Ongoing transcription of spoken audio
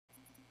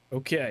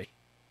Okay.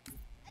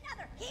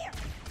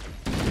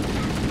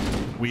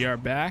 We are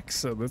back,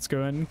 so let's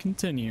go ahead and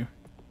continue.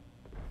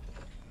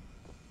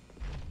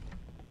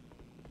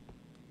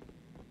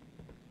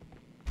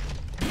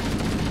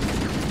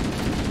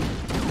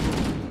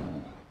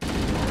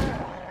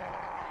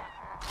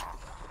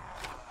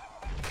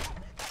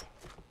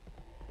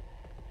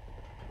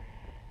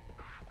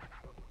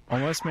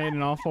 Almost made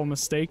an awful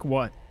mistake.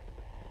 What?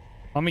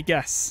 Let me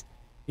guess.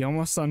 He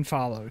almost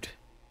unfollowed.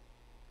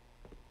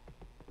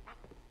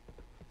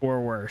 Or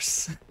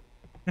worse.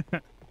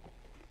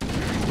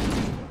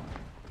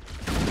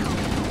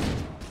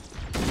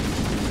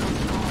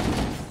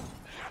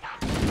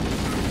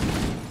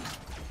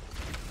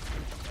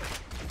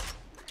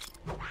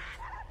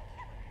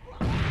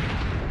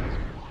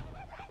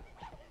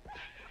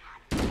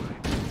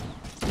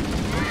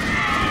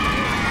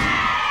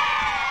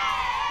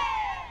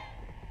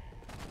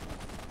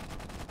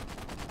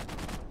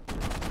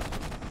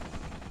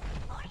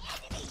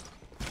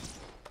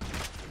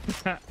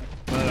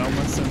 But I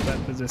almost sent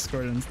that to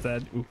Discord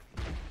instead. Ooh.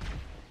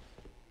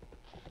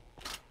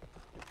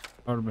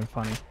 That would have been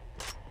funny.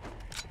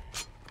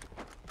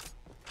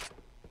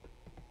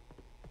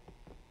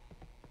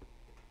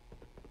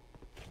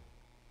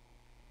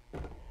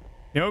 You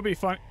know, it would be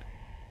fun.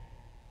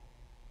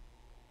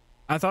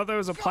 I thought there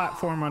was a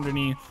platform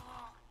underneath.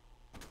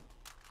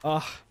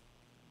 Ugh.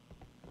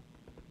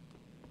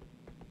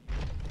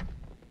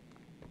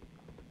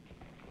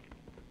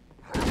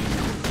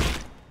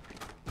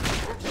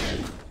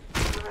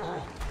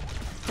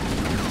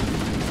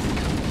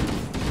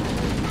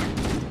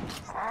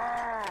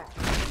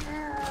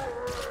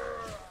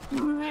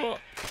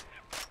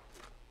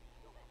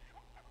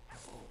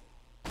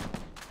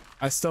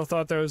 I still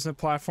thought there was a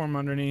platform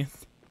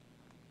underneath.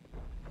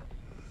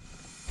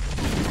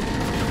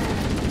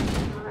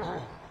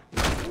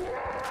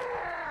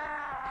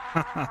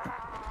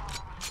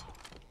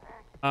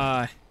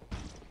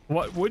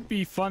 What would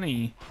be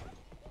funny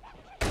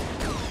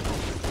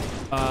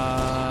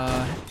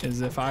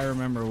is if I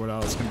remember what I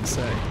was gonna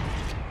say.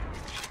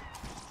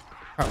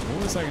 Oh,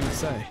 what was I gonna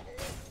say?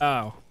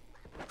 Oh,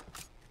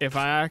 if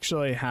I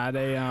actually had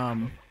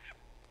a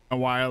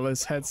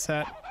wireless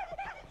headset,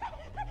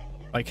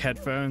 like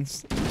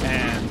headphones,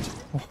 and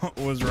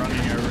was running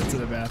over to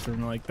the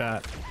bathroom like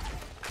that,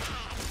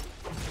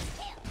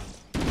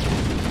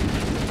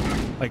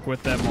 like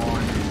with them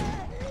on.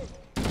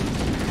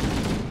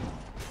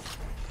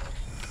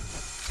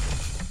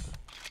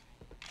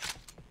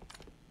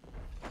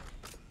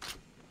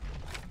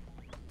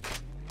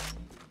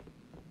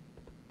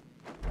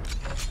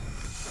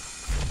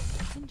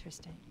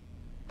 Interesting.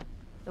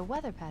 The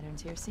weather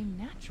patterns here seem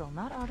natural,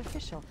 not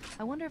artificial.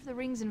 I wonder if the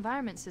ring's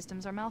environment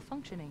systems are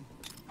malfunctioning,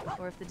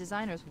 or if the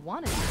designers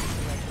wanted the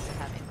installations to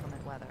have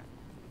inclement weather.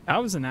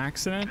 That was an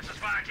accident,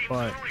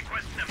 but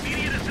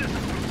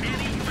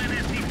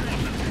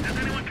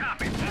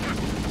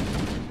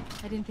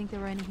I didn't think there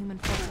were any human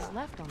forces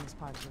left on this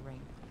part of the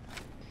ring.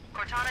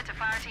 Cortana to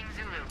Fireteam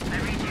Zulu. I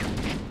read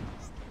you.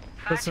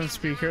 put some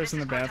speakers in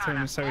the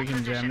bathroom so we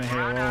can jam the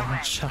Halo.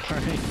 I'm sorry.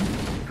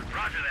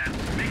 Roger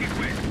that. Make it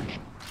quick.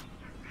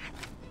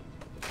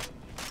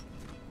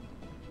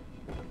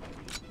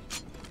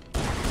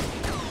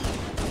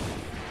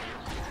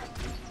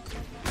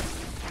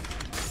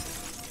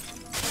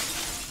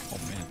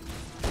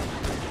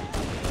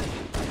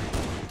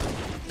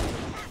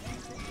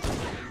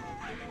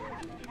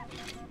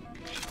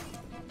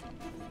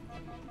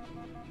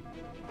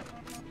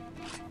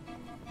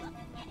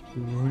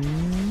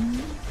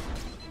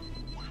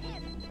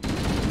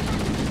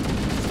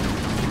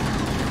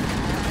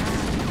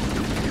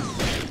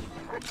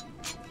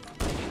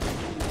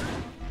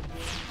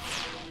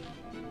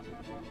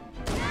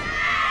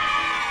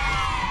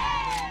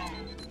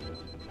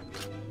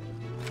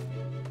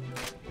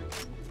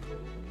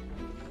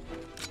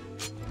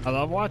 I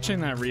love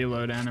watching that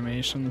reload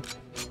animation.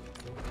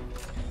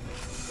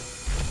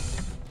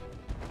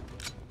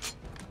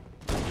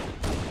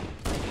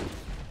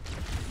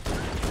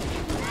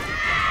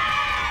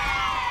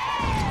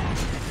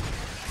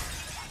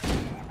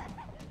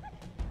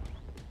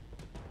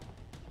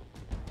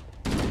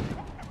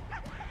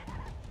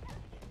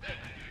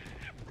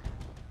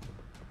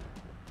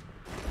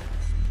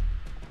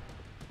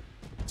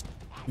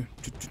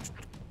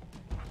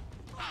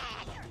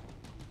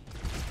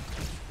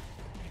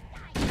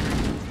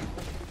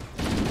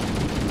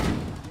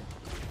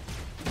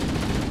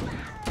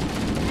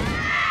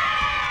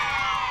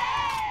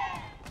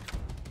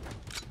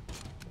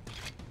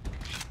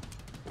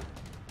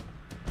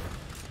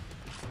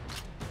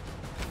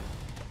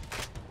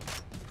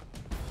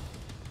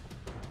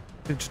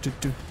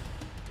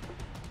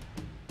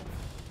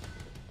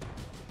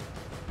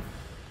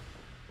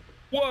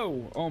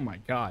 Whoa! Oh my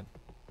god.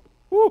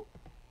 Woo!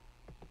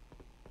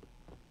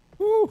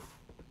 Woo!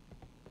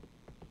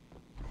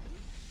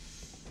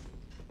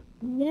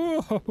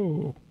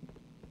 Whoa!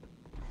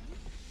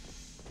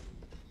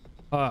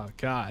 Oh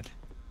god.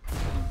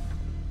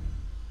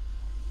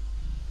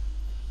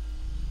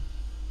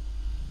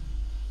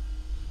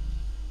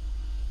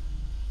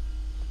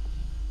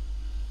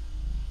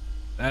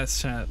 That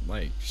shit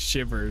like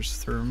shivers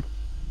through 'em.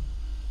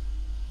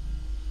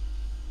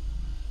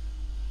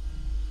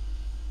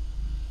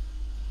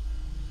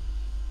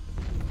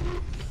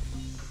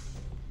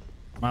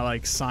 My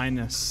like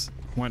sinus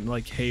went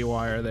like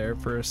haywire there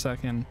for a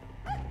second.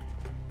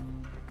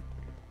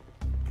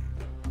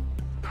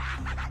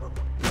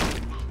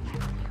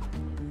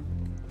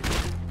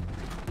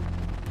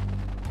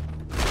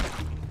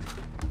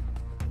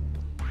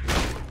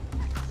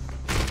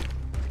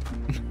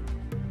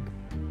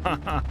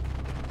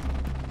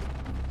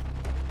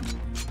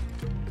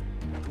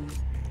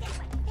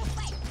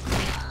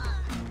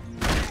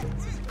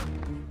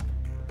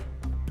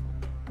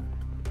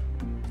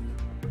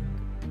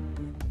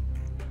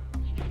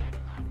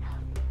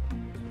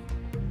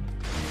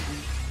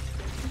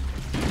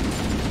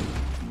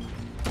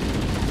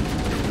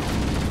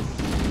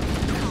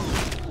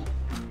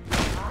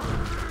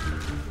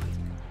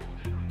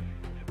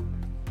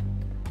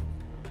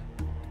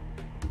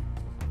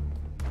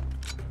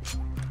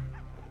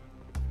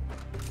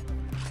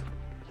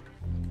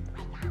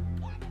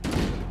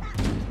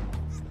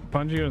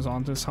 Bungie was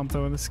onto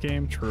something with this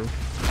game, true.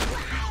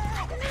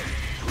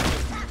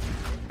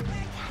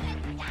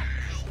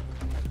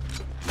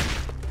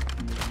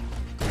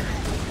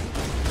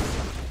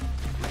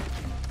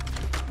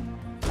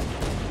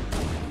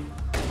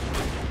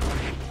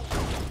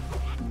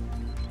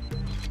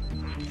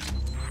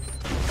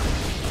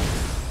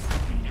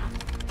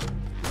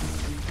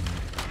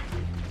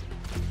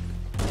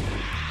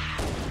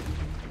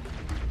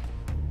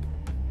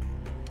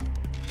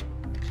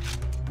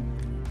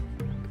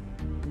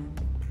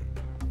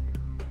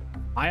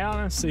 I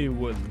honestly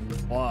would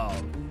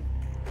love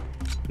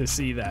to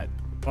see that.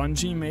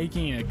 Bungie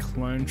making a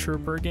clone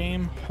trooper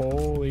game.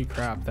 Holy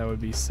crap, that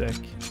would be sick.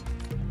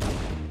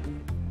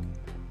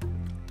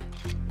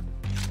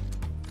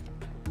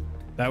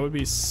 That would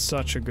be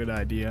such a good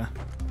idea.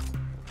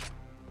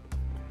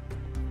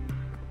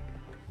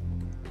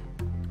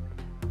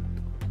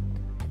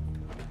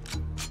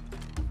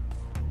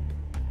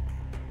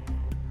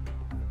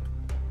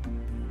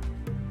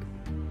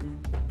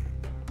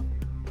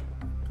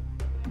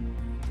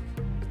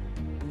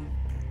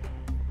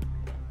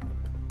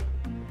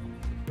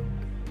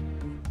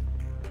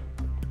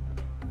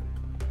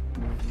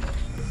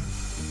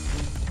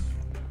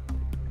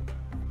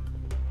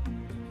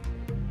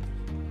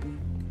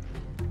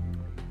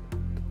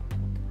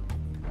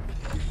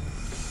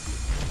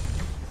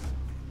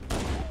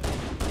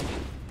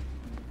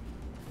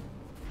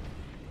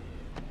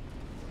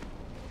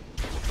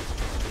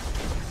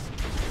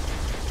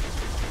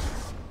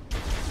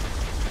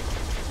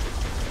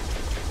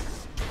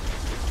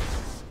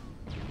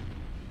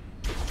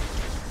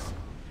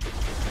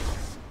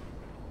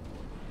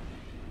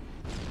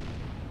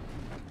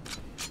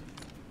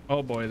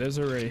 Oh boy, there's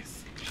a wraith.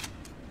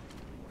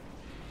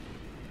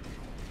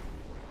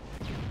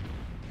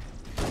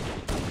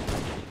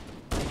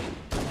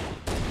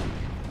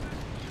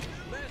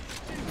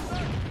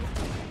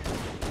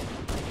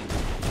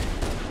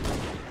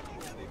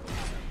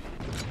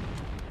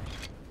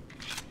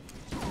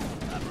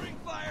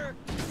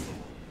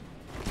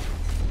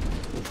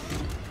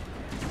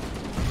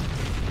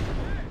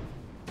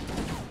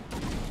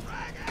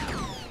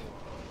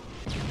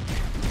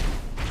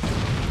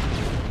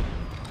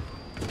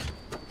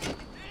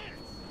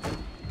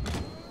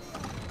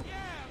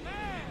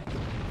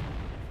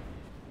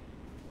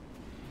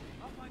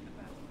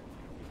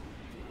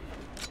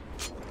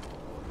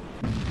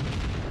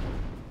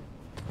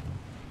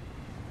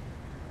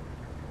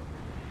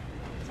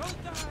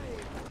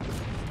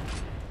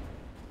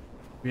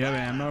 We have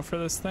ammo for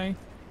this thing?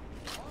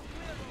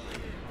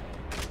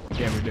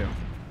 Yeah, we do.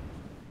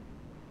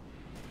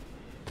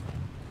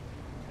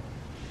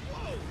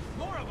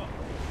 More of them.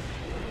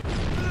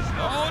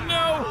 Oh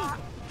no!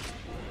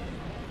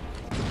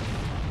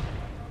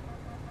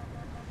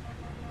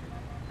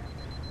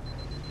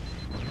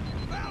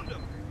 Found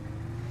him.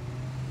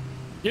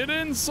 Get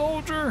in,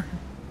 soldier!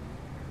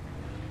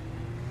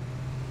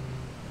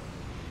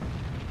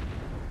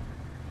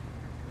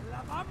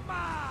 La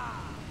Bamba.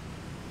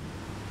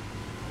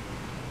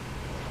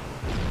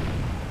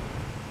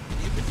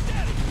 Keep it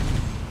steady.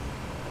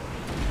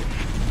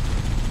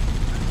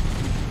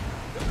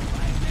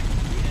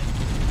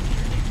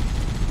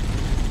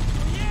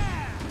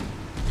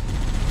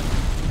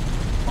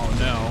 Oh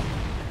no.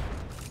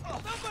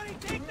 Somebody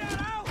take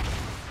that out.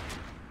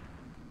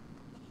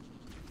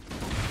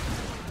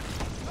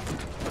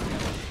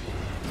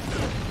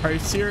 Are you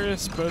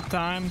serious both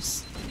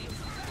times?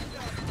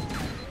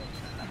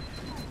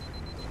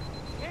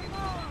 Game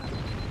on.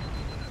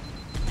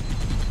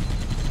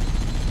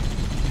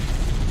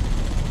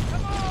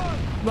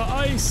 The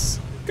ice!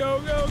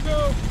 Go, go,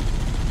 go!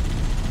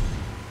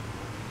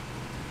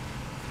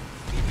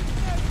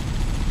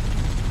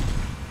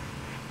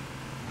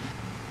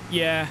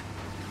 Yeah.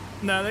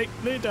 No,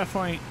 they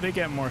definitely they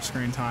get more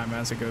screen time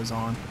as it goes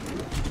on.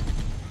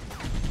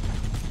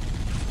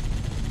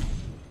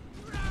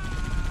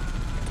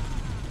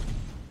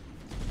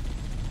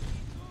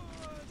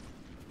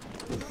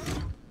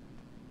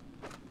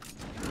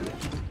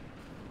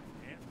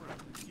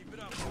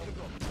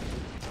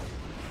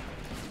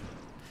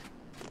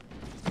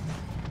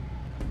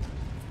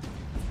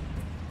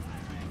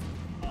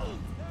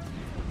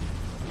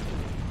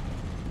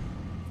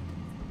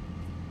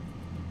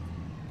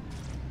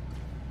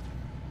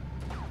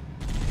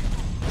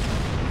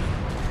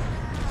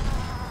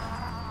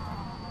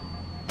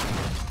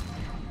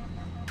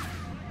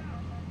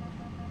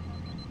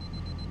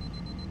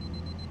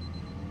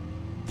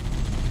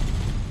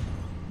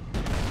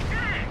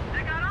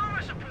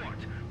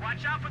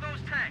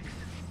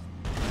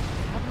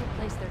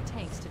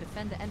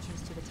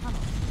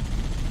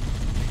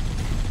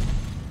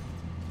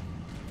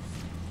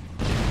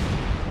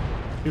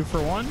 2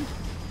 for 1. Looks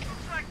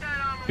like that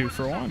armor 2 wasn't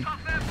for so 1.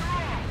 tough after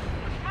all.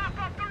 Let's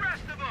mop up the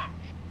rest of them.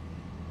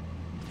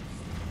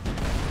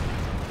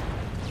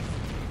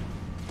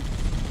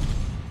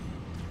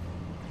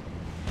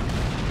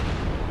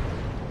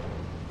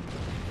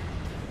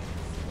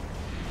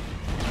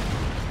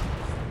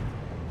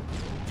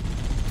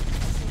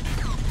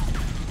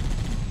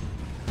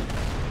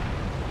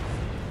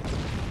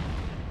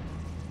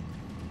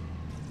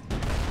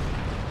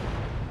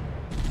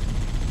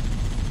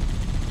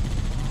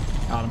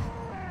 Got him.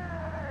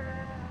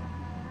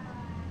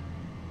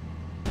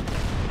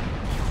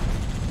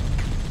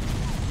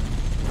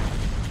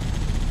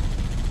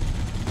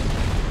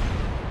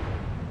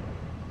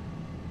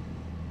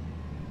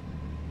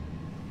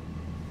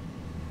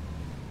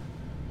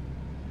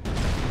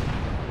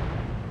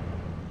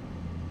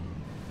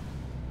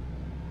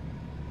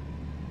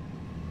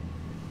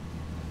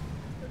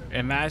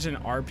 Imagine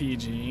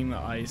RPGing the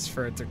ice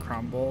for it to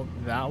crumble.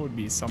 That would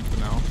be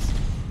something else.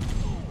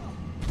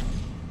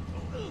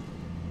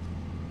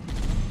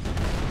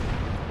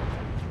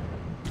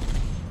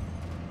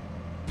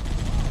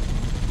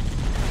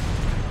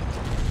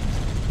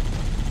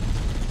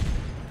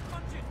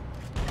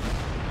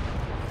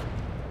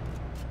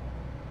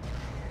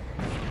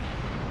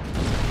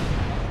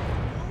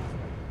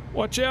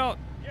 Watch out.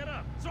 Get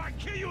up, so I can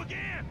kill you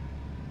again.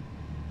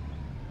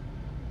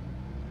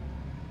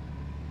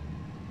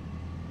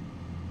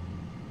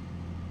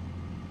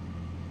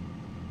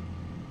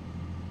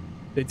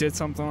 They did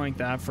something like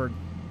that for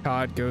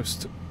COD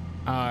Ghost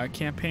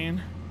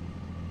campaign.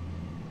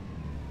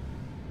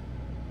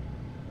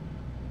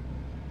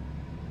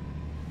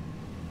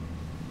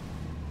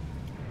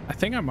 I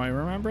think I might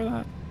remember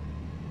that.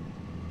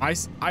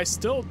 I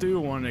still do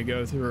want to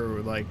go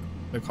through like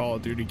the Call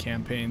of Duty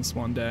campaigns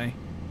one day.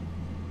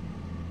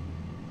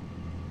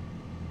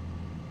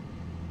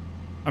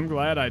 I'm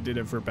glad I did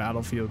it for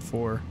Battlefield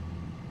 4.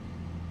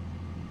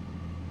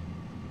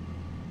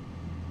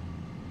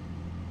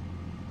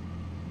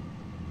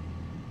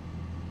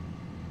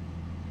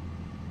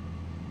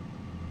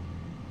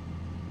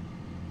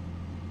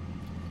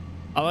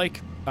 I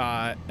like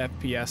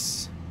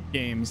FPS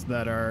games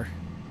that are,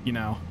 you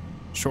know,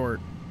 short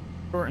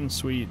and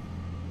sweet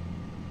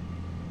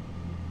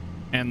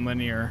and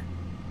linear.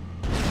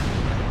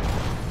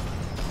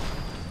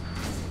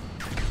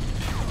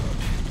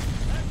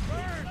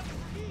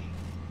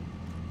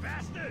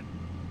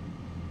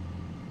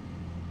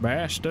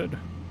 Bastard.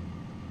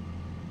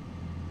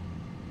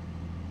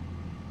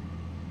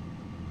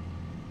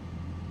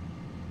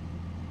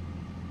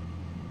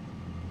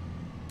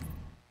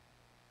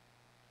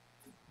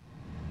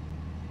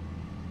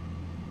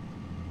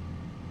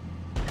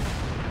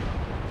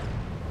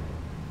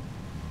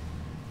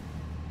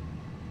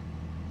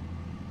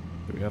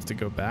 Do we have to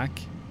go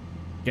back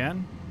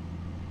again?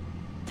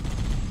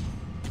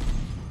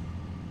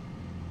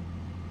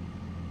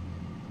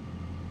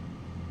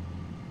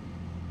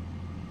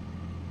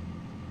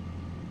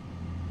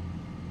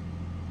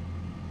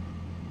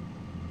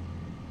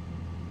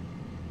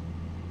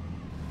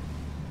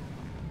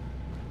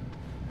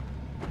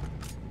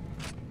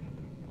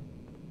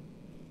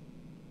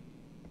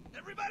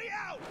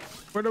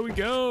 Where do we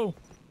go?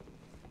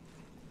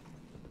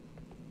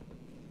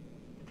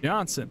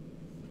 Johnson.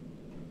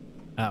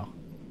 Oh.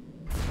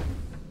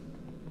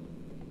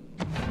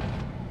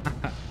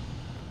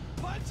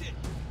 Punch it.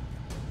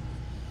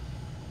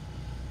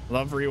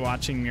 Love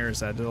rewatching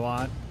Mirror's Edge a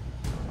lot.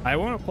 I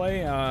want to play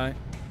a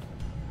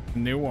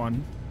new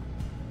one.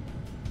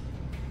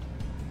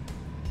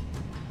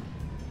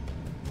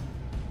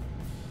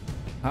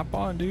 Hop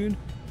on, dude.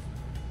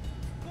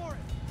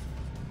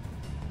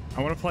 I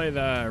want to play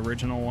the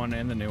original one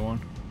and the new one.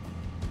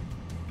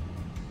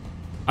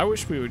 I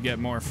wish we would get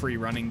more free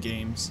running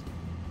games.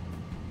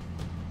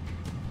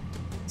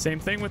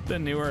 Same thing with the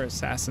newer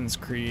Assassin's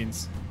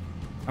Creeds.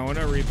 I want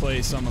to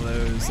replay some of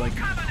those, like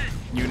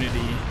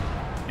Unity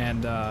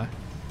and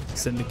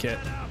Syndicate.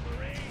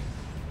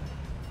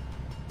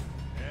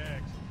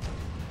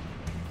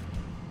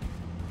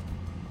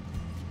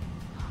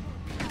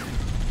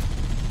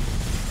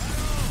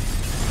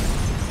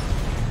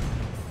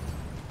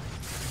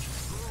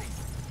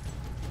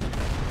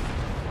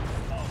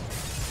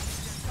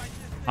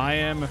 I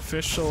am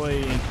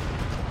officially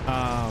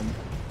how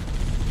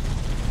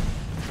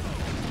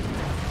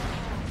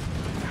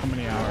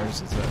many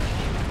hours is it?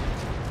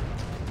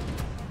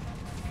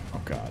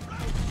 Oh god.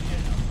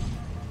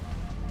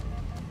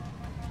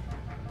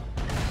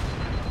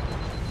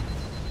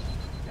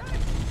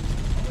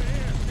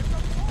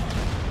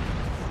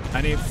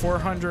 I need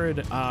 400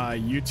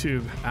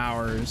 YouTube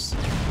hours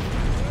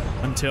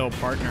until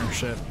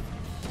partnership.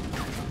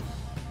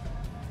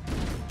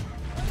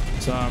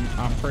 So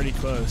I'm pretty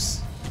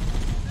close.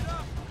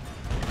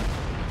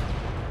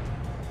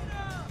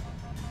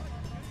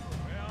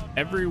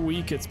 Every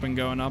week it's been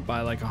going up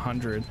by like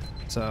 100,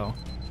 so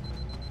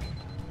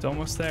it's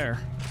almost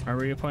there. Are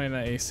we playing the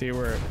AC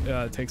where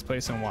it takes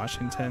place in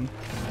Washington?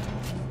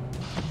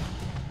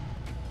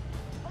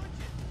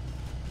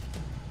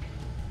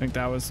 I think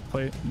that was the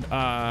play.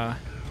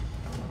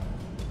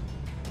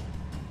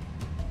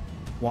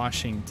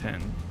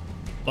 Washington.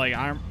 Like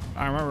I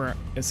remember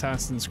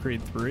Assassin's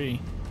Creed 3.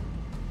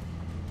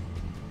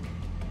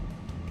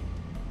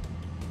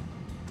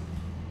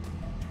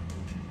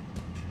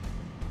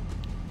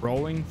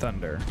 Rolling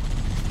Thunder.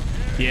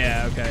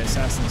 Yeah, okay,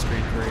 Assassin's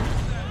Creed 3.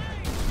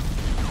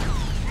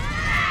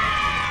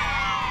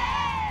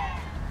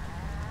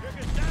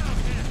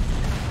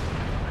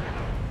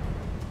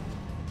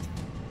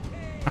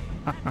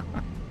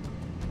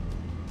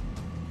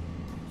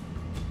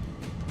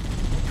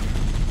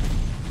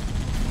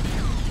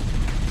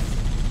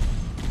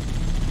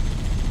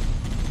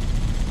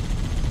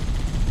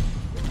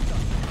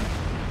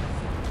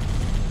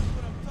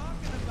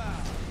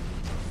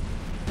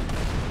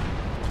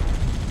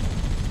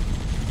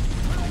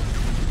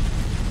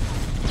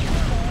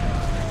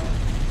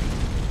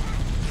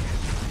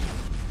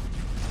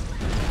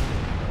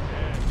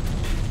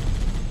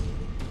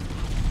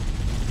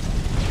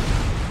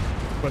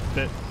 With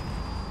it.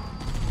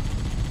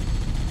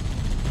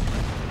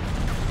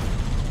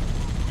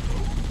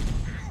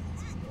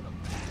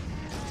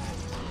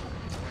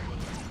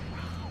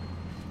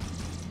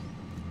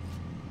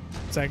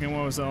 Second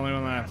one was the only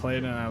one that I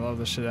played, and I love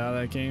the shit out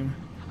of that game.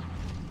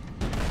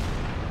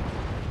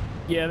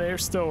 Yeah, they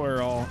still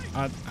are all.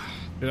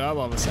 Dude, I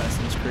love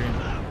Assassin's Creed.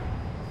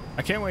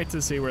 I can't wait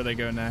to see where they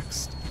go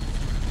next.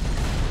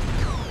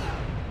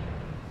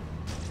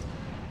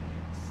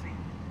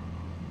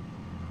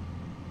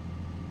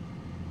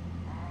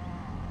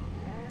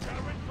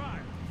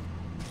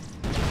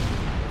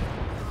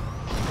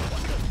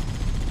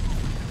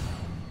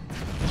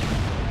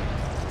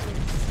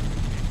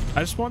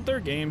 I just want their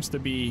games to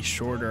be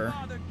shorter.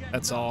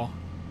 That's all.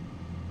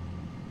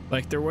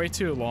 Like, they're way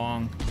too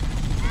long.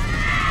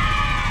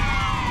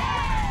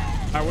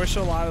 I wish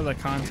a lot of the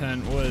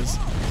content was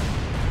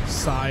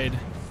side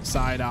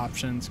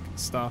options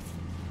stuff.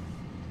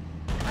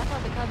 I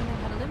thought the Covenant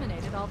had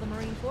eliminated all the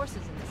Marine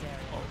forces in this area.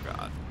 Oh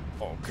god.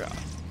 Oh god.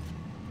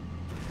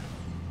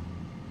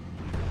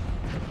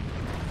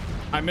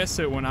 I miss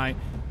it when I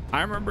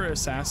remember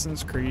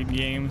Assassin's Creed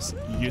games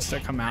used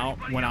to come out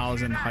when I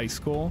was in high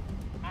school.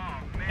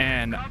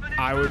 And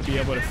I would be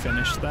able to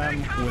finish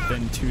them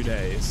within 2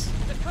 days.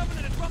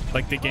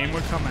 Like, the game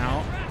would come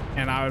out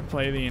and I would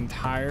play the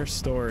entire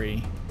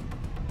story,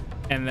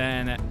 and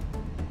then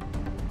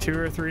 2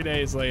 or 3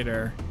 days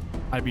later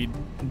I'd be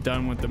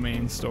done with the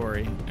main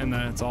story, and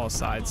then it's all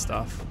side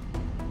stuff.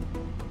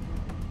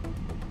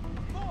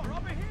 More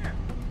over here.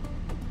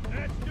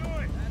 Let's do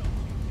it.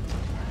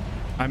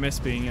 I miss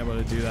being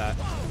able to do that.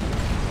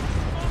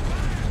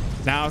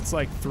 Now it's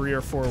like 3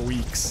 or 4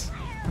 weeks.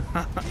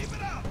 Keep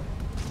it up.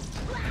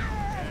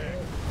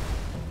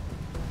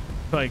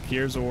 Like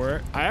Gears of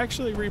War. I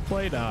actually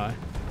replayed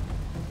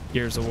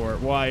Gears of War.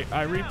 Well, I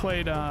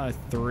replayed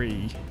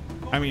 3.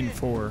 I mean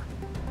 4,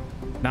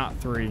 not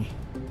 3.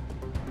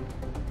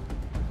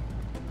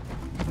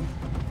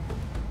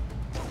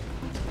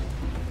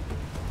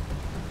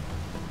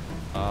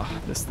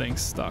 This thing's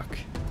stuck.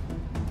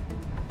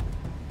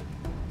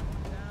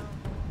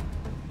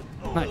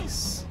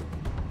 Nice.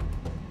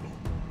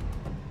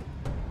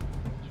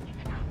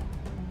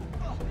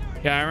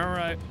 Yeah, I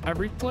remember I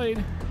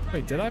replayed.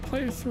 Wait, did I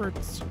play through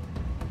it?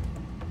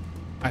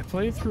 I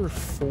played through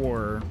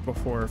 4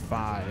 before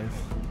 5.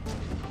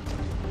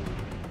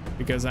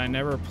 Because I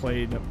never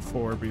played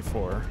 4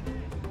 before.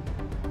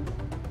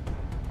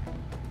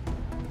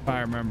 If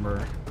I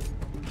remember.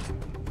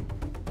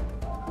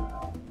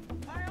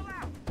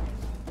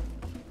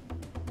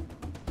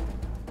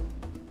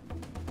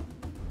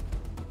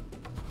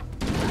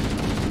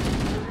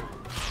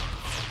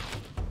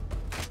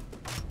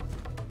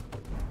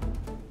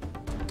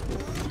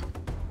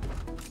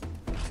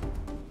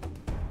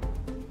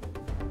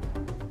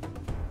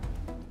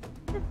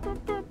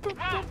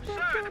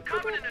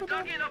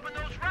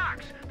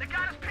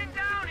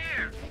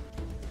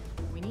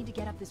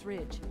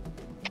 Ridge.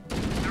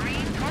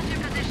 Marines, hold your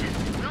positions.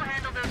 We'll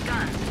handle those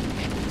guns.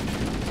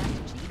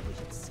 Master Chief, we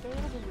should scale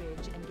the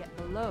ridge and get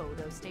below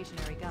those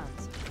stationary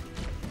guns.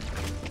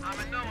 I'm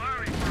in no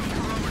hurry for a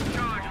forward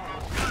charge of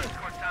those guns,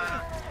 Cortana.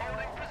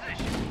 Holding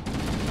position.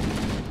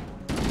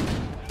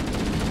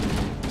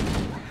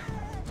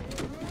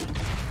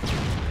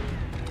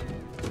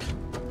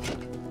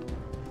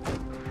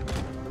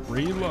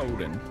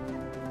 Reloading.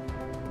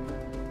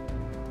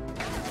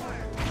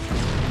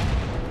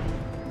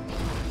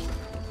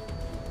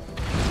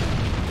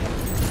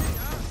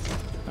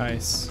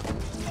 Nice.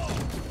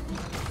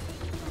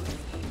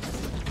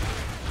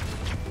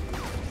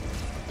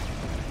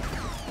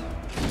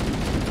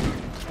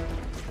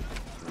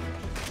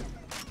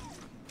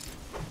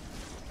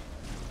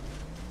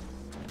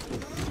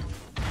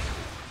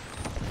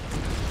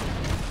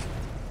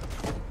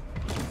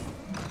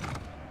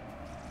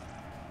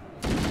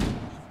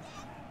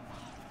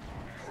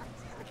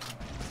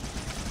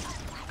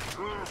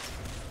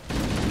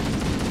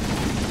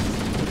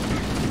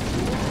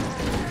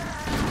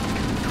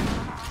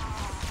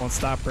 Won't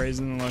stop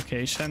praising the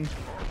location.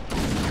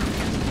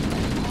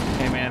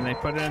 Hey man, they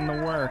put in the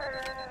work,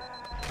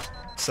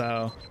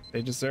 so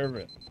they deserve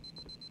it.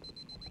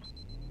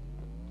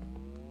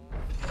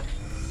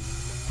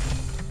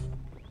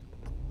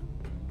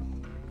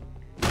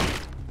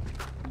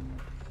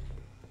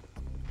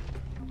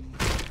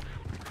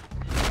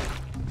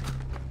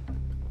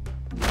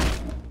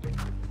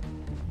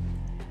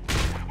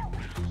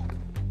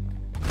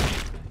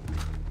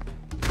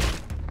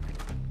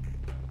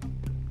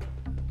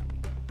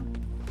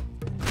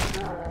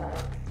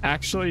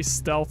 Actually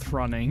stealth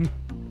running.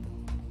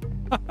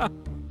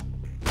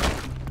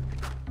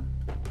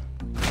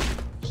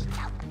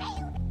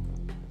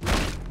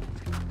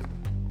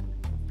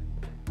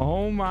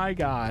 Oh my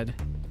god.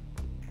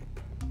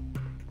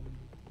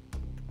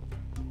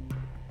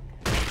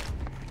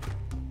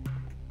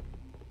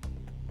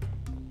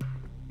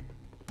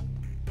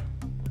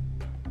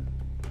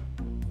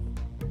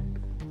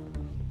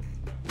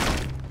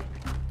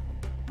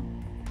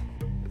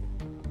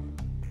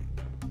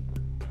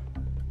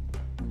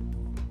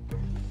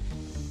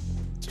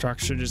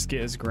 Structure just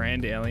gives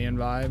grand alien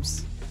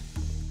vibes.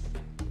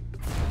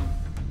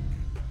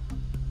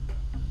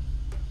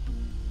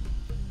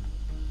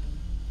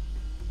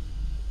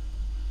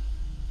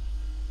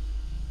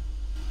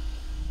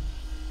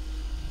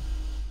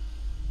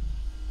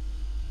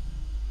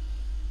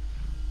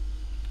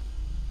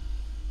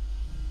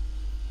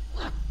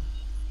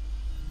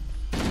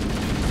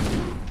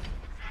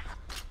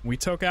 We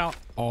took out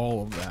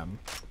all of them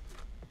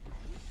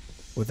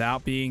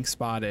without being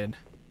spotted.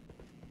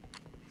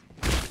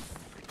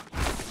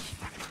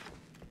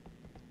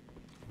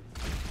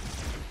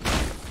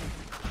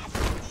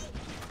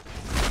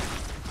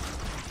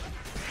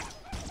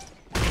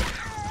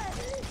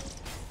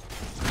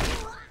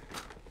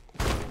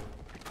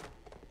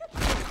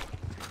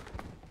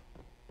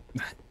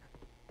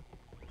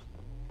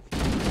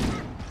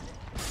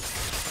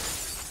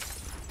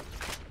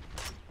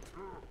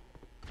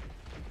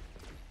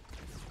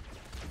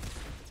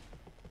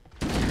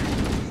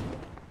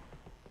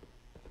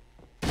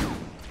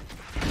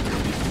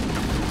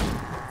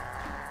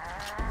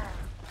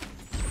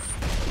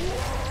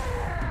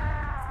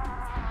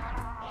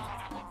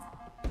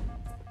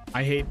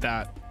 I hate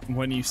that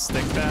when you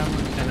stick them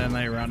and then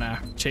they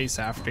chase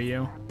after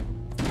you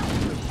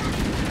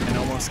and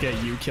almost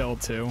get you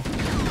killed too.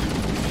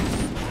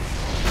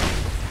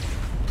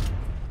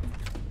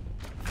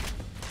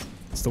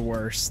 It's the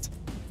worst.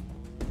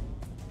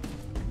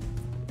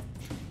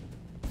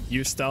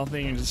 You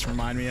stealthing and just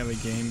remind me of a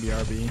game,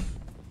 BRB.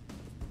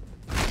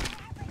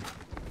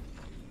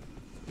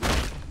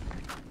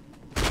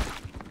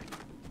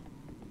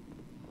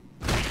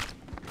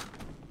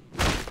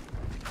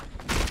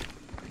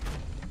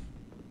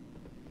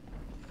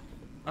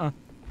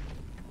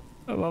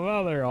 I love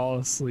how they're all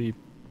asleep.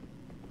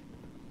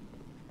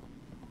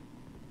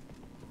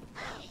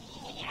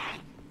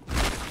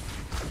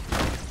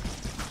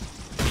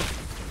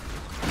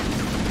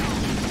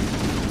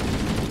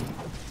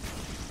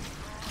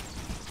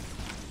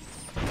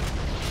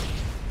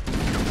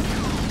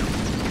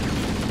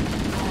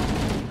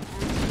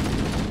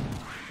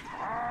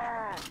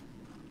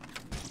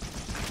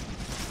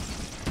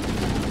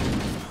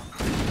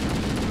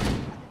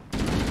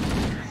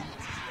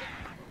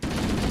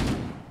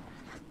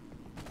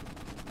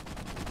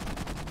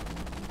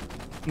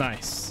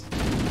 Nice.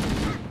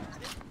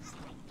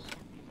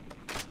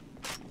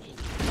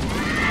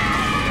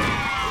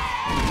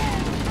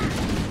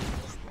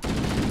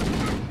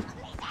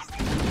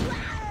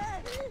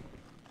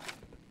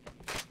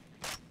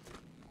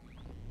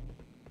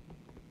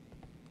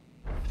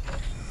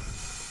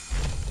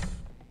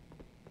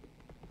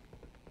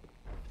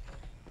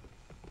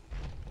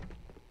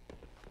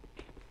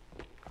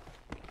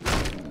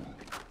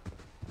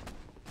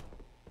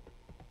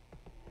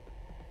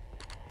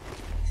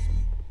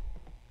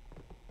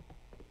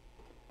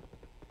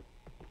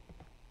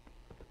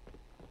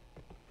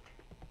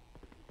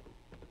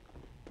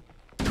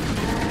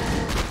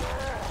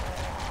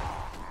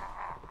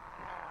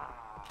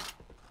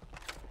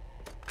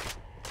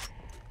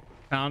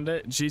 Found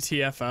it.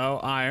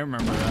 GTFO. I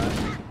remember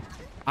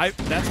that.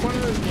 That's one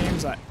of those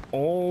games I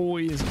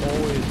always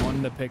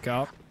wanted to pick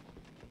up,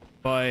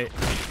 but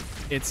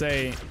it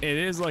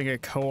is like a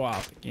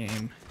co-op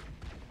game.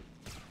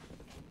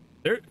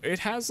 It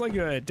has like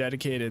a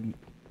dedicated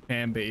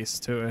fan base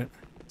to it,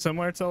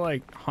 similar to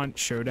like Hunt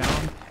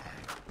Showdown.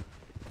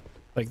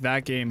 Like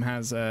that game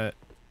has a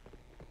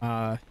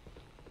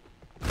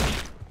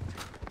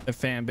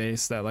fan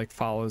base that like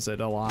follows it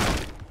a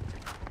lot.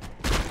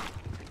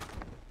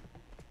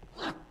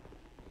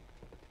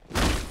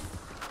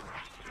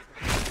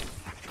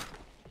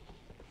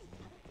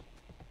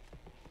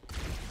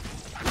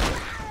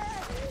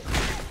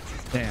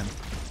 Damn.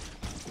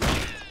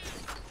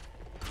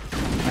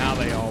 Now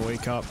they all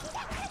wake up.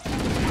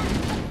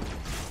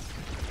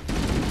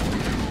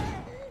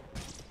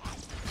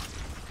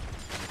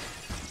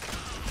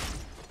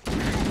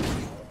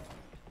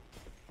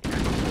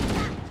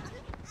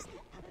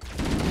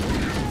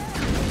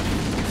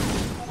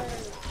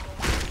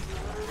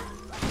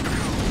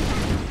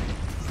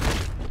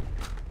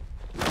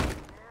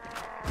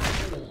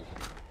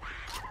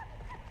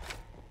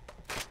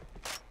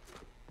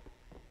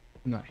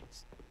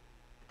 Nice.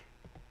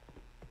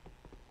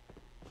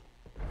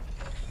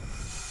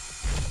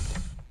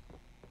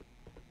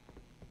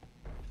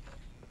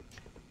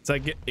 It's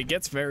like it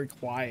gets very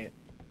quiet.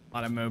 A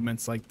lot of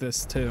moments like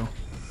this too.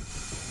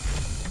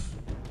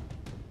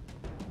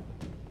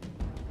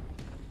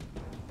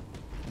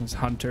 There's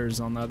hunters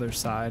on the other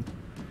side.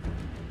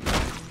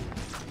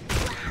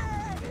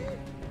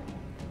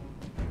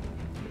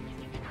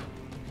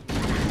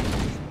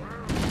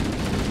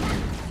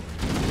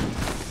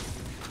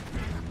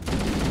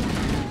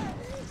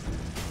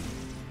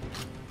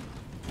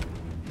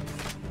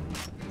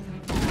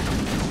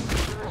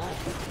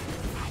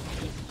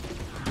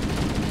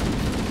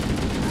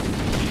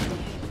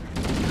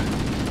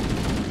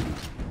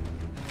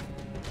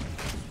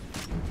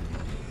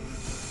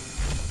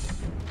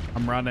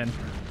 I'm running.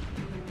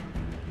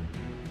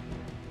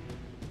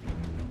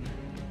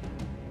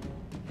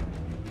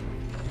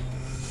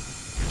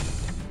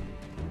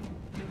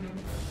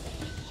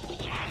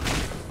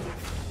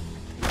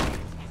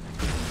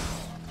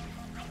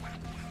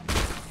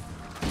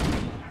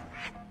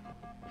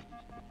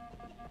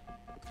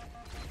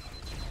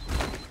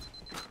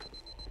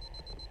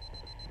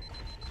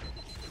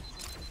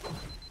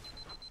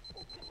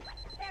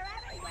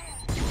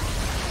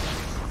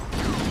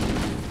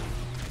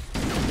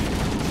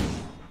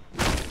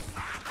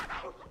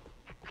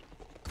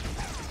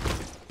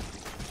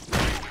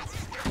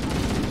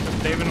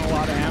 Saving a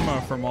lot of ammo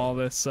from all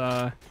this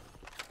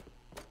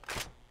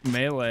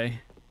melee.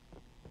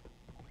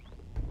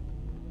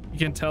 You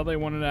can tell they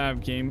wanted to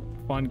have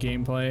fun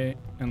gameplay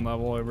and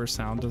level over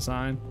sound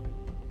design.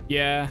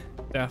 Yeah,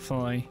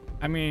 definitely.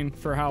 I mean,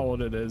 for how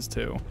old it is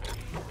too.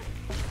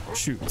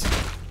 Shoot.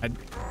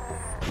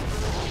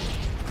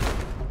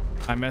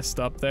 I messed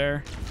up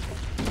there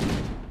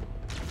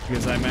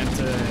because I meant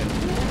to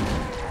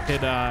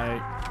hit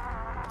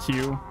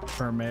Q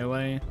for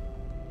melee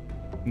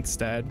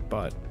instead,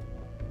 but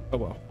oh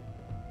well.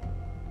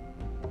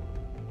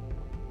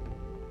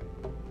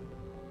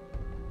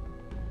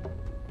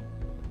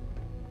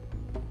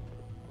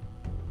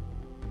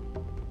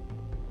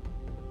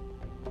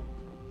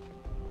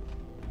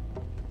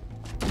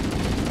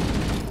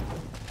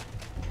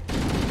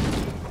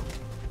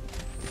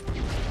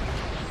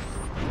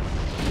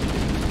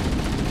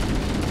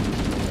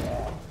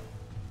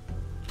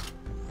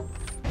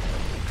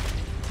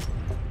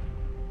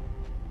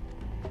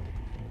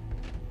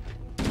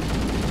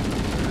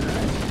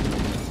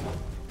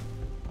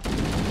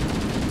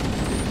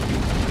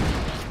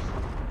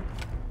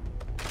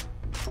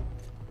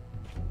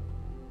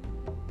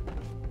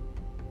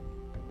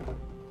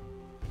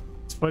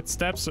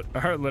 Footsteps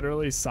are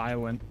literally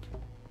silent.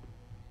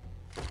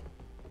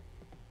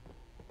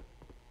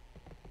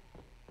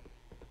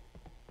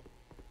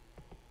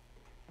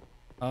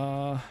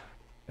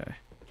 Okay.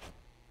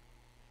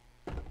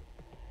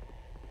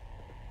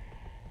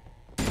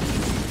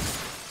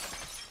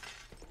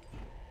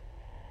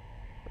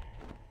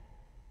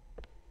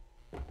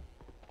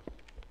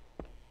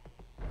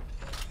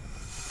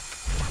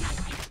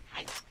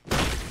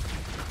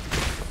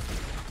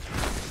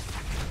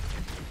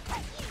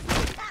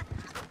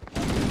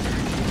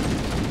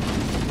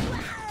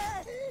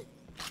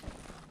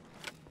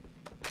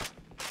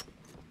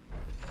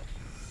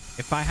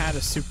 If I had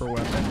a super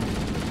weapon.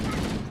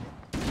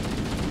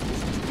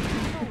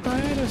 If I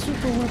had a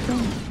super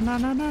weapon. No,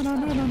 no, no, no,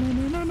 no, no,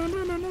 no, no, no,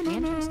 no, no, no. The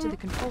entrance to the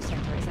control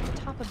center is at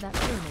the top of that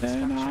pyramid structure.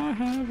 Then I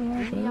have all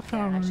Bring me the up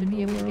there and power I should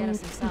be in able the to get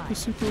us world with the inside.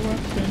 super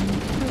weapon.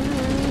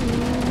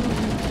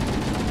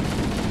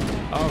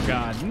 Oh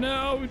god,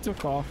 no, we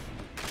took off.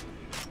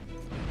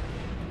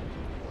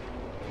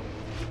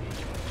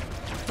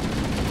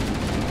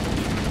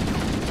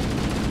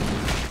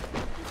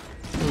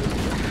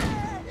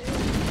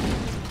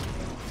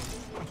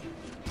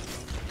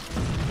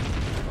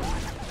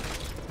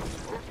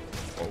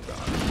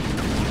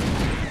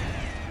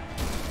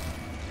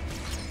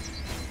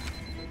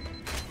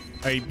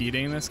 Are you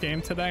beating this game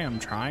today? I'm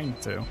trying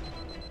to.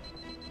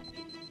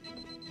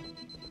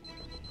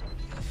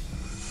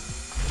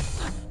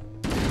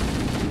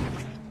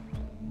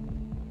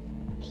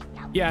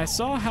 Yeah, I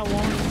saw how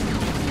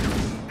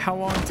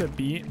long to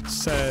beat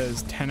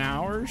says 10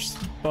 hours,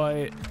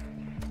 but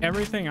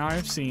everything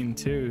I've seen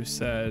too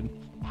said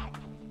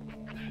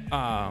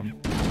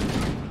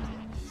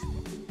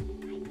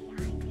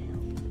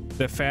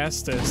the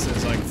fastest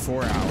is like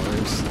 4 hours.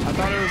 I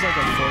thought it was like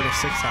a 4 to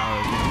 6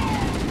 hour game.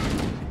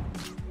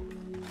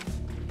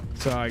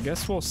 So I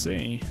guess we'll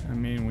see. I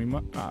mean, we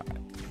might. I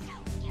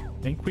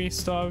think we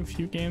still have a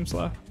few games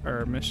left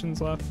or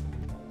missions left.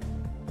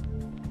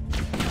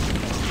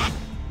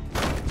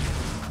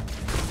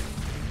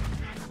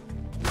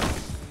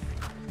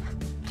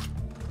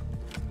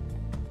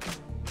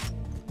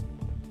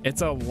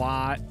 It's a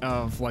lot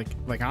of like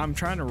I'm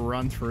trying to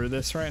run through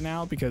this right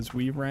now because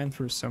we ran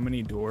through so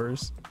many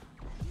doors.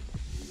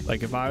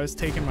 Like if I was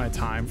taking my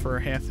time for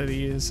half of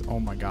these, oh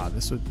my god,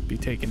 this would be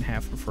taking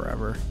half of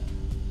forever.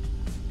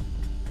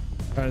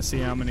 Try to see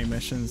how many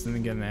missions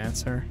didn't get an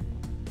answer.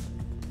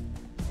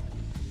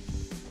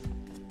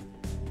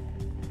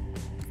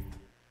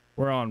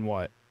 We're on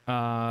what?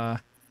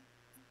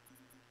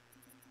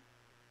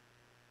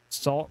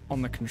 Assault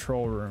on the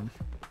control room.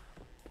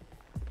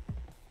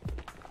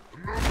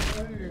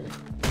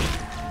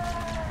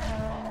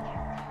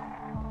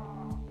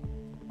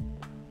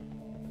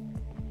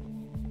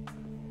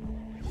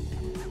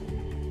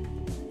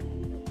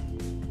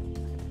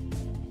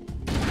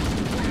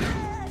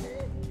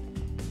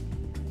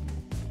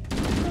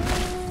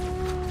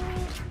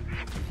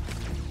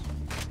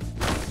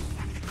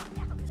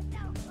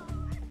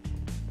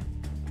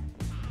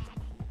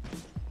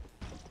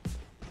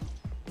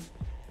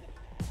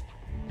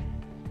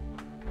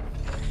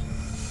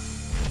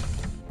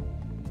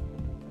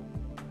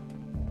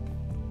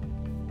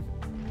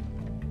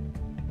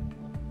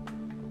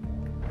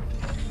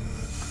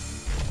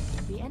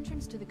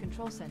 entrance to the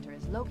control center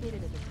is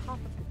located at the top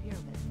of the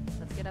pyramid.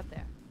 Let's get up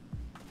there.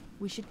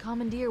 We should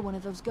commandeer one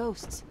of those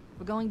ghosts.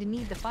 We're going to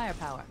need the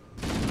firepower.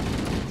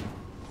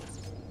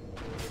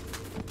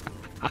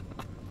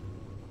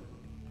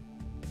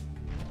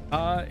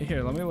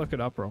 Here, let me look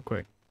it up real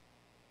quick.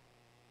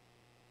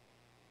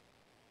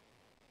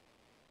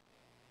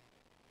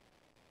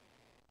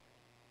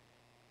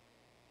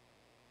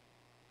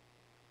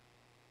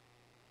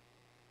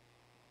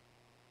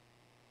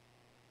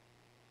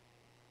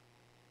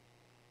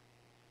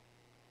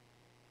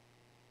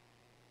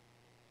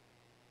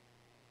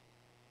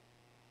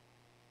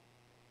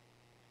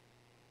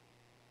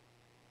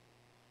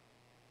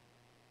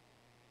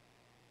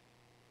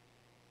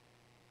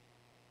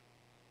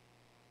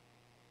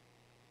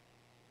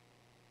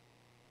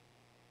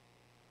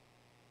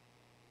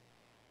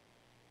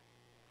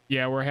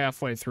 Yeah, we're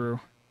halfway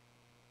through.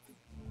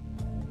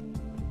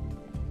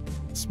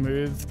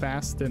 Smooth,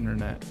 fast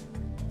internet.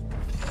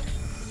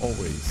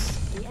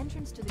 Always. The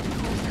entrance to the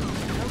control center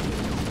is located at the top of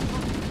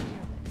the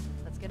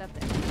pyramid. Let's get up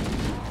there.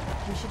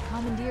 We should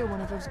commandeer one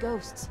of those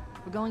ghosts.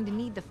 We're going to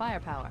need the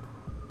firepower.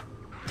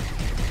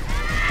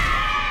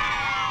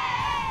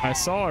 I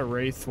saw a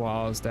wraith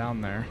while I was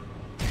down there.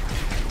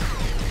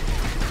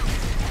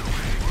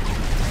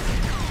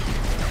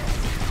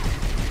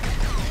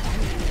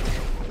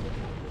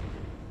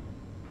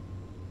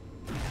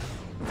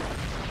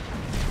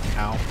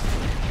 Ow.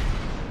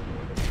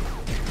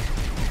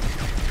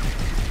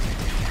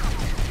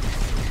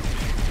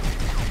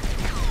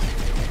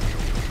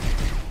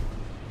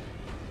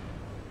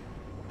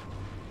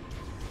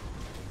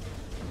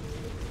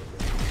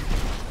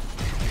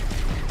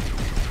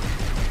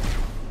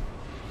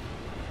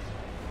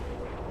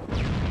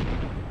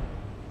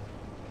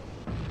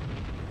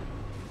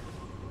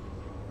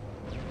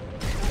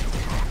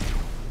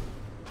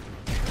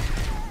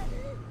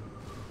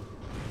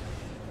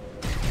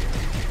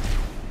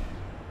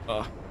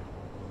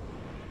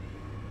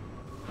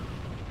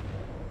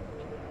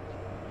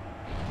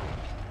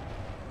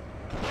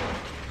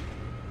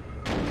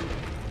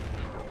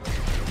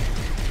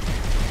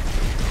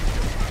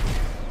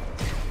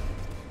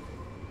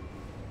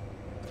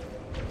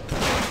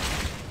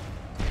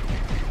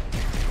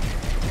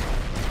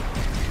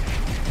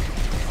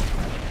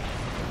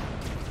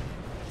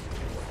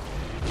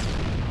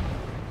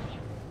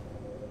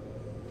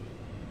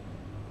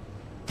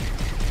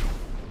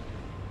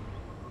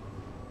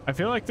 I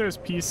feel like those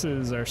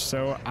pieces are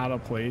so out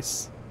of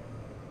place.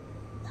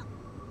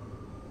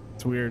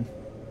 It's weird.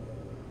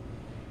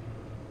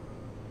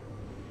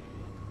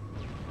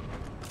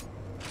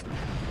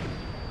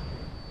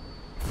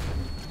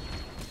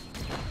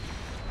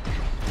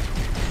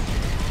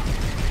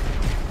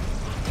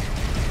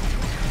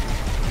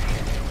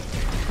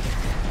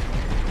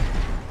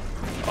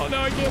 Oh no,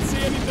 I can't see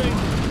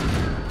anything.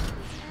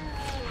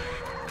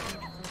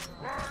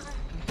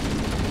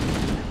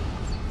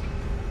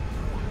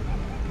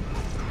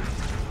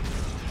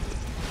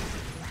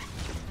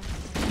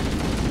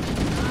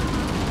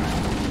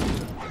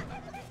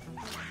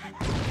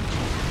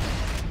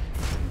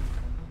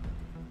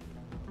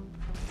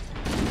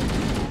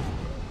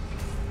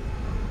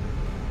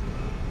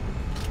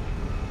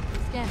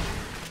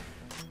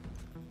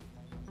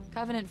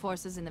 Covenant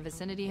forces in the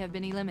vicinity have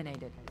been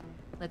eliminated.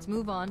 Let's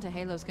move on to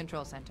Halo's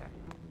control center.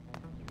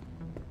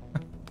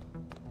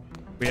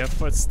 We have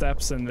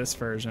footsteps in this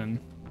version,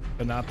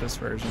 but not this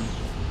version.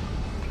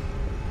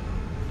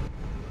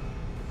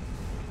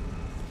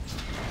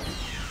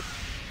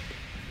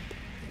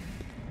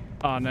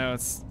 Oh no,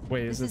 it's...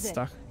 Wait, is it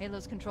stuck?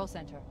 Halo's control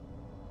center.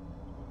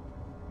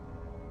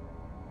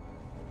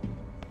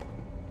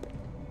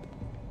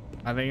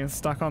 I think it's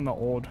stuck on the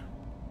old.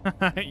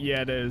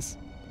 Yeah, it is.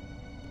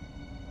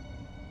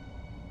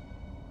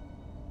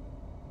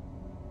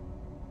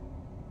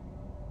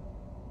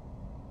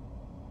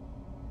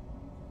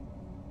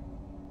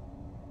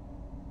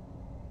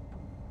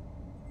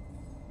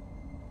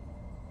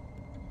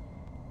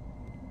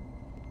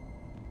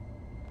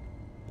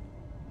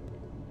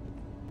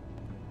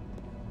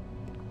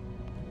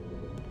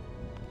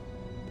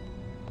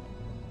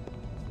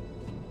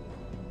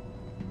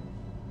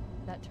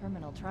 That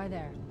terminal, try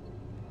there.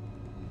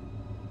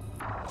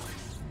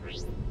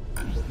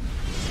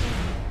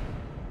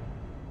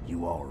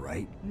 You all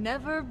right?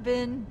 Never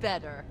been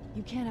better.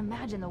 You can't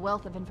imagine the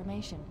wealth of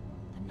information.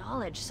 The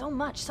knowledge, so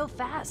much, so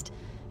fast.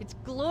 It's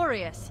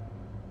glorious.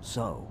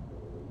 So,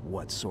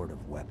 what sort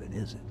of weapon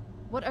is it?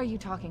 What are you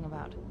talking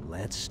about?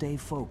 Let's stay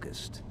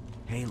focused.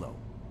 Halo,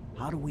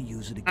 how do we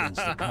use it against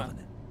the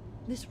Covenant?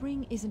 This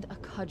ring isn't a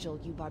cudgel,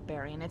 you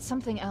barbarian. It's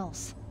something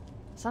else.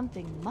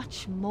 Something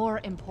much more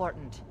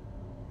important.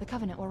 The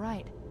Covenant were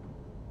right.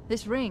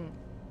 This ring...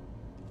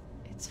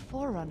 it's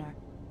Forerunner.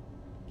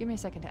 Give me a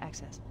second to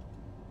access.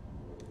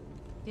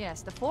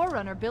 Yes, the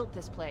Forerunner built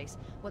this place,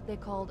 what they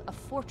called a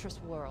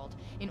fortress world,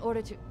 in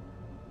order to...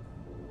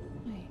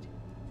 Wait.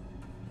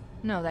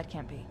 No, that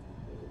can't be.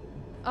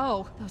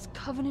 Oh, those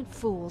Covenant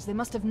fools. They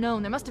must have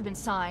known. There must have been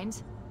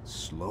signs.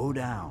 Slow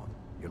down.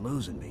 You're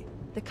losing me.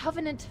 The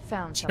Covenant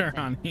found Sure, something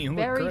honey, you look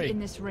buried great. in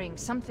this ring,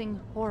 something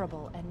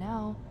horrible, and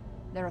now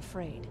they're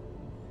afraid.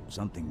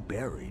 Something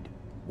buried?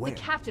 Where? The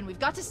captain, we've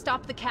got to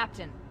stop the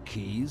captain.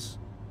 Keys?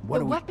 What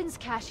The do we... weapons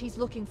cache he's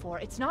looking for,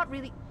 it's not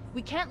really...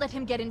 We can't let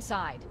him get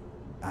inside.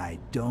 I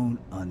don't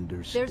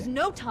understand. There's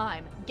no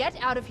time. Get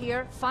out of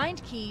here,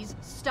 find keys,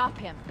 stop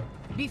him.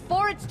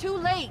 Before it's too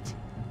late!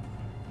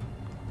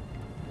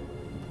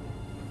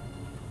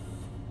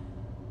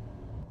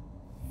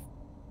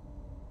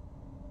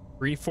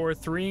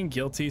 343 and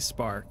Guilty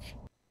Spark.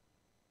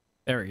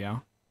 There we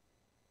go.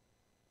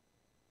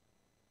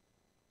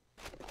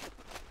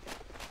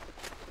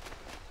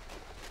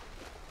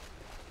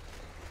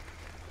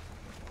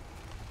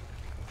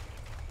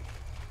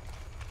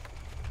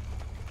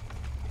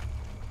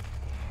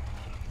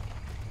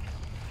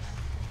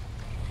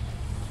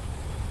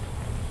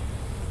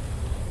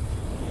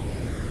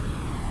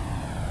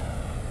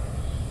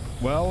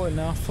 Well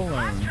enough The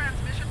last alone.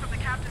 transmission from the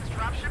captain's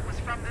dropship was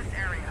from this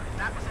area.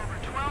 That was over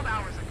 12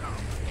 hours ago.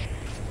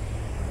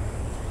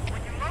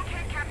 When you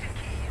locate Captain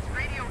Keys,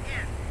 radio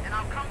in, and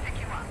I'll come pick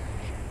you up.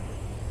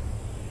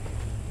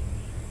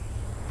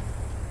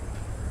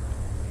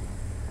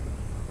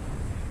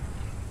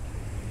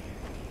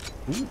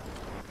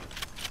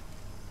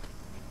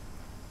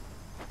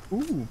 Ooh.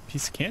 Ooh,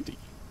 piece of candy.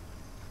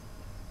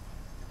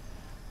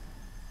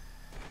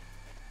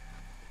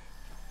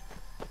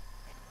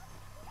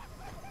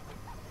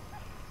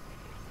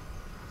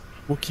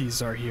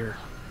 Wookiees are here.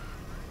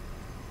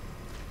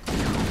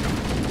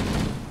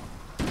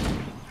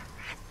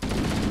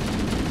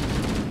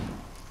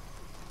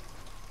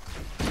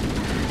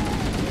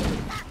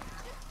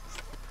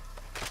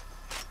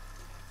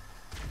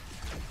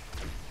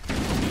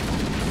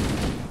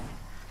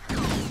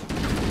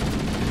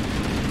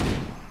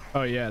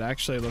 Oh yeah, it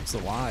actually looks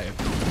alive.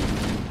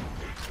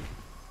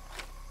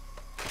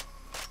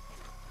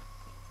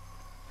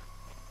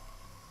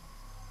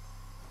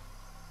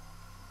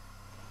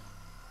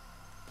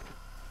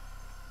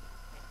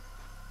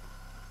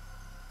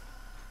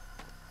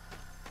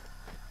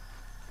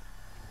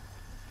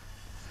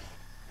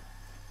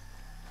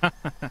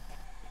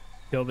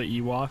 Kill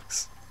the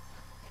Ewoks.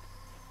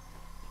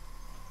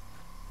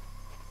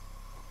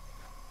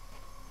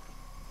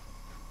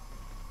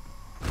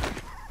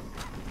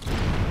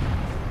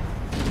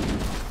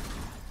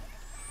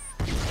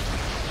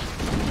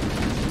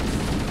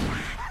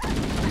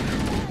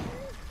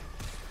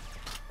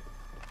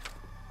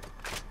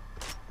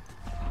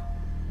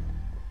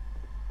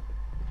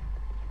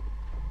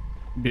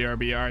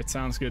 BRBR, it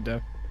sounds good,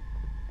 Dev.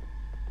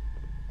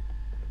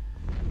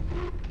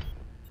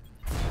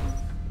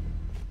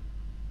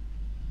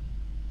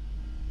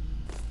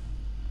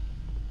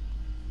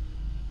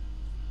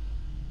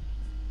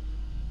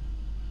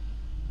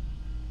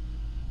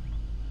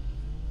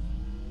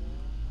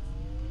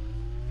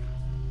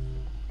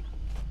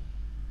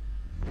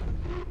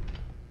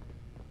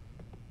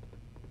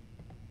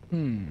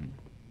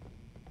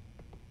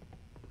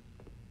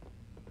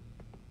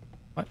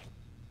 What?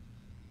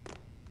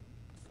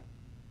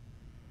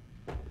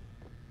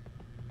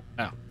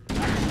 Oh.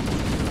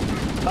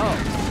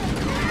 Oh.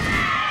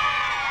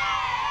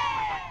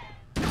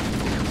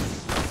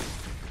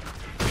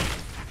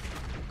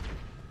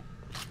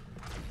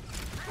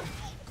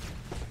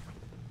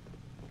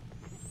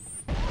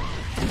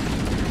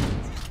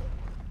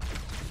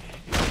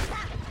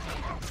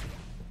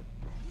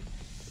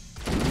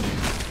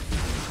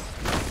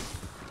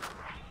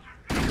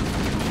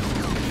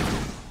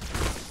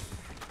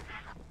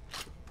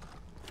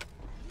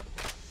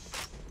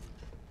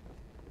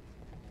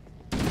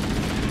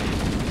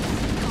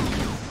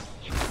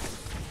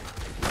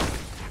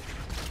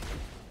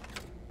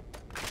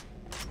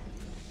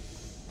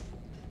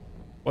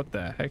 What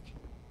the heck?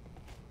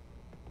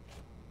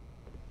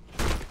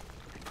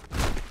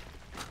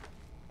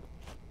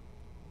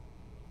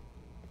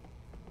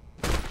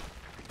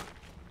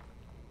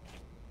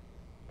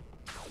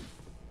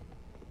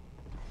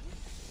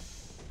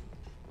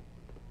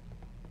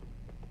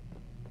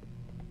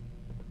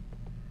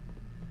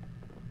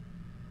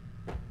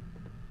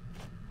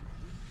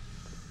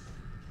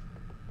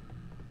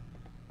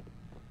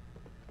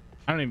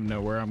 I don't even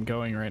know where I'm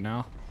going right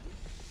now.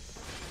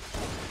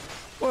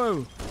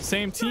 Whoa,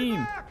 same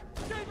team.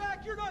 Stay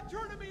back! You're not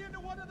turning me into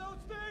one of those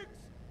things!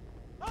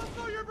 I'll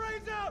blow your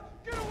brains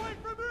out! Get away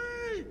from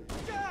me!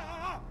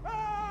 Ah!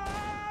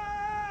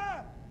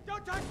 Ah!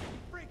 Don't touch me, you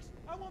freaks!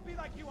 I won't be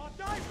like you, I'll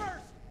die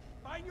first!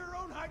 Find your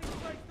own hiding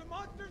place, the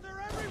monsters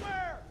are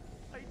everywhere!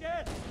 Play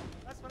dead!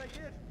 That's what I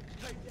did!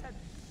 Play dead!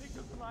 They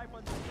took the live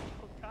ones.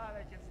 Oh god,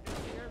 I can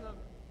still hear them!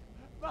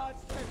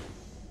 Monsters!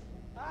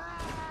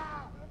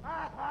 Ah!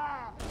 Ah!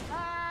 Ah!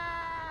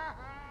 Ah!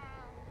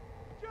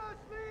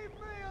 Just leave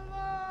me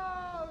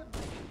alone!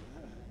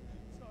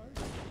 Sorry.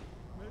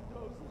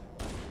 Mendoza.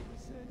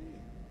 Sandy.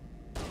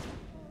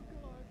 Oh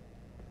god.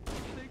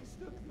 Things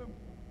took them.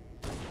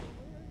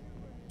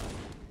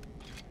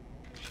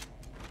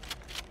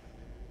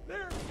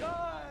 They're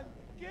gone!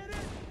 Get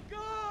it?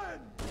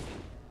 Gone!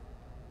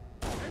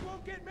 They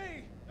won't get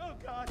me! Oh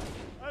God,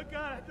 I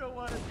don't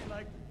want to be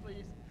like this,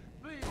 please.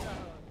 Please, no.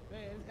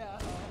 Please, no.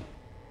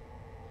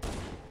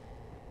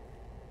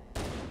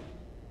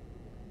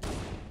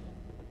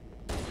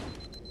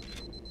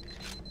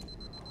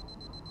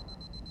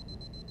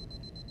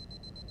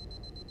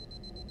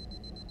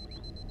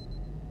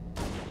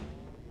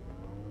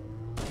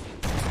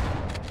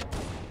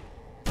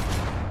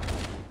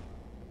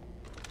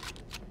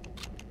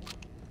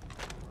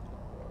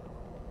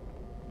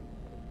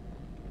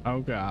 Oh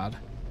God.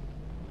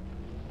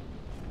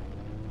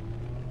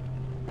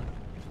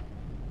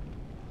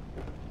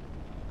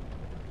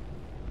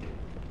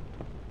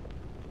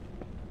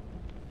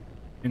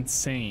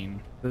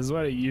 Insane. This is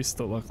what it used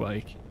to look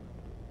like.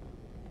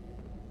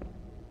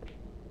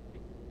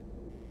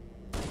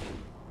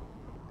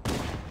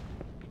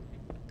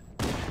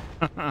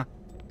 Come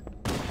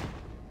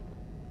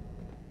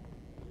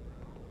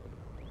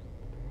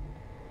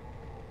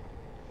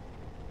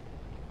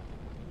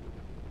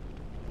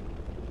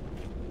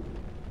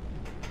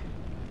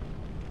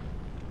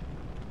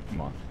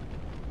on.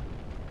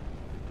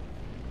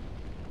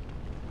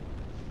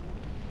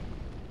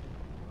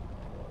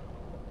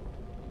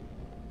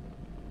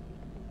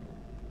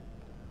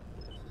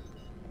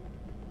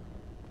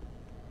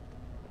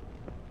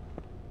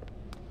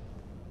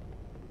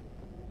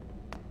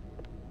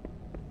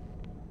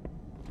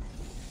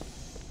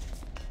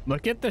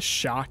 Look at the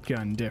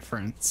shotgun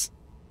difference.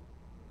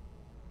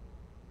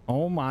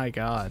 Oh my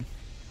God.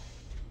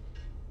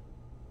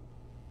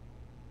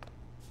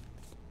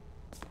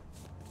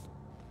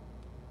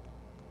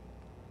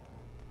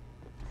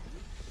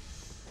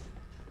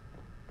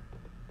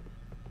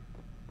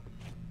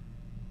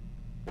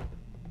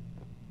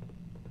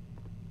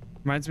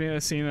 Reminds me of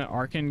a scene in an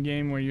Arkham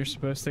game where you're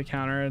supposed to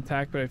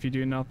counterattack, but if you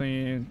do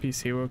nothing,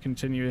 PC will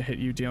continue to hit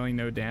you, dealing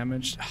no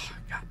damage. Oh,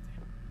 God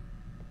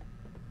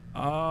damn.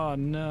 Oh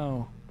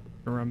no.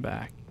 Run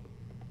back.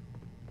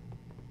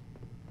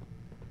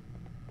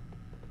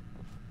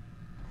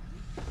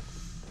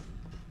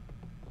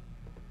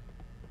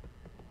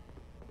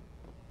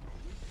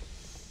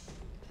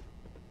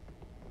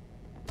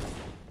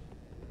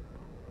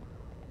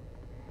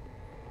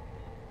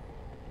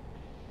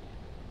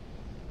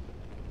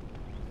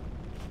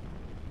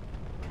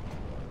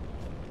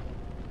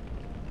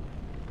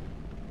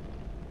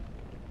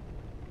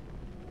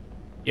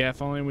 Yeah,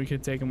 if only we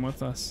could take him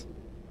with us.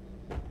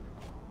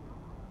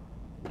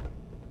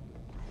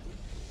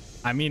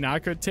 I mean, I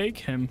could take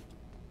him,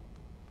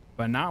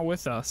 but not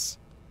with us.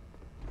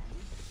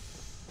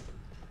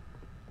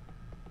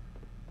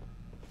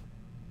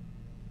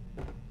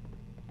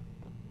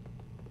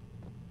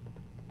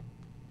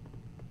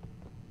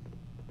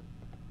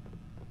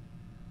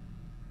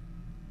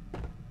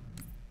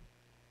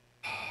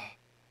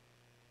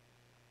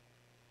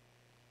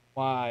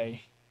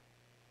 Why?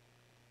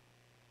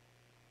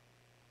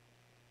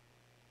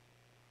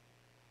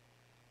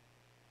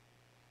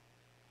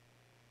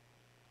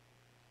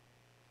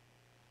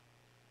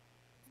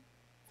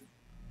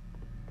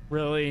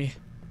 Really?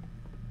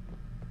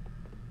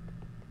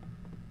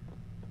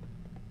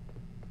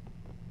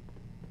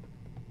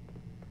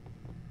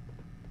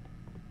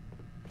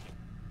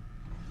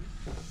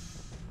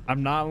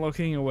 I'm not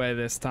looking away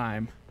this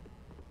time.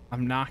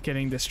 I'm not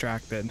getting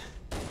distracted.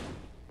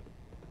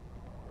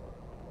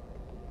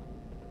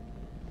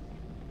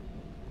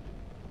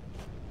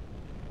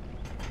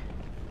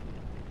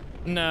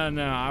 No,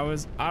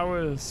 I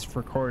was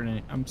recording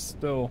it. I'm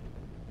still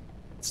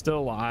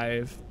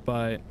live,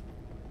 but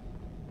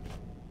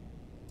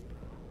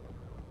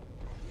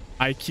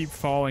I keep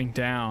falling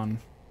down,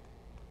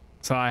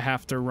 so I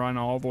have to run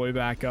all the way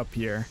back up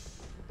here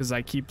because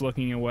I keep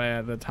looking away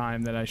at the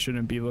time that I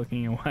shouldn't be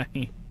looking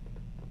away.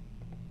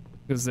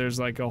 Because there's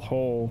like a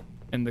hole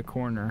in the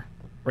corner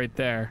right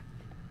there,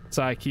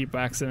 so I keep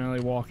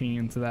accidentally walking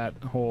into that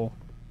hole.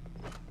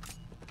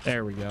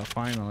 There we go,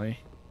 finally.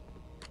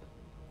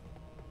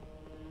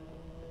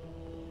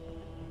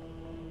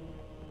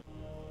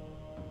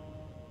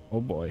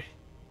 Oh boy,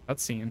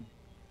 cutscene.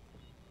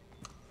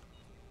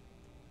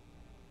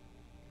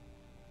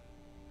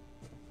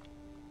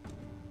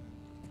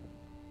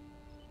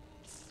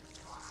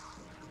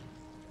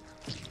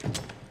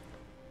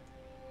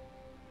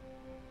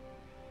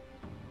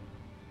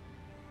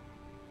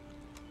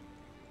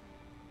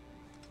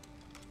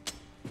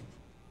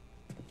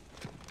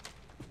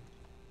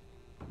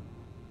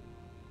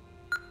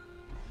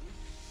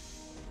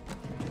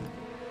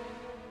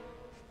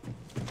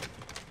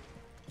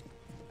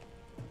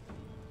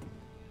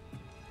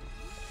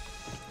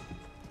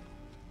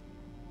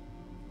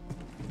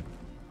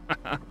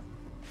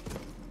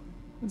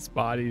 His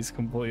body's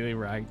completely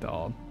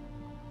ragdolled.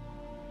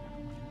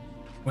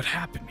 What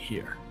happened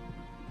here?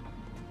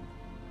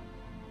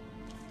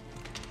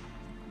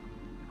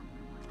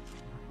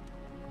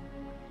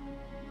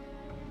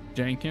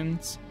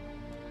 Jenkins?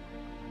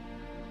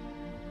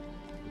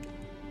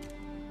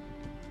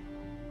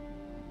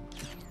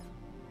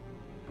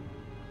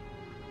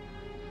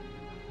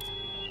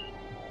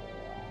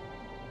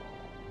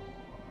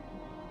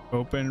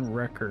 Open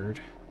record.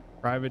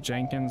 Private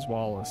Jenkins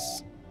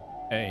Wallace.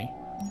 A.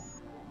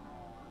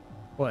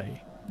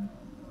 Play.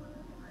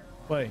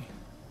 Play.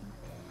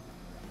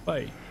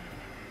 Play.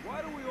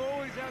 Why do we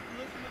always have to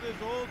listen to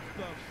this old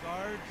stuff,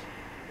 Sarge?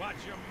 Watch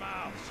your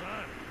mouth,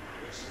 son.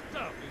 This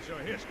stuff is your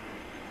history.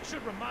 It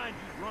should remind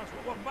you once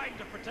what we're fighting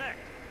to protect.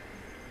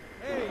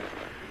 Hey,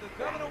 does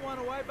the Covenant want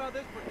to wipe out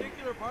this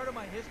particular part of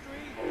my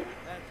history?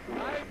 That's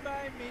fine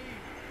by me.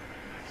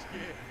 Yeah,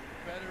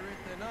 better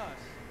it than us.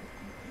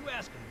 You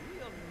ask them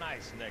real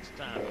nice next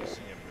time you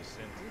see them,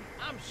 Vicente.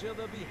 I'm sure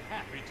they'll be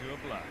happy to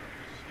oblige.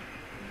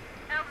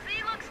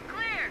 LZ looks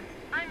clear.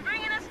 I'm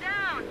bringing us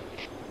down.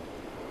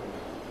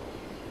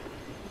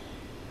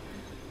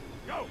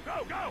 Go,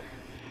 go, go!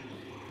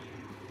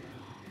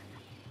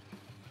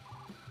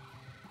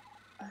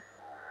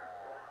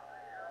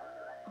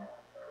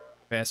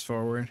 Fast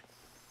forward.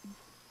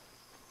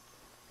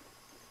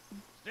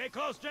 Stay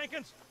close,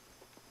 Jenkins.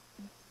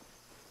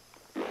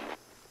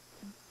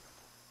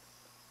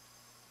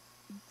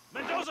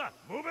 Mendoza,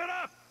 move it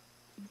up!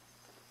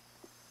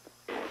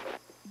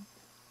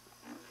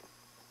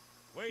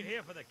 Wait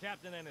here for the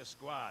captain and his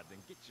squad, then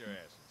get your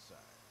ass inside.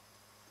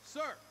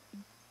 Sir!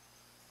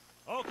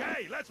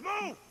 Okay, let's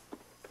move!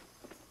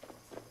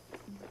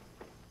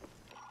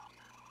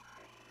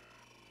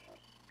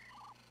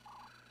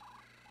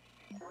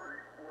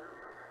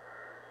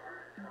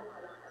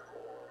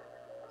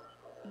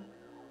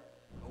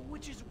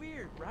 Which is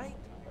weird, right?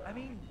 I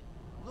mean,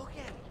 look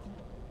at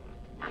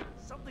it.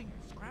 Something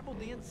scrambled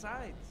the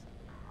insides.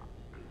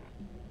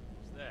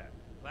 What's that?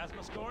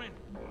 Plasma scoring?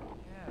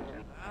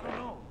 Yeah, I don't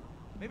know.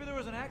 Maybe there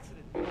was an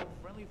accident.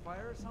 Friendly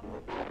fire or something?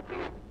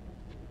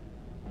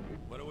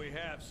 What do we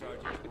have,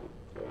 Sergeant?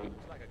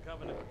 Looks like a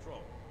Covenant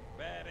patrol.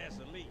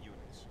 Badass elite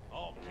units.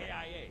 All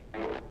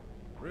KIA.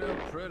 Real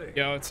pretty.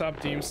 Yo, what's up,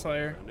 Demon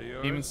Slayer? Friend of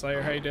yours? Demon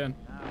Slayer, how you doing?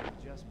 Nah,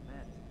 we just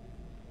met.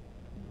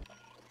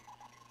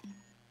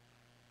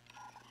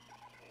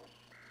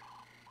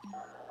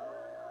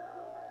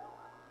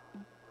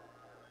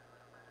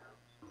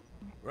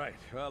 Right,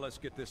 well, let's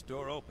get this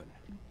door open.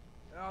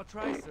 I'll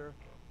try, sir.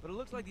 But it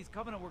looks like these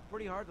Covenant worked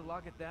pretty hard to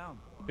lock it down.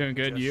 Doing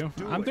good, Just you?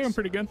 do I'm it, doing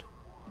pretty son. good.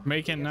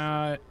 Making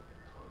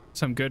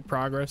some good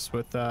progress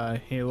with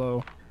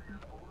Halo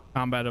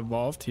Combat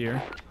Evolved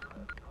here.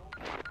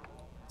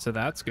 So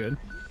that's good.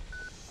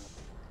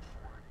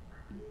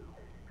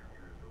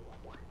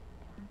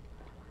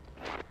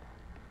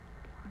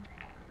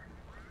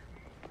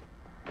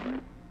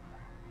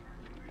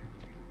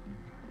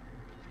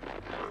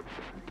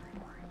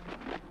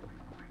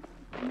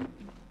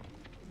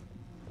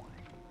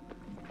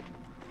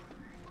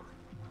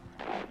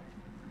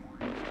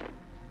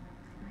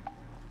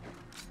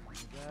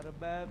 Got a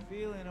bad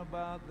feeling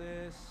about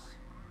this.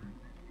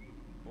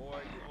 Boy,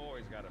 you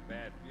always got a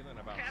bad feeling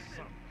about Captain,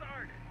 something.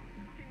 Sarge,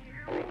 can you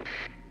hear me?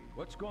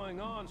 What's going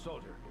on,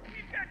 soldier?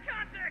 We've got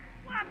contact.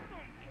 Lots of them.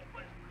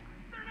 But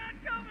they're not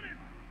Covenant.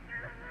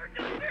 They're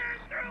just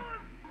tearing through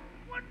us.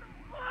 What the?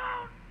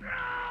 Oh,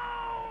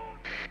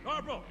 no!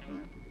 Corporal,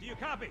 do you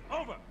copy?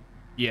 Over.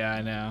 Yeah,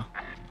 I know.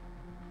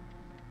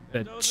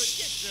 But Mendoza,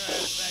 get your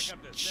ass back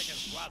up to second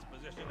squad's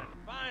position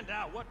and find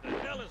out what the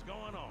hell is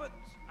going on. But-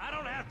 I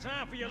don't have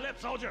time for your lip,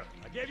 soldier.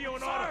 I gave you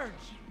an Sarge! order.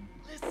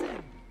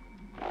 Listen!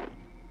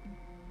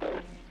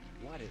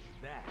 What is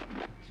that?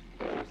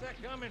 Where's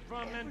that coming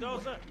from,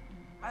 Mendoza?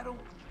 I don't...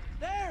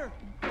 There!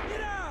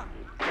 Get out!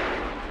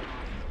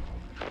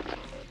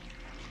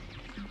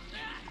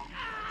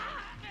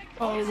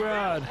 oh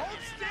god. Hold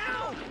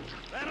still!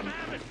 Let him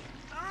have it.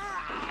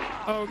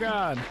 Oh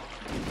god.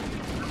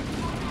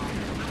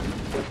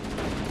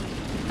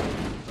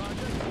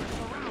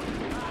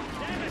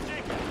 Damn it,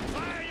 Jenkins.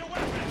 Fire your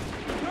weapons.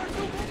 There are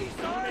too many,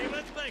 Sarge! Hey,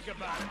 let's think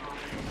about it.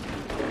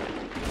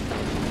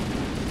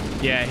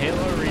 Yeah,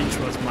 Halo Reach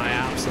was my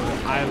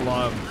absolute. I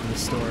love the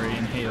story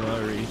in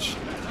Halo Reach.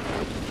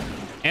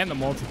 And the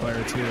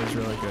multiplayer too is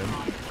really good.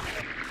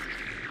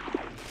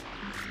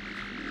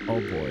 Oh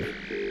boy.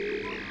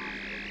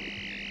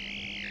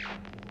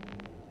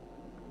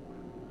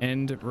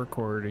 End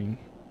recording.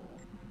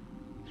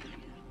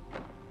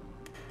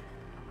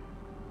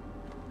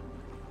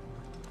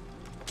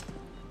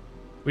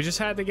 We just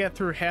had to get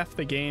through half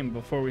the game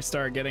before we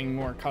start getting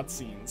more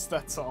cutscenes,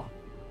 that's all.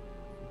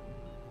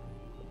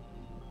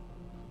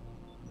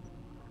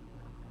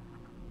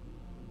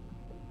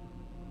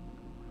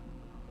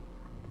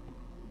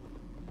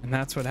 And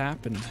that's what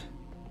happened.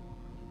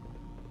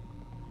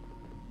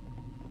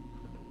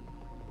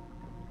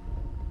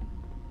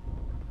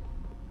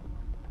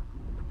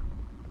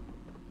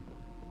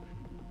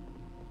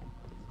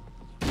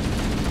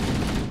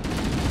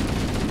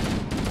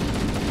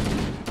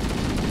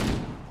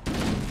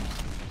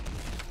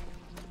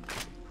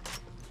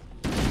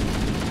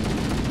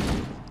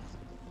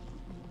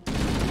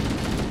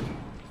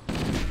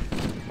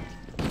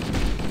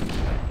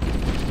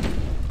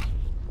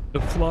 The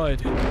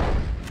flood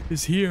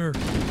is here.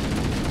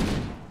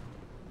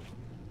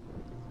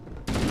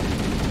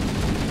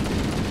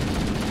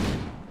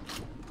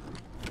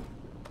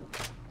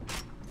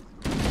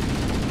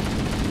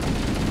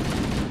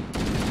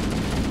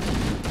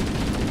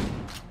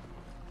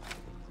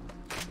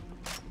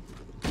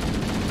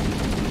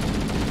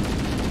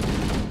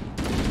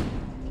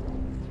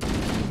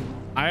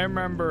 I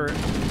remember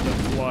the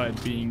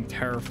flood being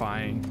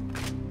terrifying.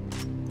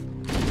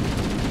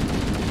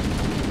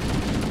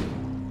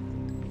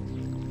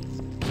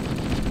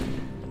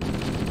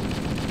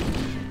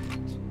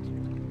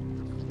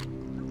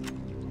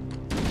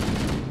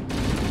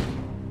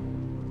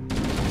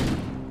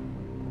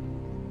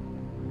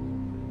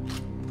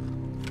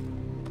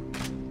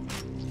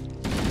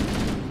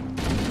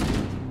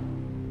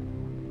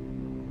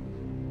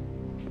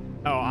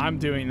 Oh, I'm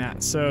doing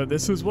that. So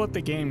this is what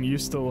the game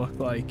used to look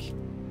like.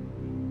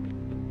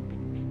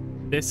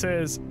 This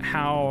is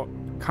how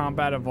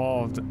Combat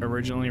Evolved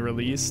originally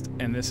released,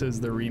 and this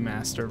is the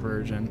remaster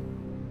version.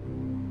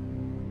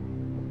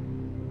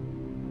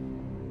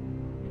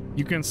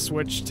 You can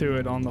switch to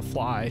it on the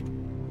fly.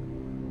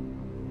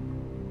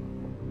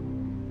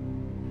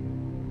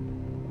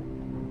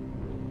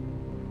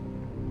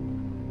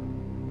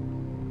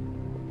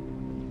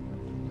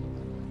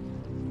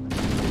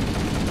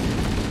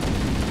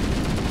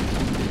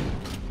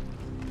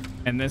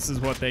 And this is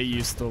what they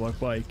used to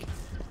look like.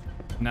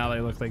 Now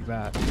they look like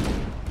that.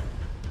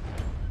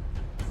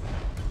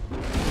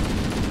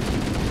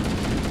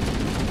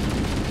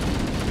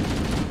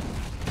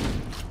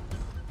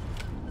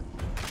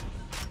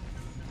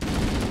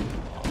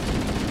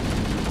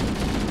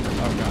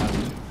 Oh god.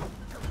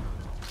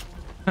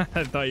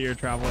 I thought you were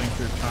traveling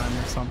through time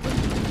or something.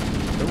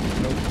 Nope,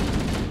 nope.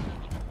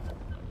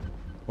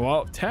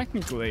 Well,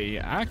 technically,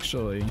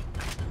 actually,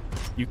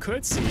 you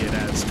could see it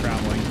as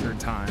traveling through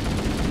time.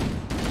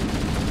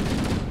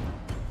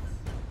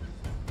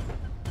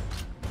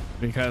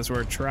 Because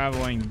we're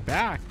traveling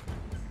back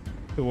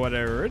to what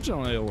it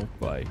originally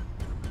looked like,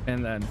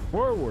 and then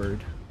forward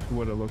to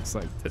what it looks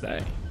like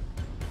today.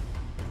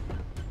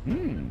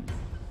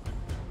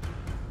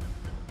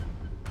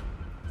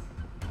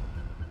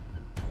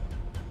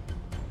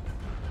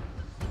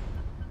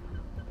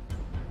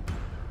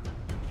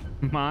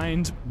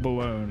 Mind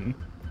blown.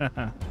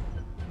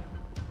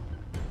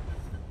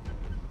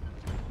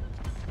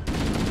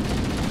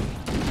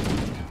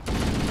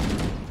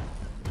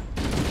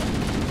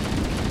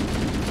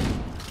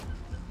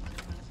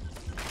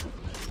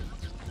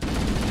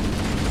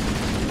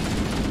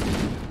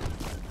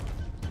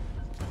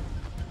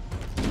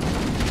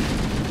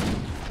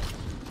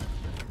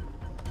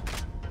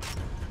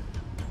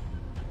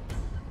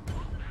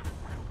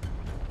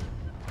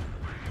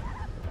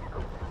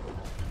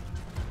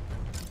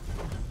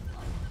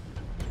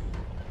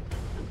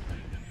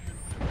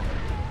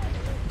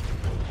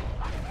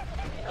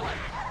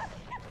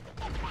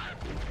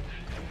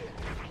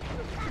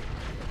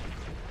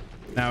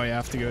 Now we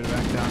have to go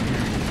back down here.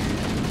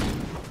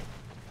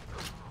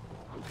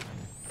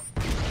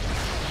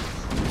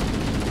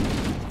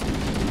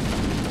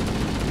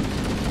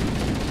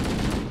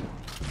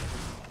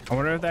 I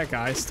wonder if that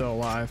guy's still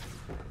alive.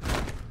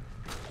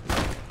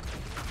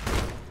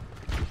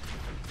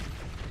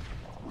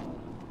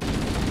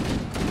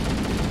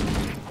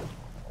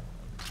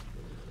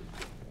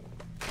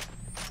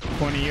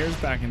 Years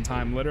back in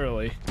time,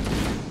 literally.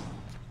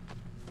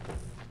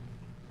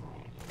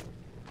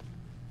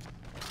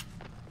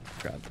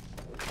 God.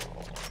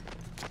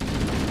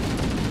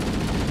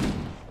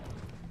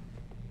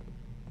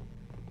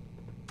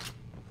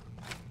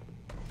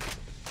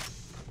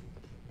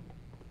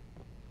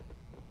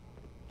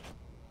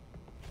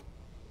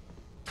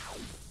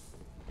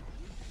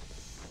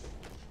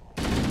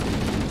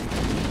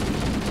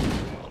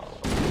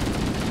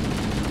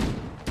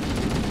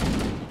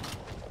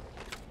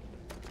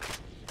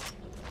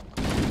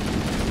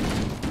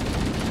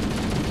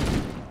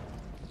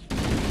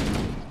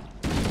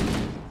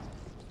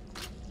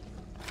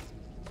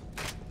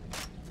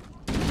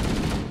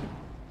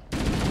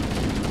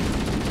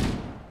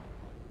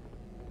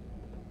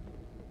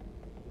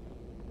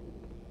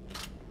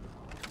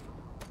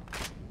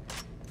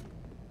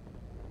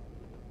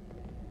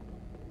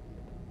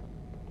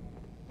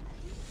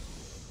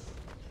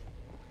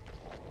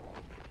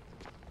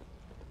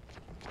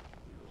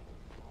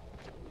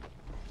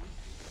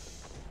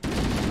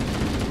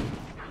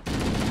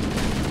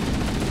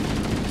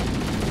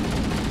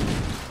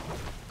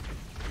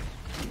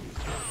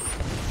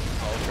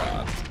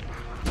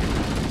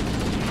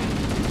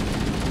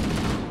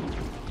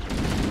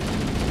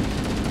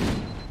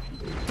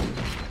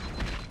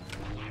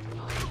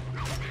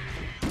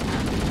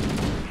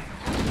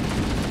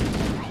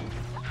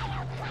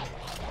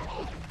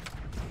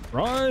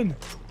 Run!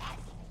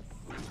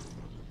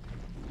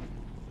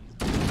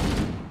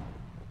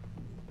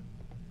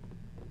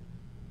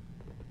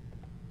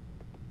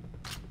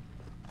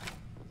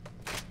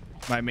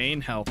 My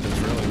main health is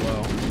really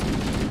low.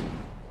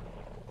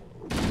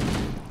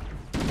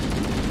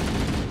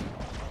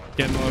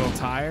 Getting a little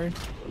tired?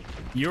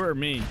 You or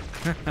me?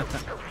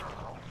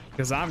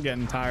 Because I'm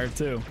getting tired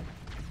too.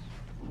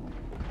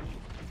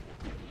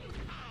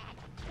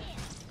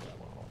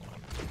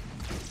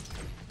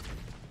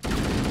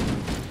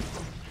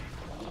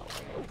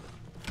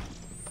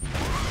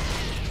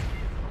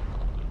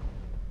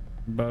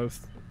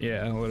 Both.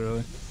 Yeah,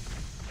 literally.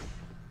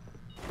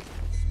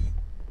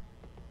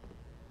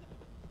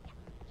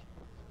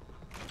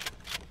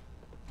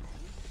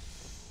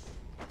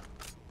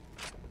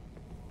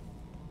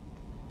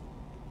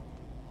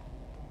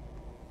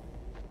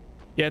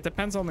 Yeah, it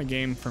depends on the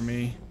game for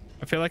me.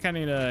 I feel like I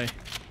need to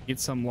eat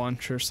some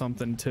lunch or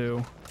something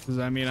too. Because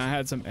I mean, I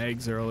had some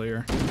eggs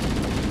earlier.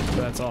 So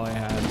that's all I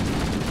had.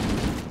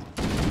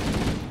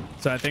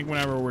 So I think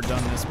whenever we're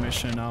done this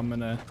mission, I'm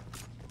gonna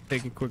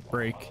take a quick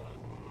break.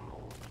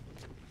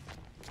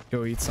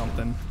 Go eat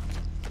something.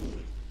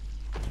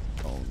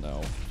 Oh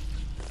no.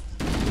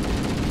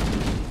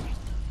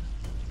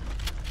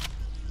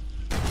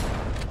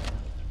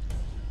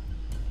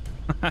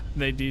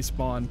 They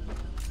despawn.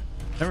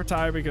 Never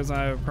tired because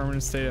I have a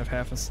permanent state of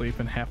half asleep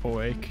and half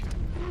awake.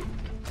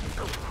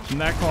 Isn't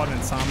that called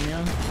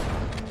insomnia?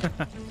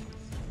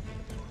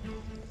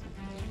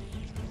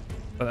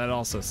 But that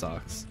also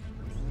sucks.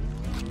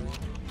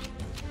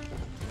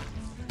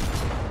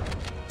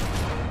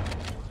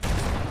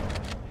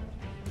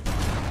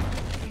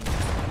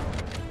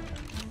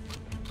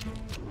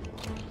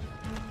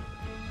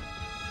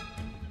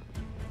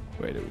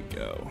 Where do we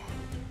go?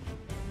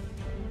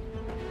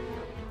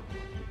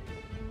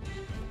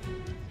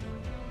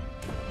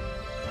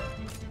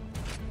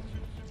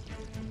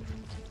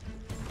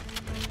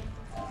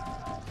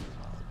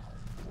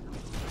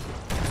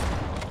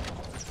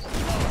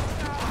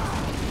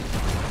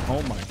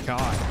 Oh my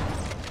god.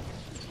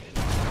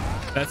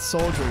 That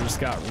soldier just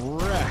got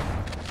wrecked.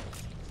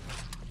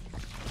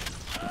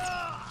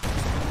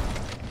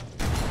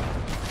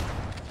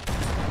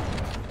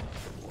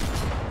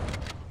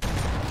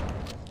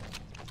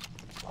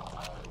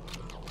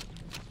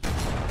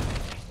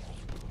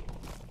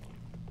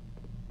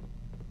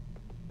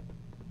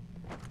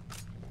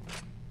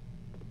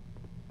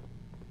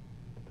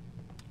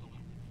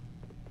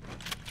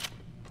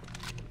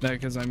 That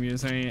because I'm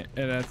using it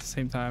at the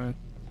same time.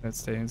 It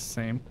stays the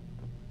same.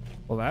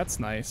 Well, that's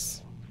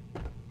nice.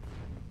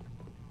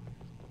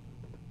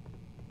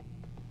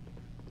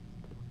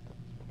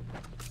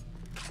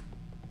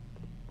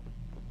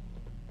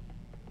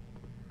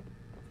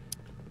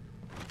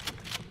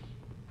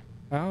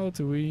 How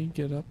do we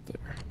get up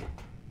there?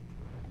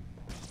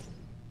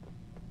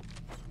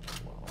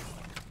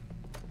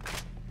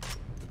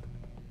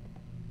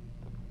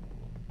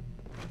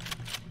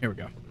 Here we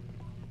go.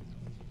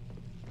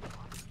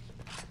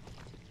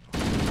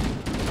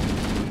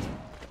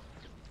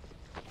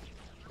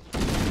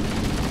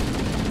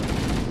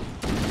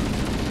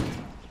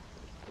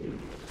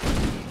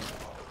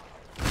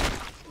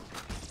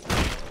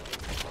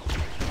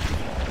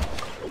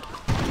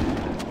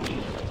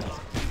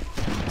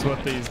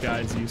 What these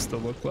guys used to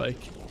look like.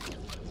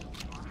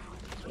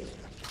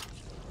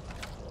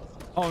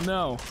 Oh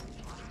no,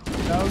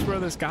 that was where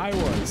this guy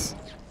was,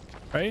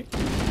 right?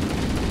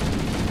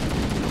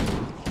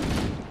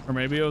 Or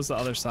maybe it was the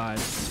other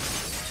side.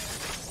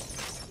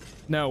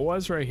 No, it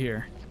was right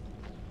here.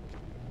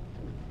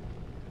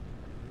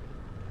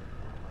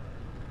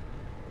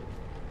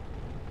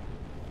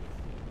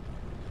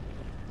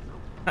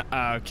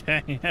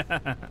 Okay.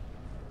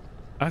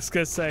 I was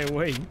gonna say,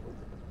 wait,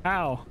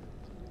 how?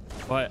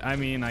 But I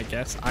mean, I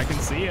guess I can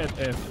see it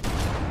if...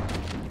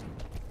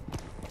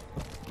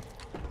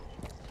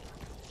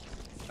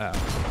 Oh.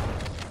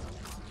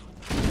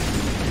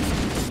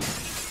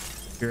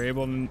 If you're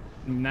able to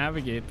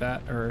navigate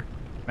that or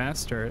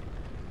master it.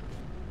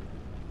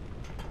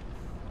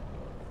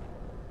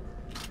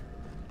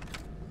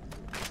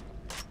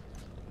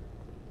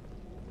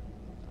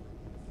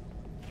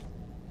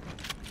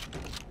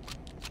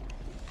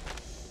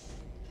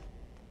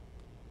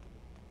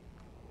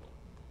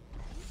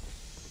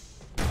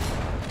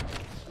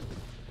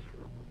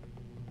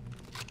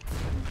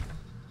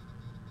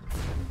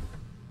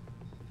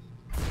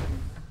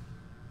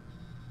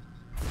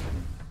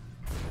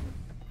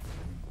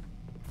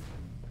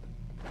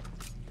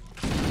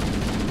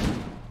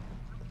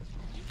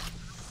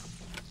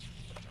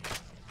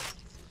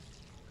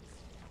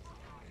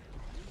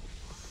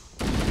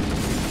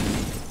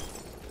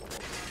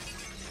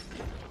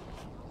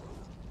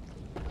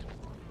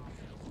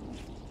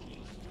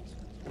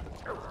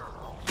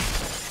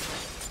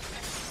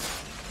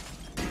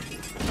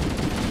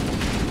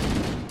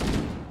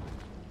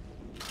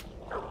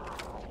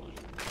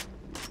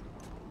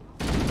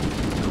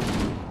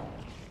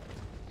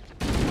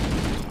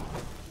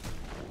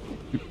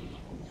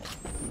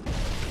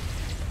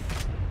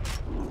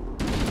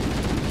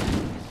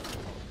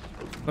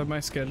 Put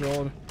my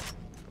schedule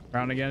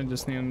around again.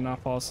 Just need to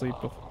not fall asleep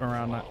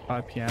around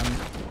 5 p.m.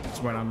 is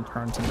when I'm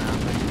turned to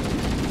napping.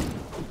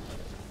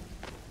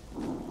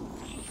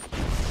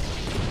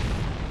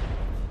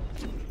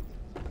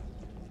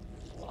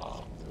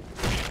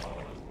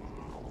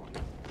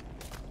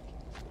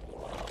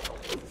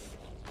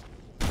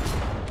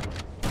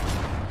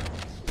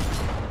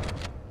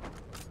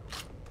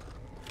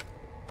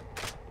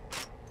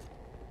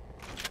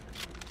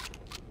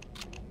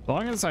 As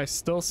long as I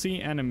still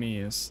see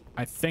enemies,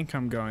 I think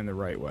I'm going the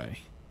right way.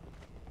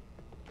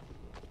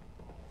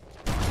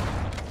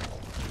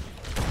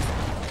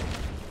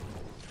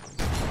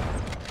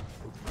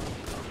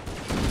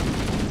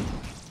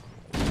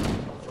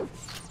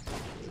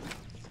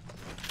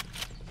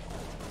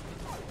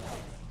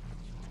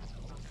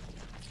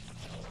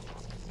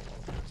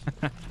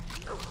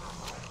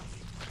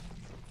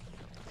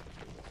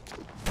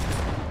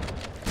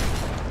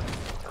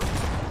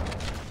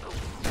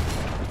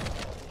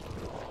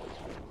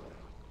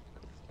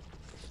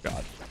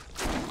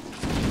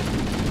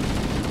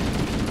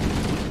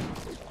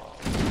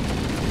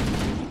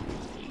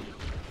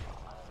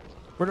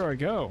 Where do I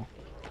go?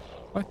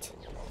 What?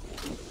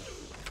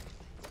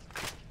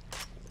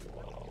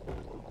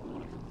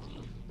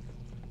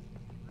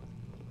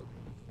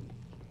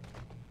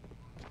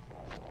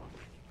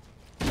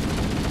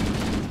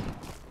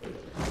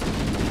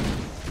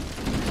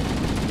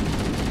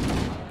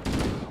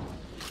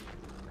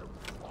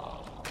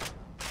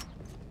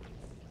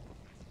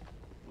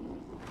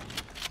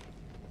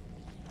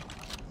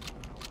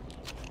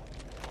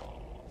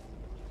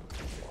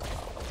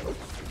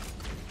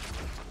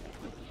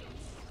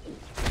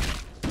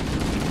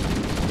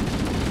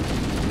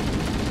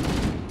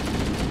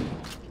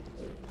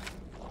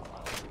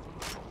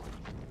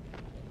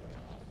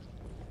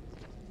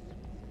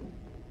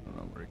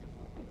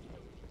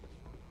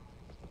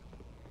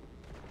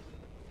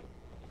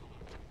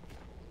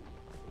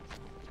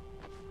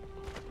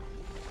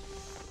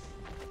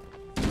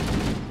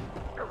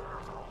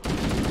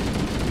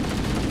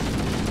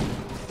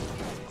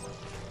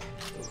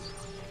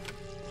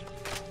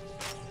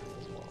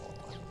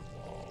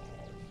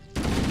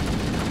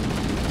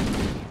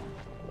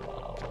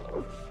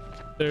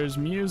 There's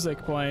music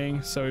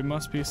playing, so he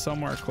must be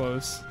somewhere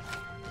close.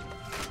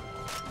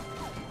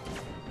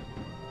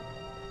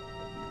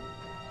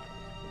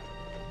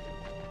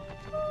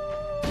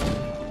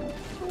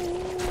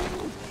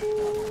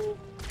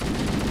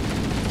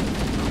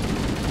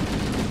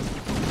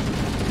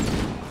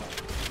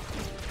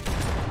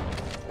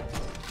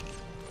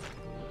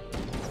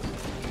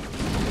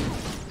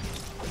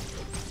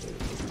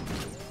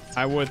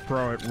 I would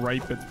throw it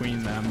right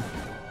between them.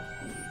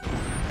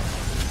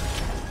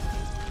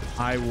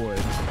 I would.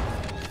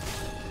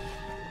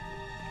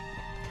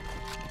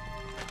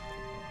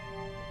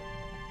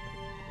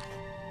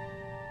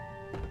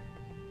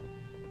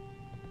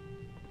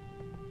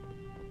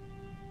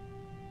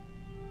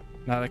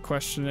 Now the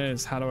question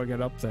is, how do I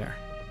get up there?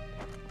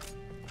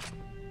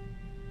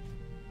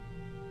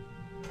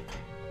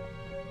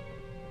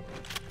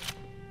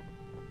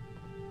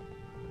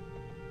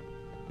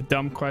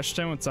 Dumb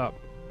question, what's up?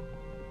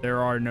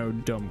 There are no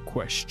dumb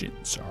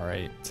questions, all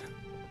right?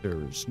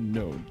 There's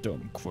no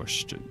dumb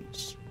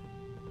questions.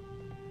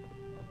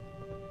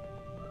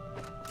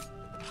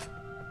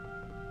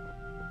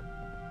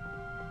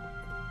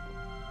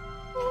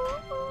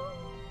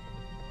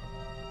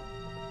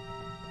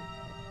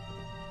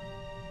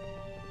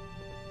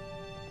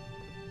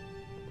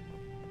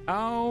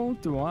 How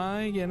do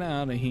I get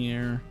out of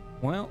here?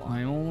 Well,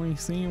 I only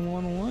see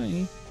one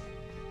way.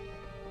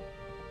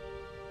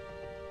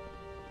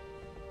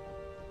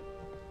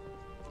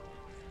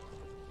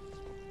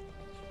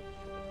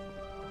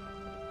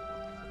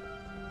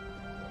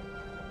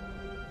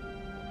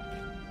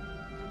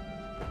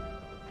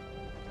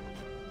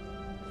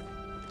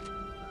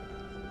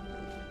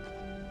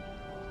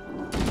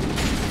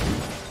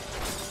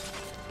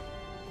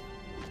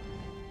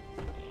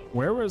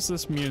 Where was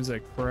this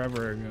music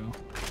forever ago?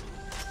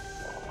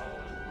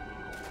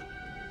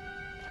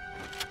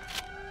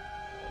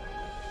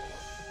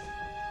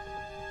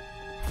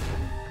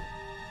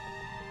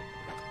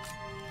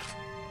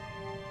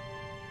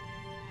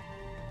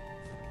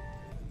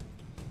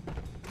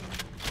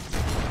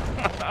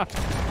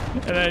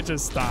 And then it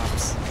just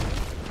stops.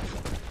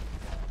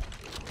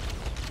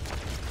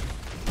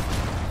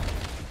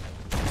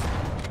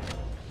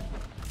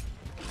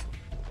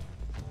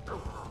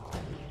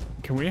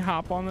 Can we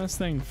hop on this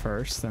thing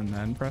first and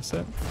then press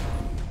it?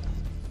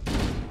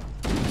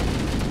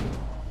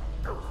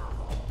 This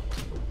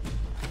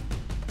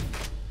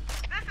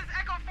is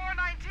Echo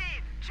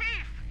 419.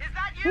 Chief, is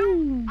that you?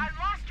 Woo. I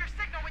lost your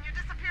signal when you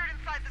disappeared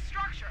inside the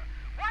structure.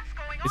 What's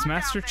going on Is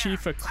Master down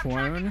Chief there? a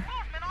clone?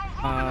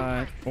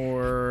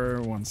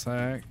 Or one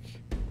sec.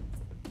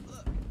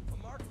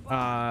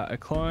 A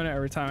clone.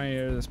 Every time I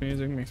hear this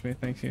music makes me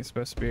think he's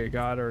supposed to be a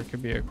god, or it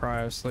could be a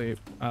cryo sleep.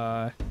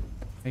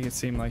 Make it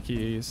seem like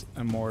he's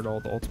immortal,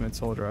 the ultimate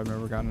soldier. I've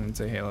never gotten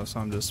into Halo, so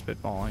I'm just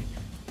spitballing.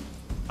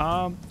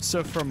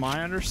 So from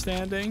my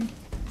understanding,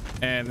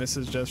 and this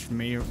is just from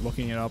me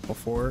looking it up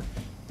before,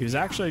 he was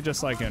actually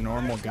just like a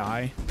normal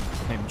guy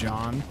named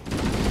John.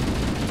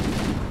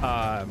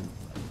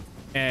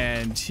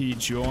 And he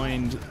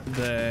joined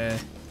the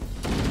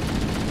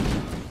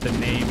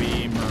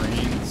Navy,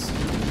 Marines,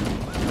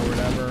 or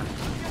whatever,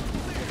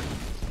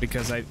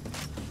 because the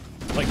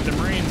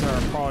Marines are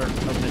a part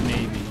of the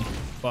Navy,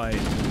 but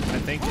I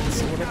think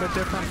it's a little bit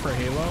different for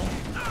Halo.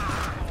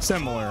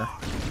 Similar.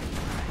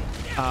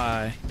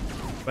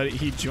 But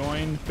he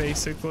joined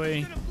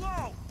basically,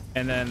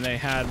 and then they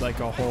had like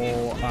a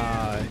whole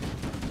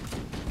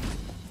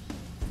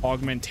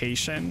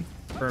augmentation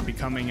for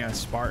becoming a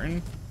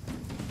Spartan.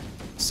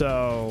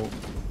 So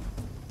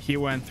he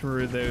went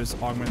through those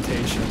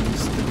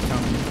augmentations to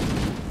become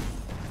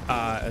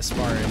a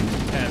Spartan,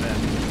 and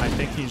then I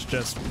think he's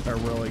just a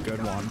really good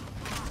one.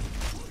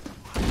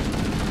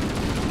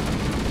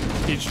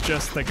 He's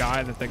just the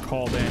guy that they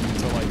called in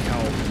to like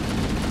help,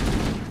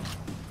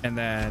 and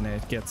then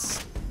it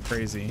gets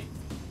crazy.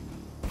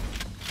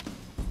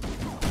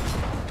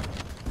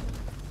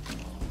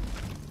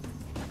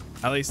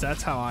 At least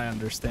that's how I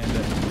understand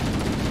it.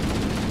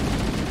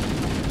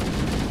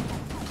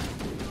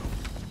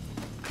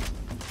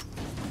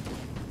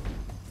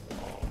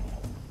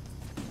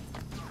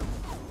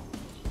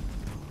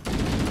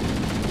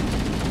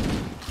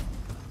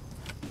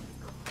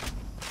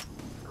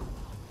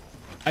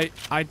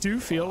 I do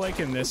feel like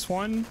in this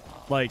one,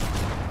 like,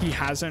 he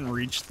hasn't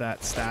reached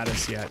that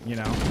status yet, you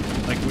know?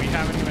 Like, we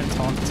haven't even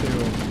talked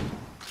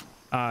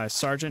to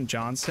Sergeant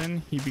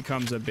Johnson. He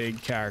becomes a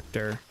big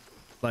character,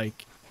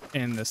 like,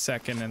 in the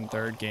second and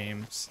third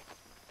games.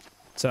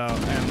 So,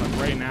 and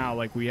like, right now,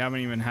 like, we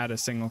haven't even had a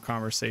single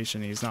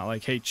conversation. He's not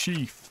like, hey,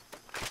 Chief.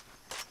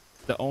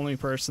 The only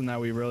person that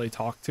we really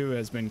talked to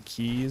has been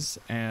Keys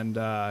and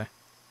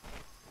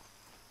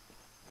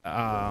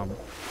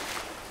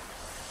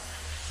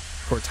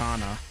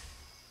Cortana.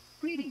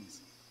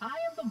 Greetings. I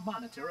am the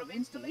monitor of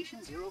Installation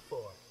 04.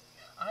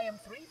 I am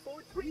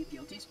 343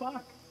 Guilty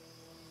Spark.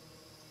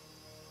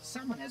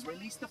 Someone has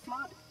released the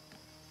flood.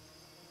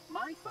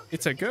 My function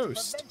It's a is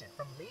ghost. to prevent it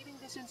from leaving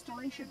this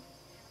installation,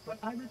 but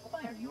I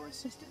require your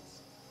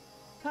assistance.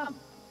 Come,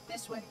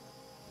 this way.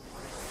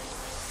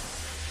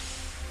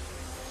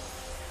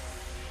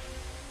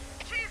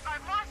 Chief,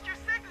 I've lost your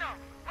signal.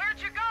 Where'd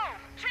you go?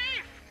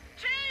 Chief!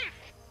 Chief!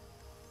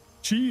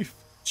 Chief!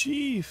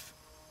 Chief!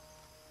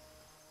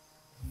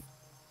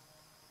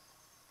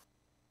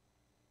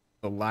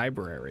 The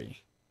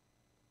library.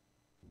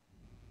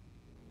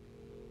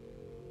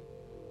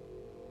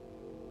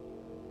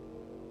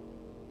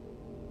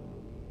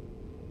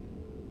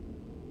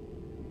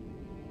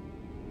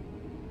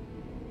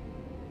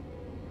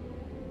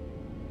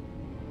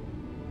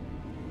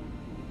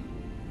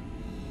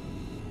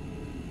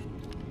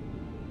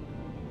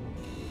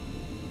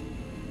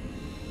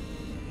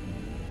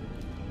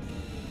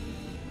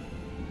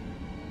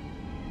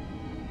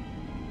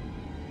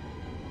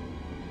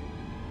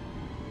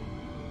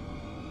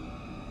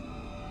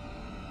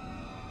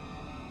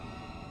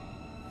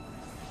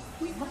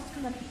 We must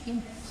collect the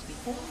index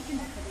before we can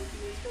activate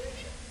the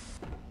installation.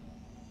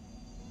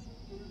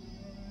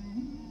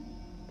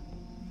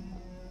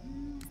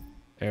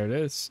 There it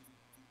is.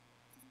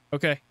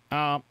 Okay,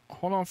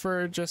 hold on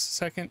for just a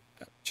second,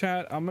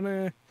 chat. I'm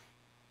gonna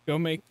go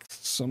make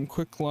some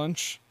quick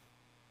lunch,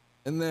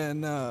 and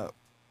then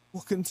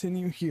we'll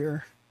continue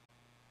here.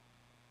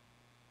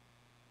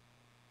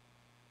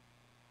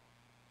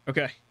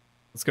 Okay,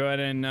 let's go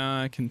ahead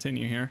and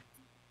continue here.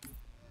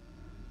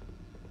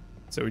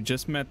 So we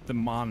just met the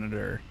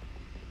monitor,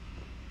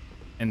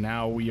 and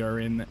now we are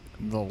in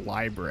the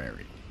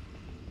library.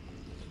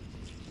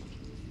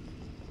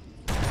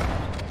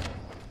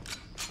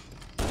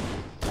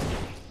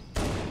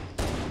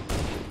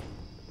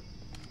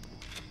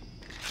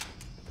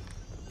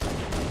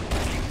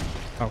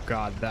 Oh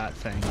God, that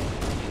thing.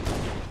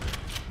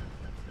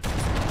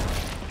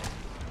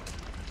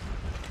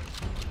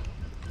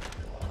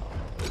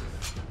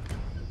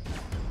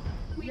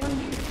 We are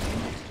near the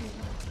index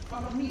chamber.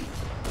 Follow me.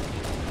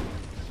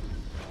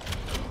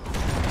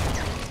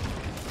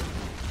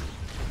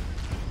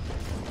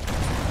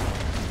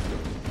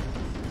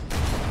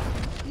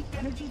 The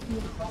energy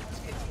field box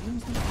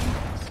contains the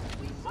index.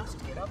 We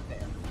must get up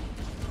there.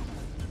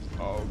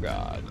 Oh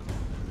God.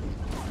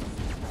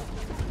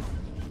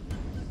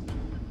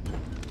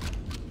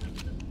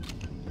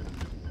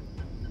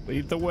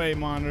 Lead the way,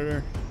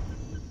 monitor.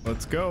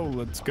 Let's go,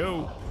 let's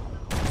go.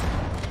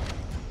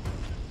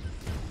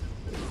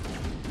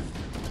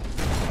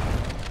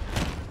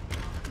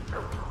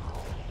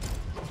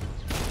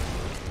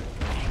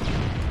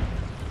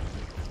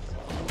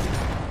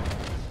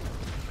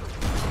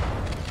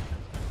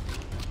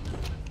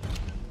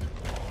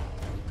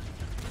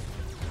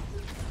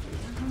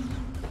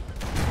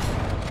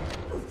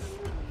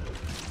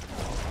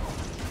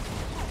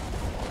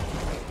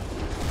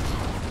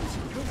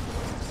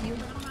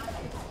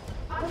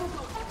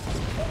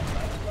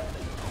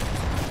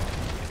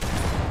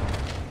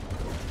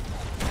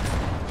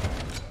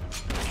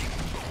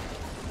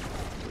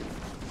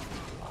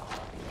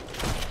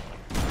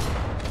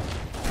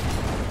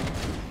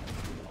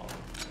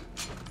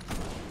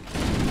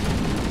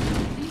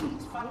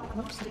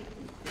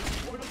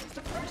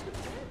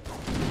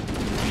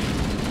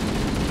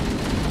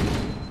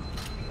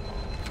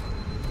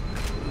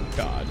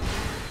 God.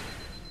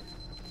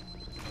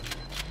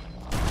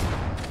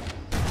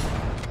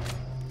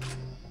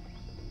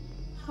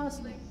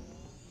 Hosling,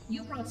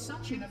 you brought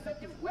such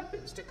ineffective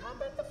weapons to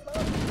combat the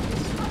flood.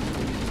 Despite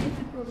the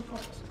safety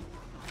protocols.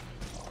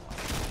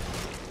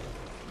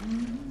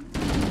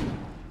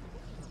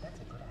 That's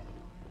a good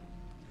idea.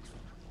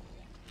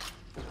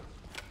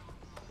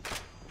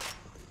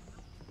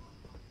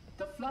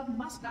 The flood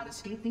must not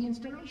escape the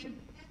installation.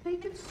 They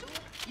consume.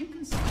 You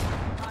can see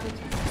by the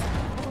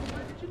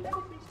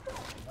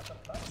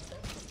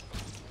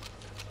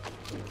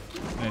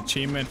An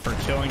achievement for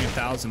killing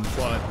 1,000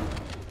 flood.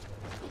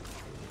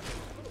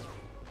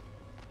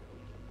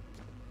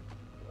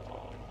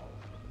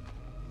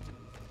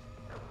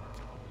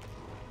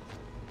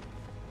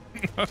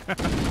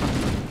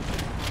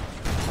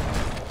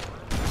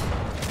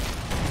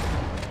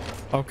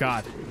 Oh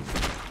God.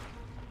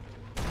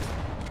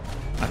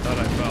 I thought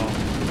I fell.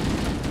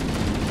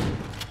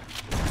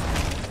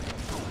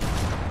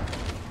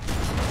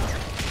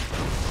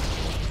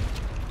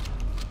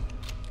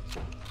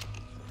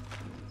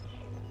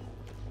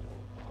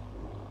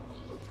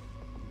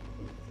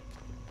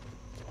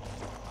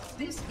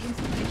 This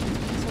installation's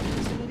research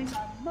facilities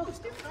are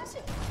most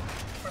impressive.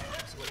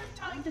 Perhaps we'll have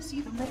time to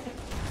see them later.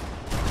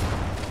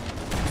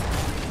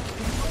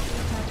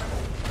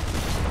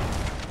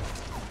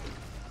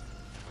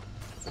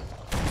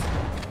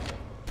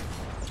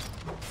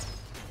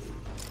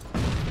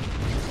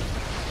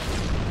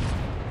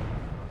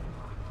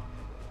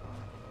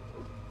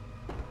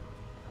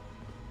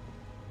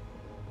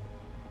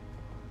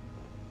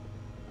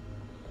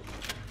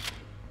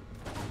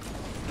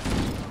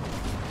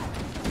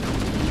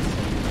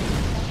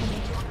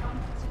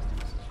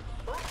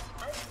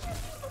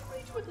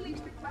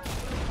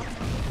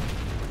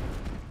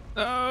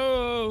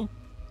 Oh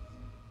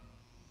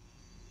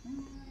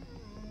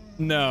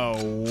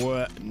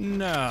no,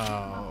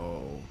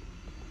 no,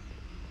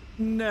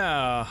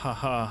 no, ha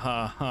ha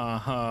ha ha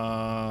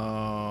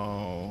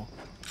ha.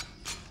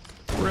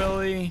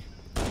 Really?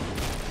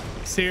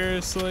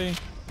 Seriously?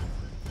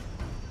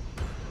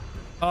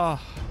 Oh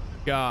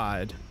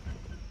God.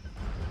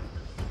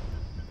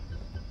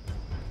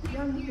 We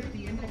are near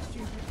the index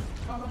chamber.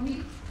 Follow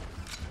me.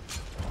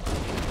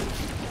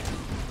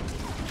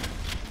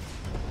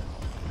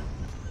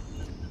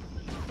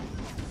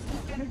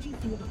 Energy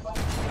field above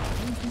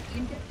the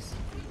index.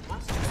 We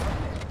must go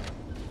there.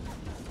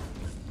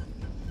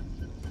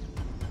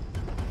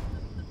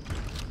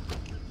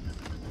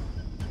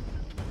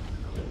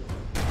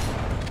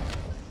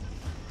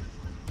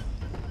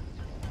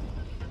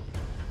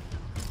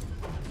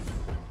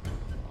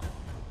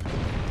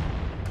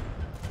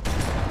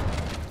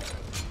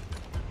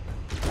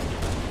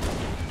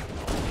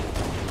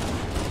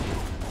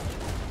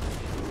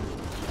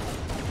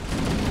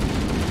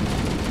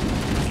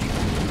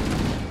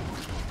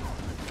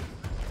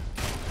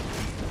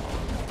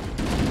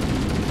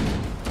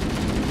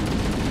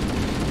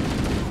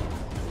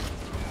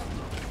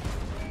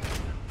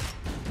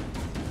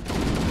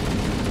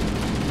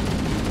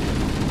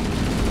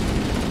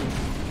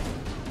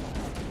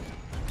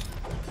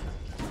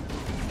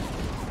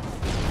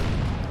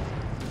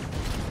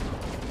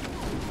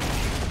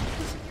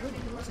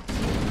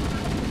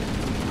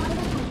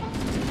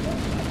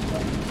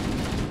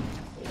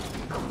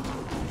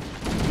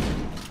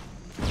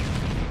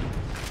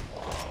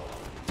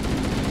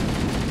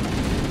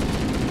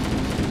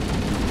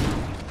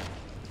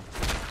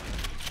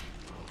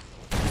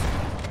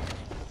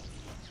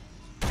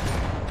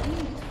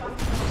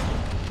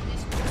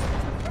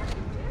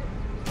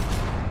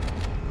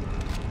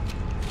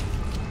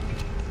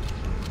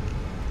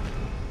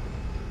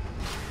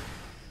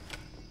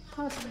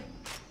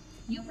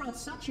 You brought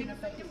such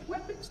ineffective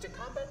weapons to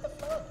combat the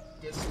flood,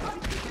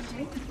 despite the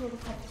containment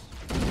protocols.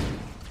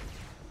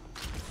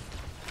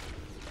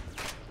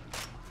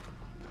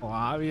 Well,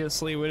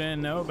 obviously we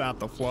didn't know about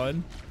the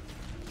flood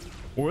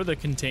or the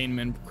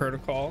containment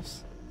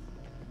protocols.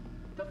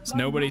 So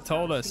nobody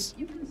told us.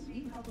 You can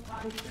see how the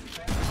body's been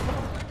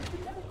transformed.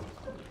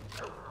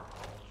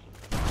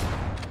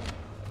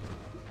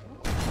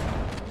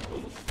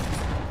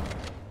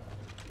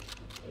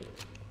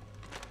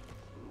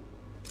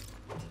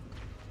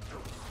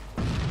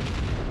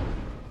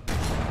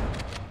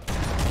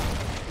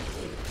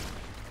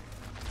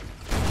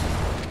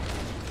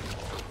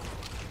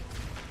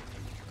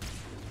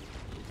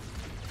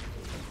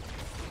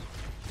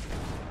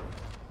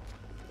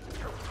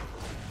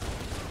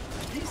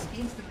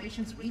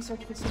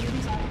 Research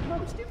facilities are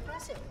most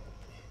impressive.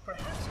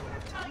 Perhaps we'll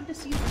have time to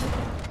see them later.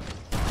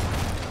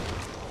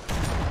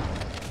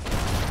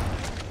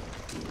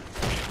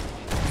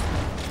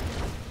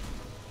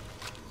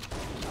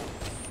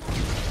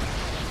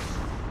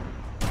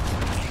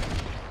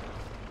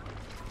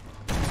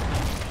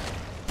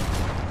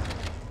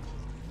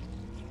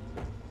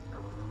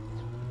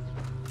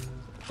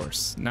 Of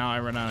course, now I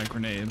run out of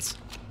grenades.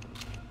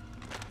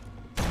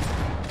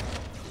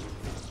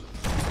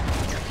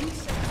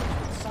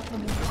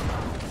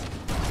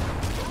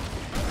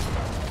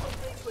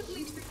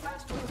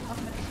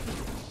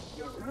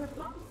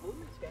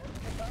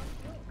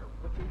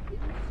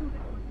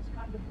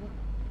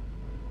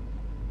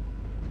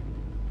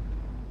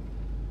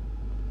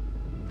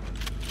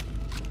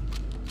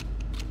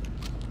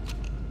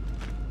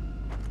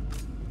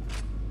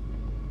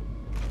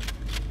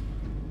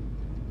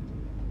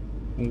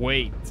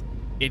 Wait,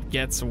 it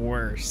gets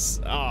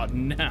worse. Oh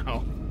no.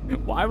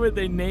 Why would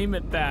they name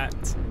it that?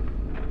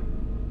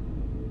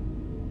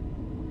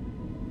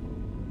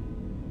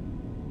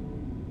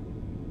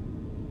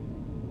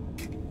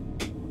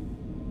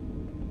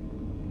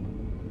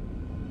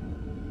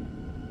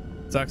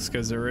 Sucks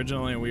because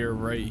originally we were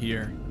right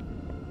here.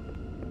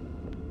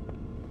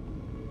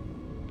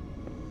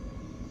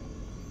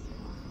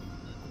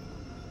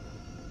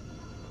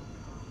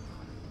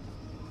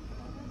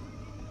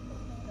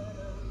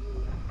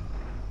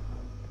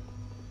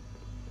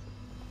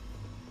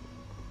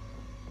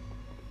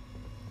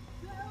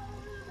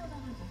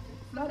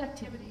 Flood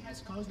activity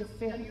has caused a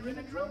failure in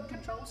the drone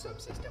control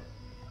subsystem.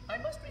 I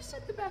must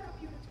reset the backup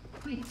unit.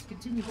 Please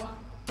continue on.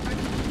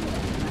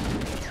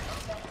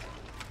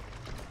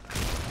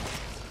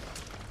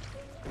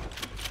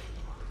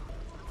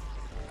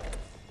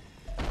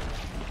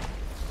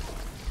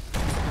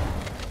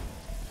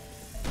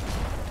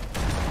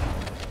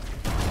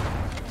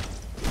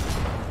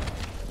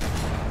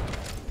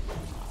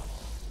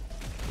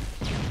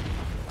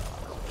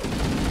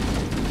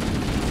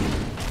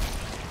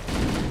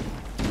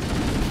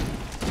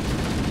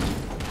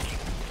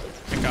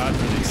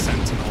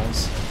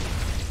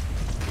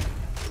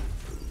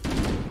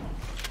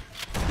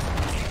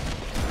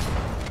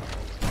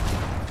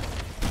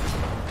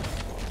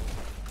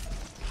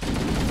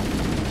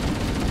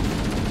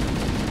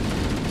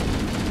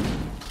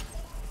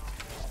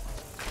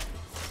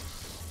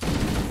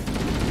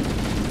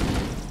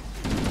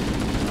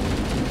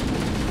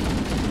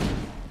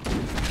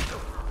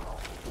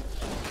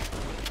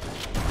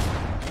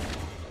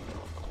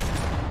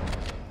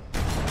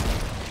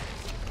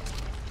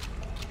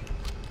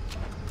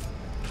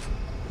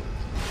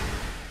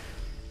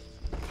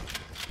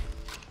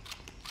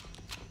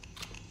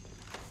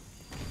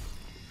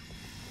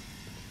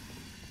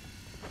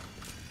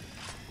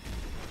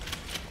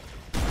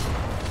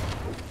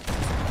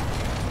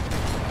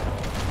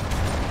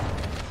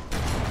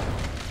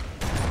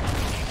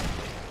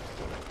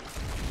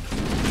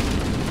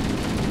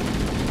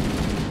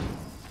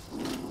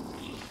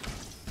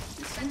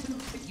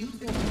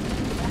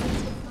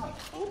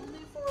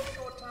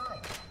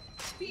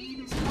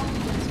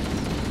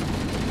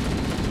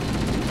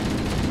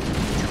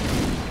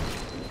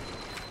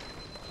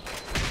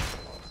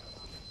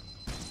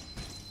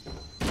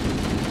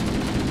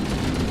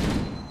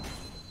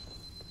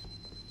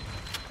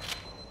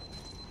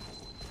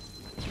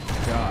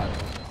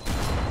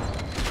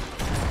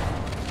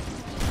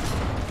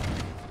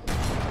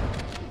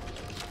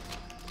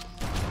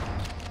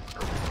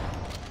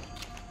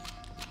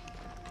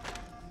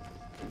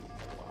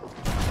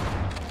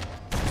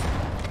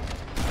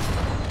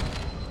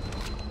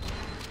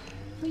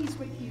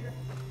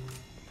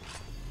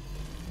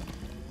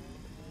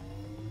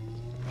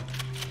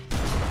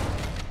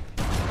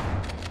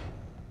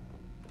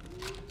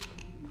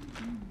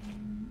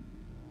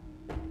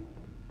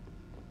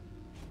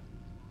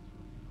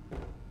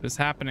 is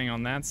happening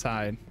on that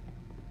side?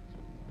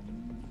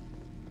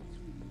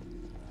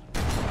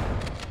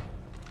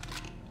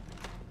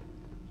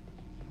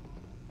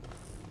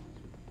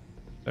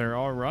 They're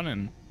all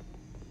running.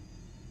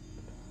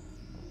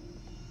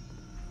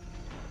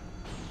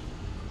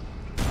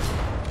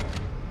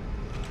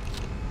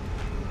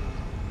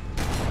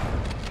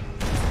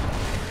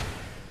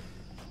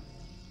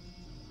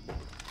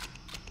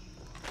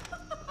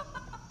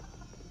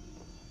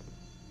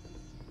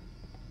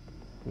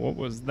 What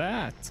was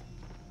that?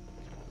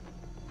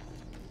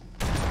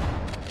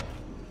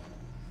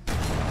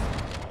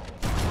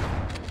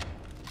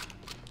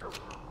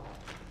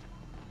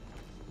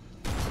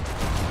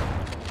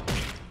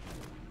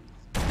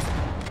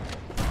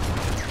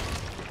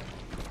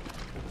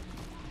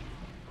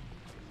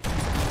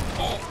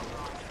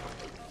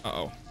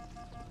 Uh-oh.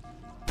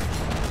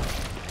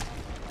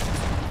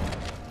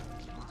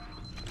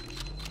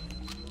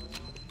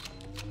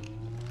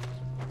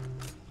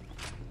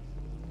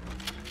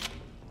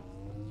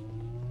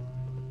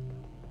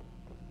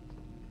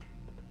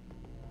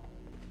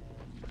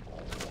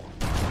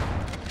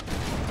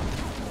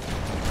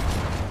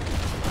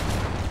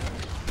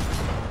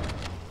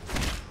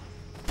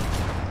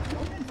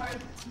 Your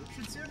environment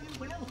should serve you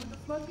well when the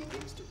flood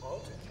begins to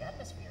alter the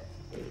atmosphere.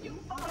 You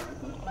are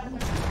a good planner.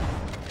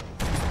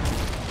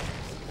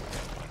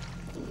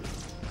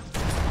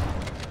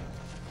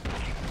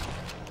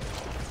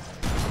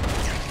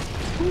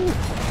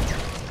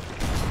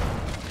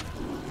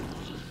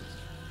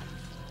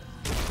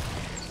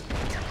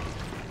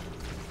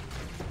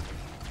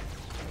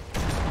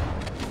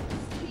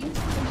 The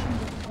installation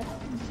was well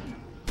conceived.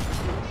 It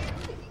is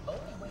surely the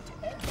only way to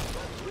end the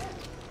flood threat.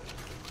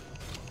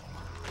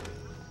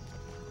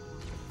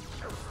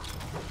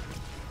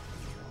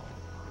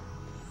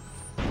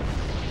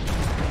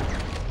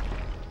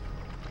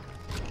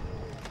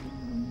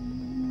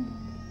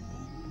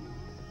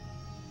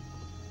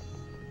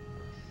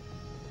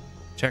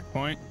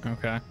 Checkpoint?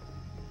 Okay. I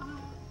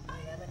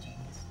am a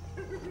genius.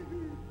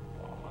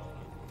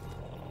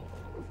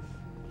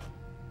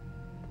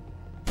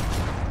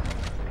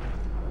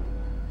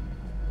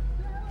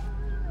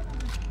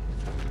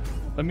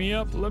 Let me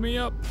up, let me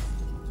up.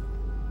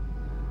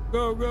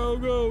 Go, go,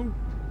 go.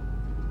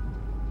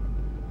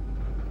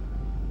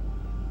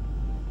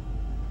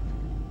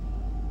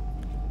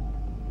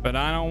 But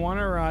I don't want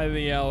to ride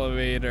the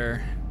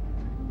elevator.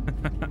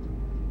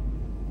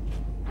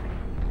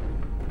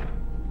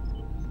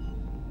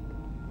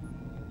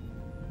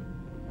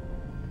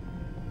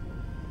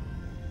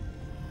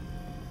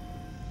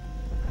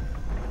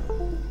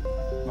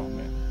 Oh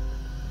man.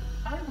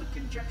 I would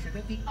conjecture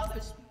that the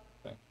others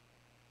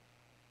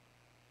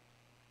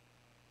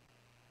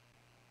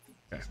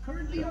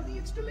currently on the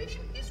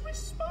installation is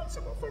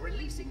responsible for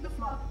releasing the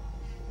flood.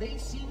 They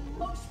seem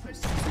most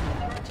persistent in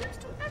their attempts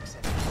to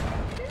access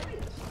the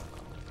areas.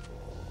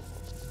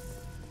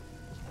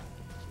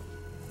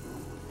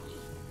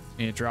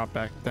 Need to drop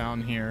back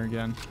down here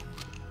again.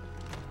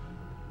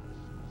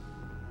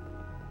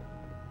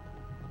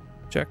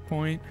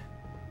 Checkpoint.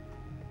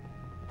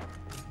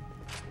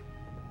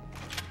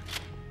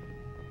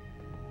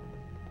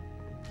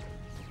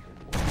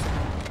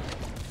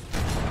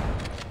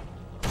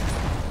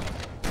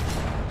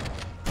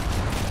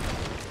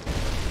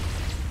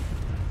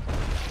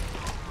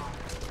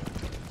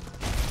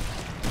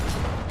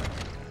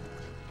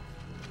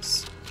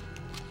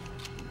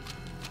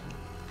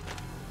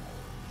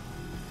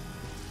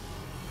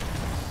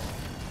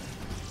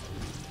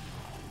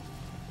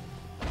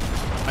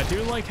 I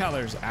do like how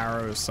there's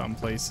arrows some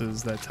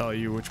places that tell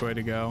you which way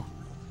to go.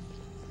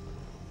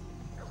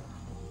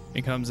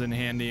 It comes in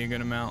handy a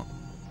good amount.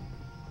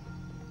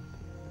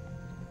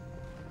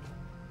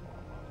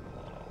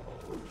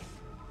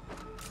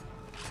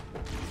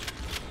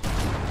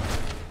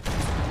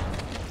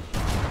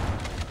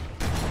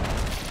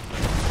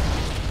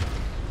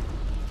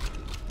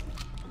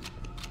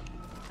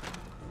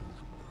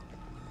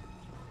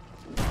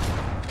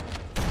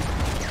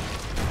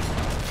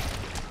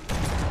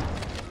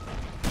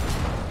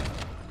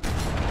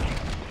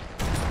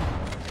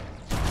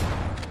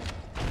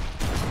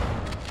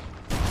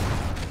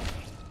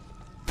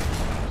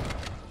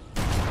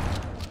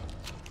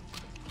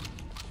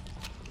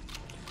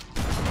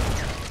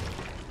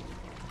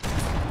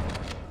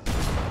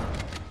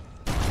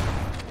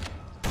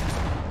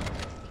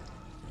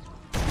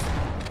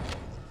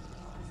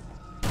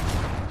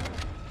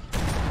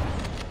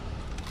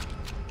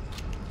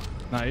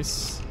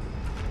 Nice.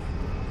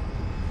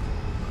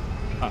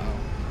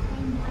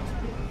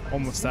 Uh-oh.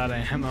 Almost out of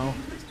ammo.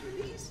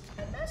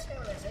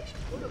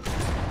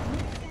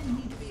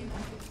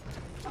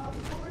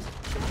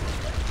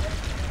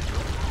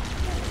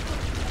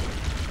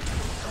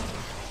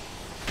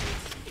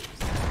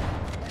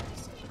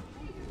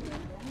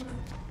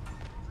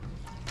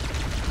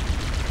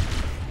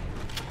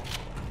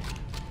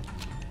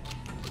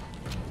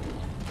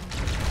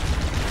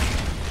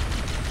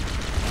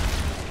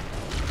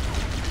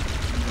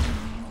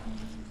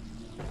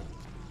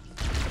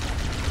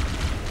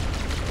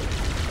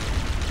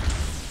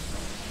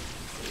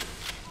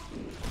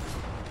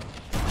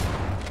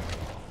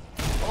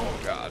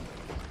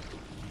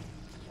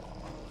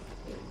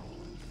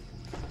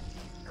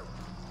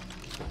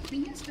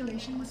 The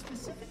installation was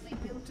specifically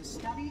built to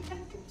study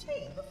and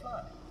contain the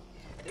flood.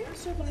 Their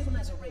survival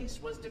as a race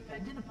was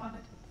dependent upon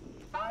it.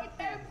 I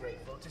am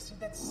grateful to see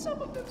that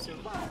some of them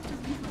survived to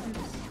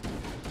reproduce.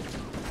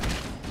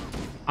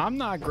 I'm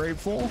not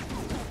grateful.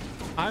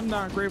 I'm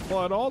not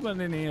grateful at all that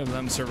any of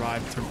them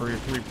survived to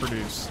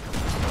reproduce.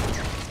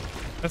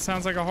 That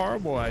sounds like a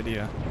horrible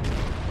idea.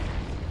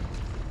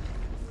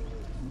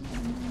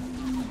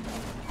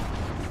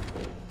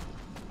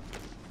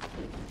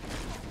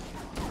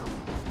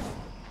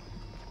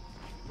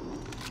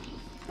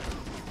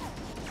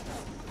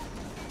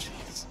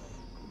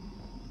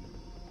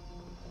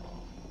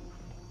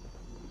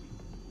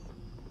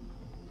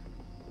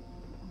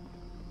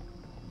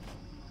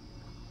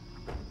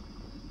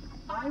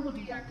 I will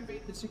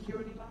deactivate the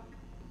security lock.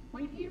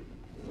 Wait here.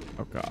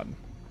 Oh God.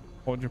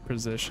 Hold your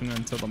position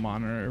until the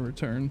monitor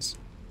returns.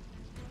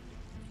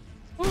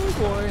 Oh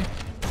boy.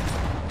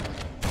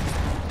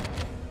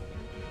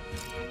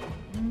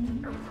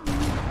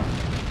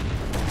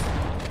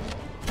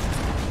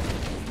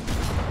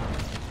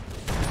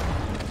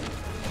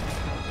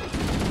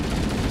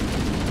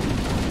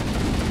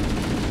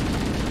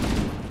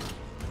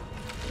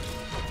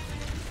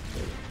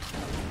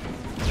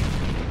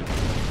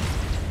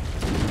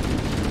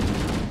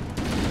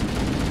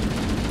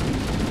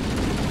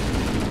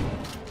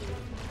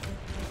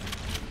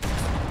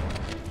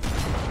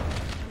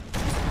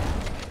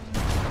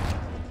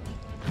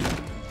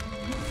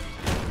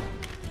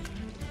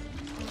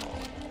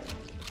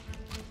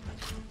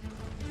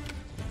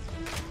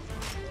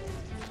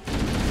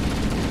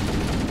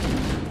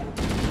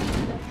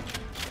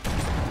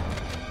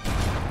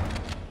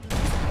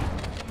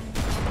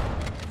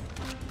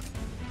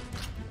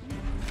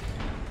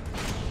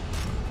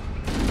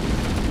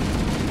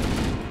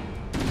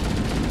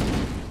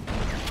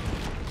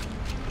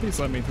 Please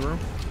let me through.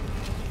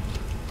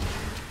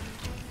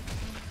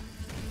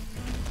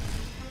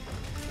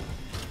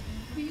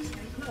 Please stay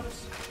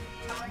close.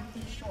 Time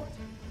is short.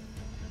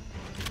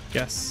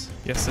 Yes.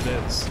 Yes, it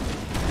is.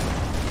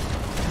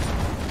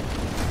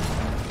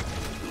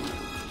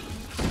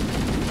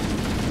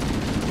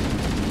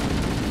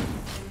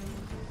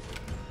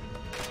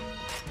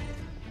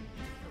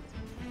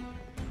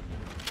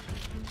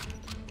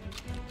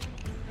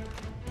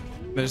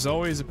 There's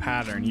always a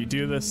pattern. You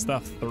do this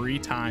stuff 3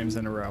 times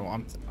in a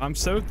row. I'm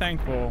so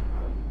thankful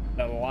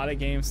that a lot of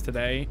games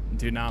today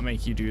do not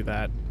make you do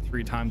that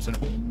 3 times in a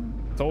row.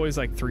 It's always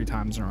like 3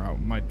 times in a row.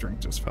 My drink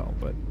just fell,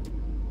 but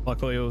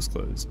luckily it was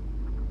closed.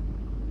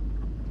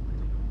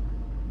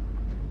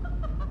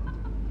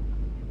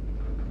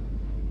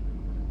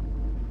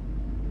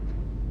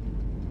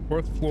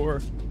 Fourth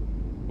floor,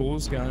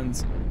 tools,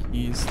 guns,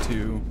 keys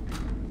to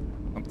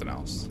something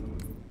else.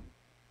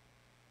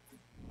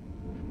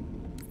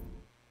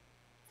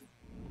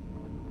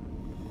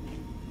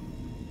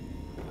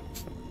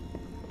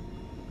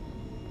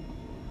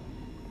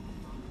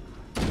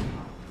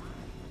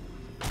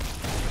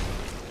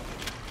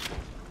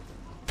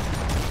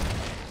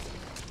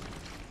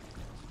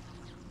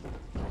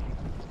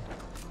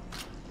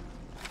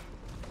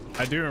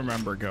 I do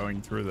remember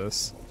going through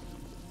this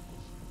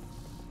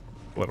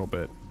a little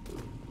bit.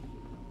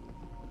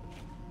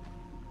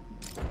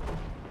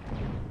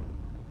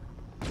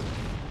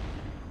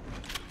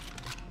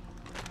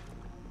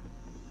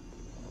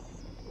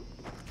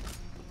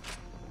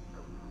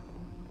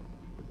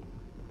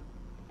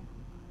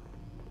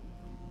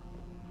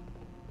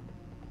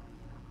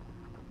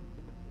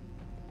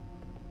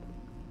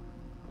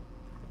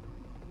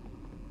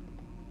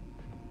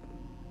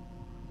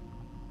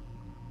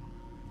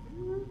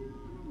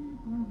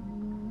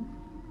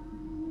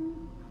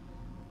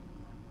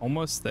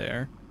 Almost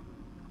there.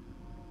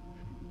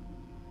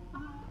 I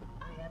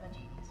am a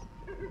genius.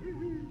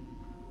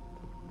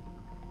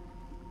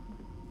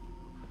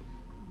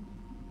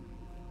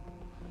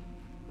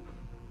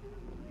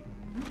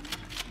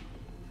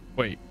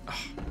 Wait,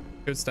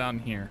 goes down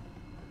here.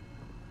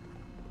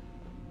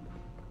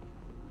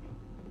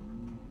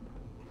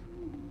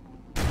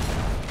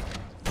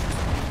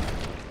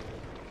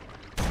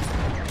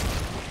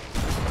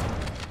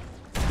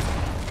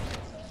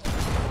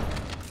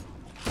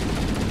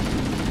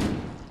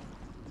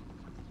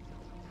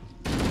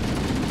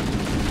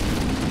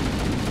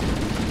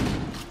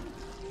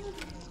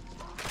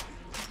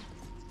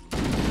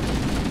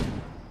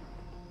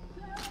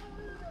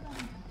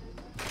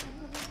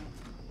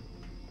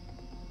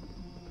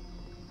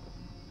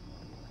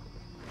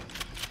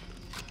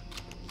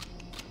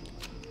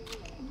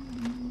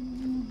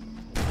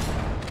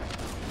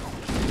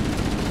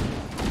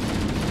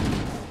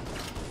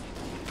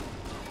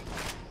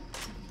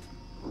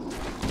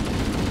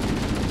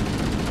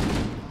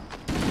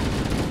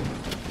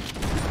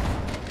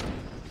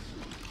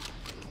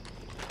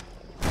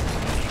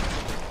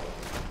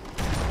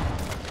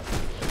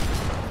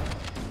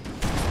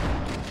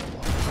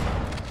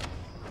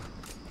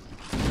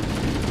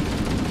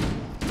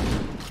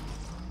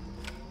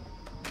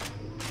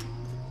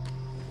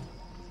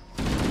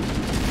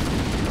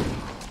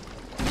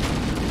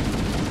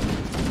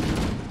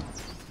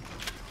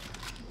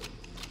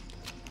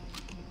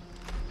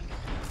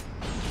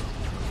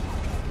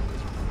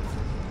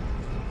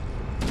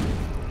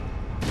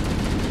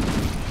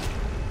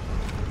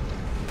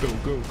 Go,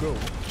 go, go.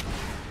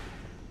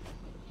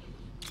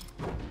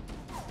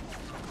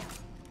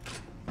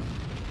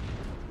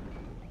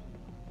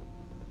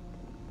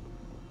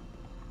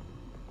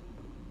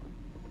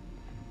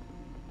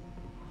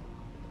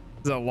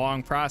 This is a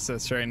long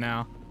process right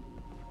now.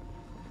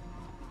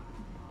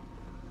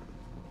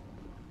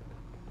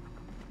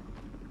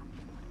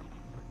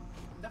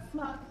 The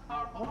Flood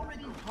are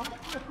already hard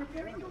at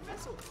repairing your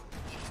vessel.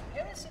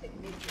 Parasitic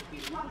nature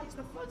belies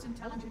the Flood's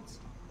intelligence.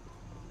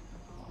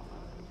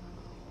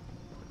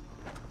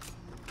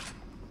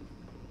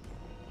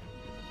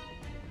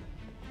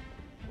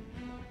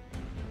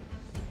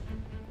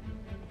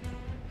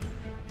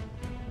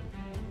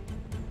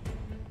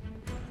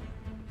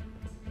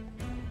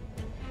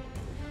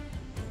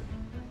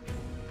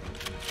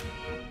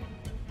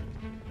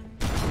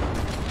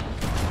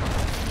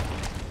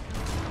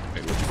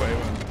 Wait, which way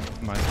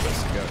am I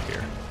supposed to go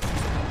here?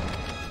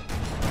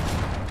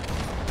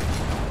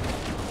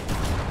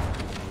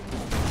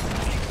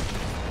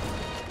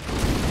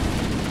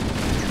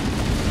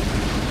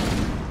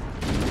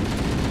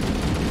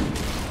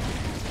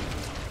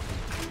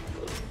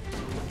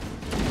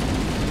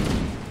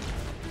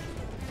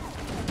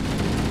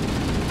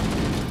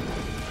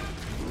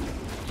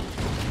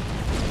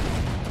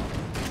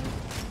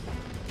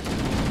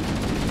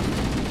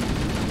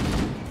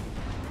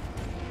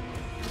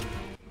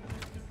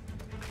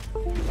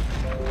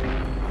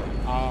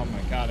 Oh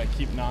my god, I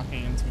keep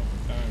knocking into my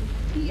phone.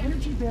 The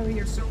energy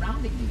barrier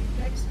surrounding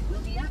the index will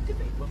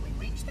deactivate when we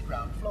reach the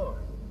ground floor.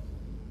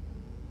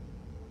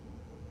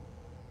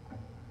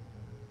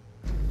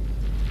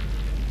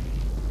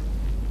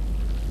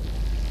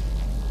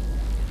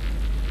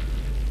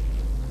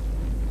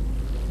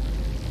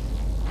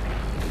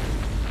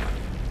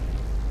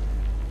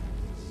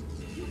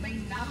 You may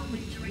now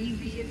retrieve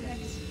the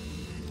index.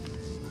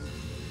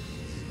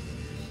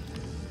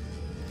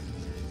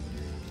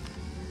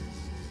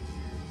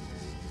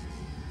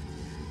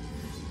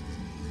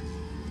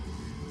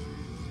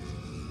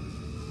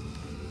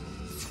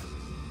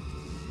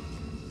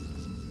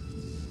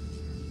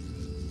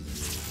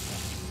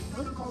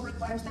 Protocol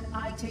requires that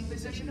I take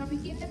possession of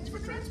the index for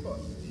transport.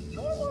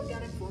 Your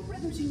organic form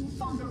renders you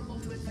vulnerable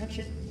to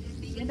infection.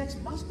 The index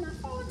must not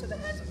fall into the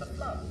hands of the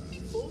Flood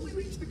before we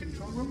reach the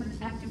control room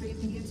and activate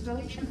the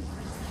installation.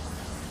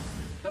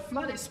 The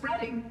Flood is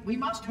spreading. We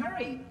must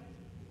hurry.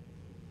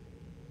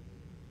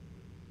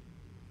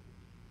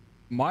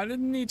 Why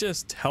didn't he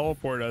just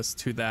teleport us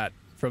to that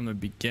from the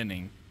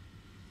beginning?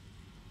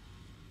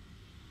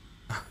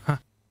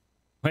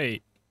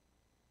 Wait.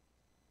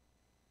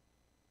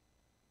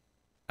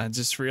 I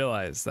just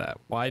realized that.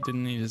 Why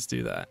didn't he just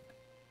do that?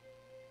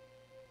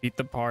 Beat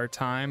the par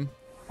time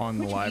on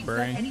the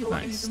library.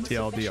 Nice.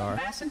 TLDR.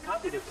 Mass and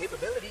cognitive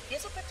capability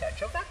is a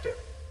potential vector.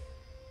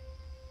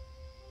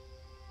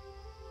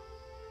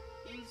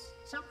 Is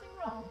something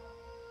wrong?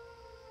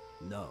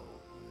 No,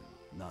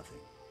 nothing.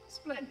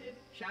 Splendid,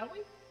 shall we?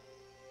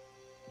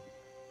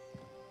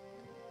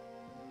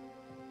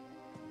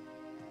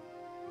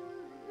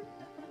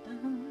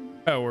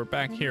 Oh, we're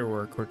back here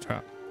where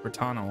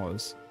Cortana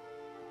was.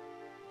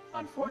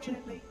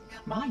 Unfortunately,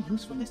 my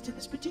usefulness to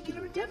this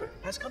particular endeavor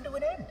has come to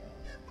an end.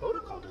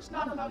 Protocol does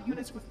not allow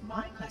units with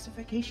my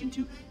classification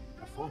to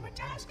perform a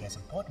task as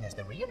important as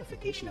the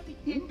reunification of the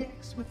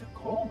index with the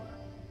core.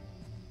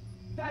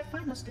 That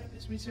final step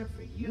is reserved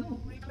for you,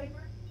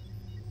 Reclaimer.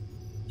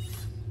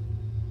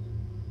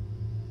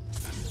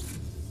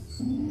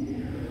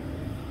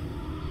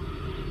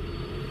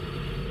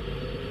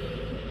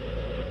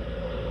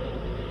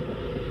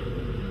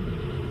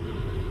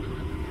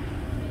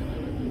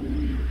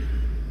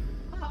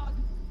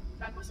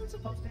 That wasn't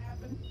supposed to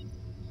happen.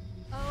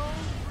 Oh,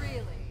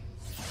 really?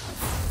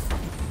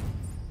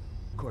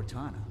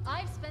 Cortana.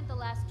 I've spent the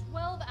last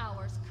 12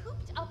 hours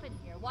cooped up in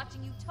here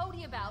watching you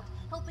toady about,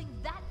 helping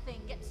that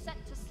thing get set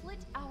to slit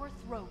our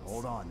throats.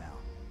 Hold on now.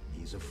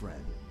 He's a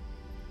friend.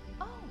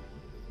 Oh,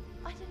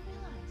 I didn't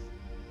realize.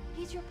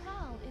 He's your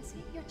pal, is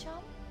he? Your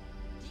chum?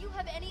 Do you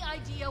have any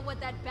idea what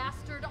that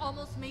bastard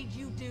almost made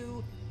you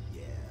do?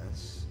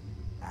 Yes.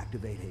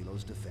 Activate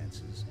Halo's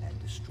defenses and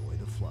destroy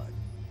the Flood.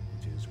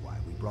 Which is why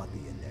we brought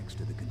the index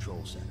to the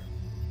control center.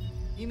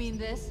 You mean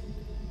this?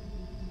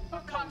 A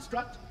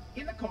construct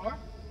in the core?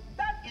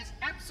 That is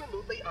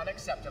absolutely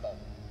unacceptable.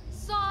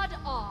 Sod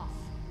off!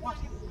 What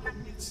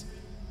impertinence!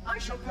 I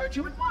shall purge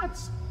you at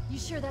once! You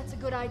sure that's a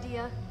good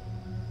idea?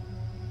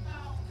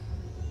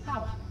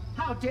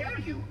 How dare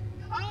you?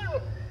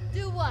 Oh!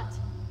 Do what?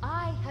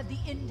 I have the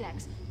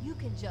index. You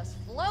can just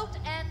float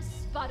and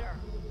sputter.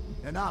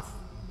 Enough!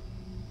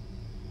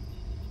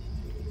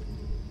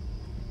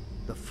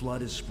 The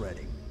Flood is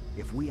spreading.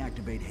 If we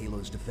activate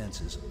Halo's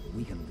defenses,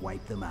 we can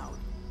wipe them out.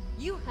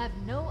 You have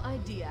no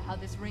idea how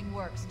this ring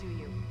works, do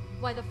you?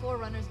 Why the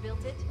Forerunners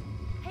built it?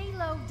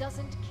 Halo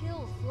doesn't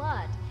kill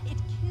Flood. It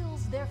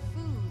kills their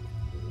food.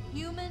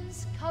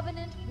 Humans,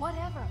 Covenant,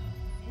 whatever.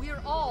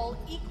 We're all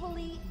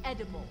equally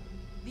edible.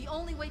 The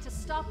only way to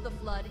stop the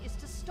Flood is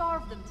to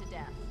starve them to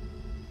death.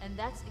 And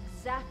that's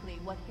exactly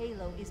what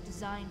Halo is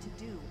designed to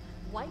do.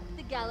 wipe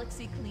the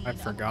galaxy clean I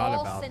forgot of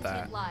all about sentient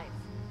that. life.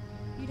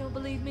 You don't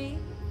believe me?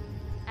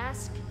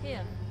 Ask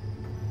him.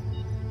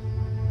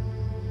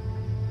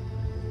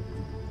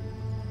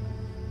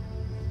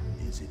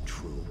 Is it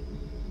true?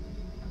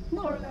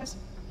 More or less.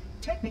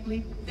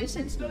 Technically, this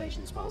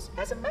installation's pulse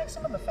has a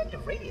maximum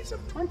effective radius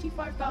of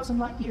 25,000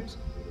 light years.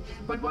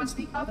 But once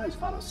the others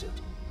follow suit,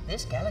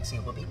 this galaxy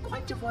will be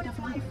quite devoid of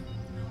life.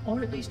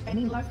 Or at least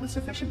any life with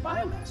sufficient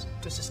biomass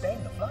to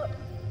sustain the flood.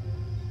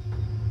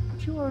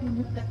 But you already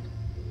knew that.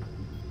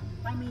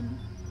 I mean,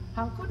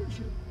 how couldn't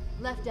you?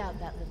 Left out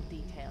that little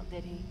detail,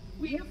 did he?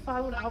 We have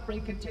followed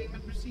outbreak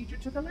containment procedure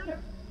to the letter.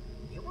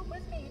 You were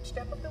with me each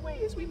step of the way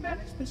as we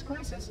managed this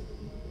crisis.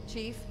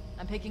 Chief,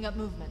 I'm picking up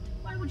movement.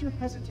 Why would you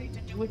hesitate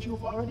to do what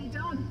you've already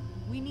done?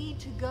 We need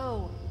to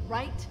go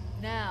right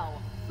now.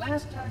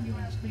 Last time you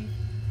asked me,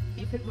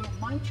 if it were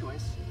my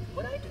choice,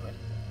 would I do it?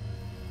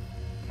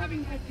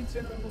 Having had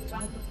considerable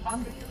time to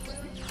ponder your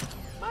query,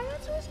 my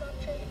answer has not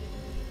changed.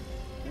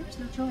 There is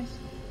no choice.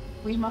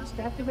 We must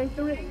activate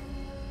the ring.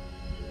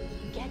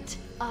 Get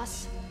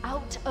us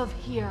out of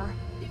here.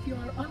 If you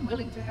are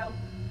unwilling to help,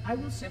 I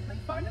will simply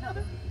find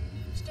another.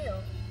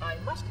 Still, I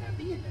must have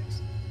the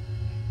index.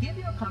 Give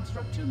your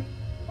construct to me,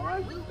 or I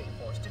will be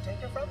forced to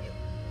take it from you.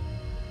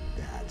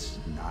 That's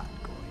not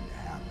going to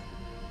happen.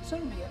 So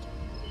be it.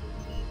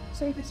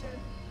 Save his head.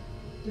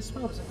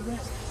 Dispose of the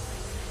rest.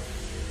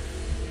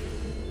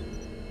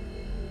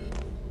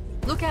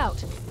 Look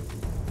out!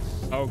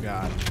 Oh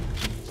god.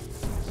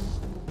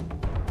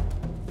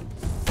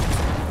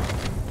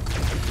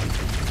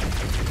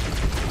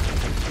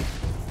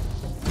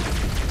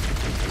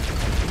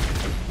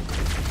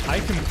 I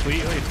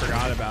completely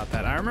forgot about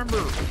that. I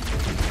remember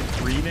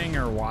reading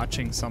or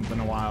watching something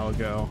a while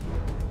ago.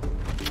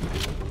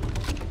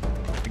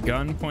 The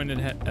gun pointed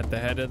at the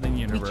head of the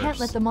universe. We can't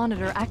let the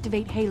monitor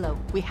activate Halo.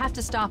 We have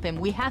to stop him.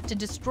 We have to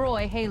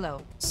destroy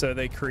Halo. So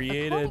they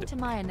created According to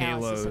my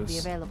analysis of the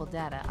halos. available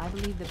data, I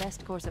believe the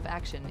best course of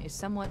action is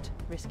somewhat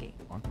risky.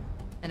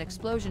 An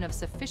explosion of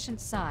sufficient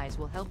size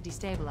will help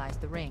destabilize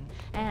the ring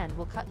and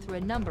will cut through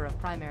a number of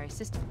primary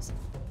systems.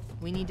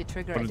 We need to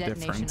trigger What a a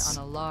detonation difference.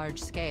 on a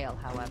large scale,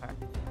 however.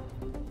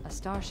 A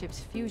starship's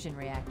fusion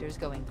reactors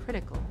going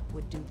critical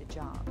would do the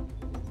job.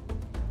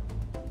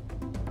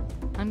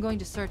 I'm going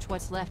to search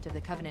what's left of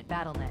the Covenant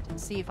BattleNet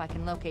and see if I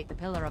can locate the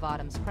Pillar of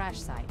Autumn's crash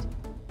site.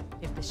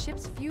 If the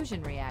ship's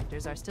fusion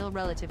reactors are still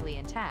relatively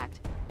intact,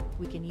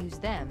 we can use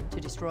them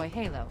to destroy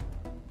Halo.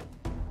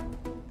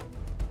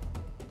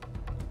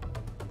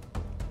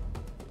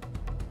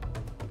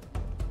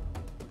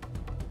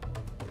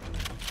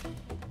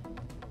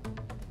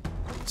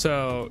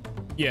 So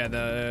yeah,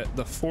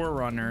 the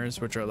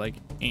Forerunners, which are like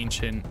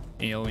ancient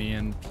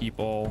alien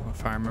people,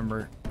 if I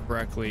remember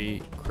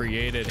correctly,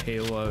 created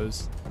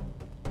halos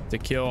to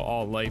kill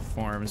all life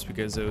forms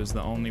because it was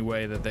the only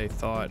way that they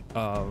thought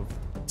of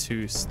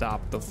to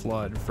stop the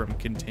flood from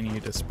continue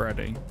to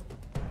spread.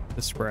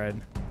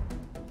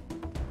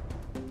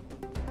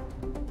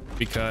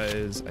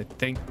 Because I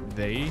think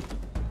they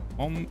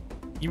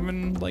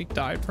even like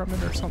died from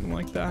it or something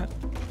like that,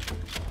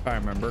 if I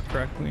remember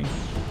correctly.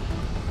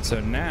 So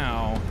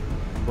now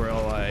we're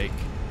like,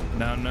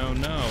 no,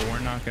 we're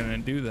not gonna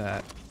do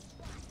that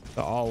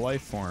to all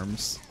life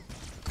forms.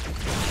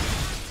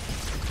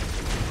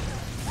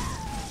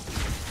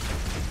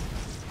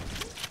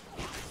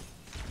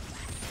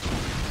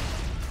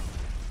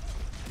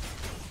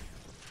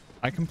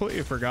 I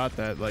completely forgot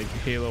that like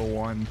Halo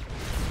 1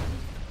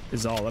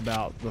 is all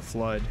about the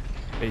flood,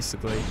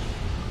 basically.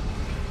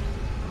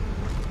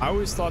 I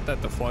always thought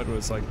that the flood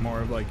was like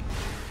more of like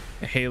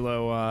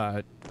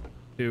Halo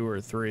 2 or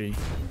 3,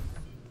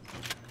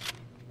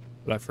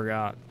 but I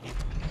forgot.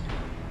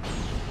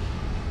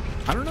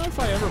 I don't know if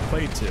I ever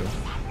played 2,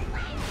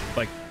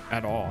 like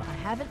at all. I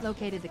haven't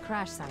located the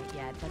crash site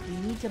yet, but we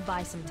need to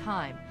buy some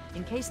time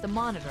in case the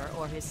Monitor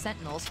or his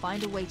Sentinels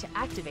find a way to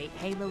activate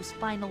Halo's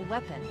final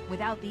weapon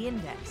without the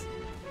index.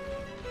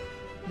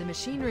 The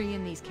machinery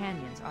in these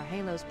canyons are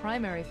Halo's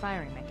primary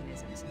firing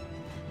mechanisms.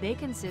 They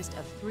consist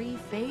of 3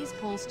 phase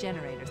pulse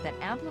generators that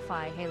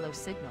amplify Halo's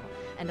signal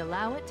and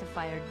allow it to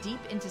fire deep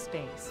into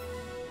space.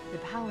 The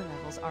power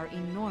levels are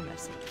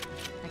enormous.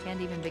 I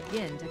can't even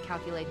begin to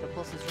calculate the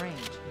pulse's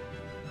range.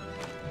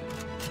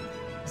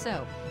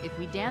 So, if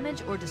we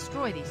damage or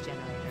destroy these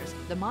generators,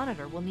 the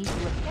Monitor will need to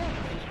repair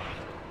them.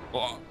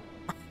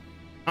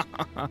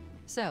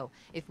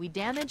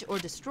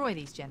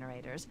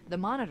 The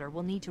Monitor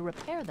will need to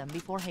repair them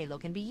before Halo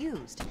can be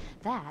used.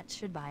 That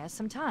should buy us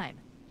some time.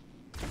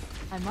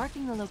 I'm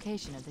marking the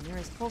location of the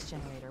nearest pulse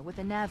generator with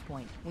a nav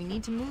point. We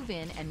need to move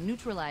in and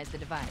neutralize the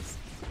device.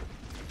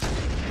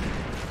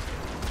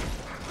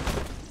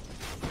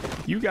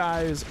 You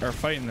guys are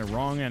fighting the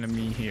wrong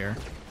enemy here.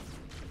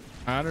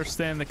 I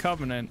understand the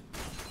Covenant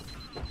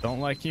don't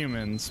like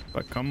humans,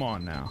 but come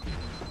on now.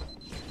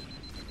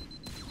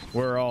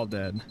 We're all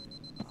dead.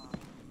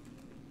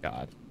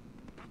 God.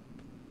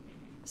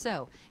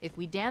 So, if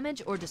we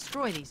damage or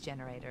destroy these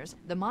generators,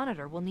 the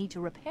Monitor will need to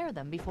repair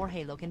them before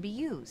Halo can be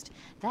used.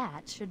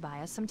 That should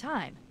buy us some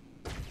time.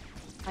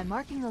 I'm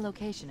marking the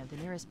location of the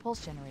nearest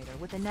pulse generator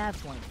with a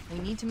nav point. We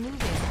need to move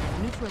in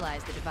and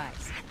neutralize the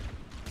device.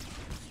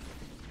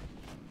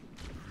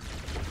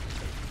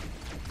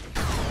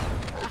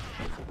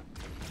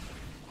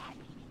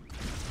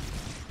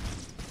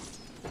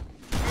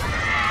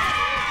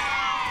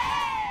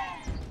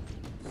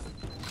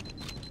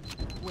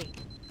 Wait,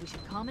 we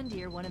should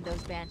commandeer one of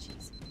those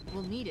banshees.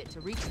 We'll need it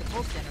to reach the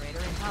pulse generator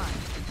in time.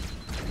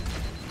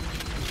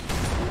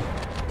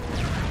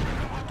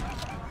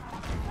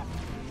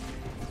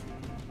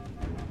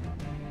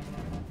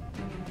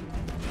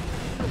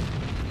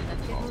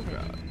 Let's get moving.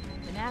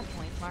 The nav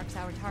point marks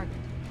our target.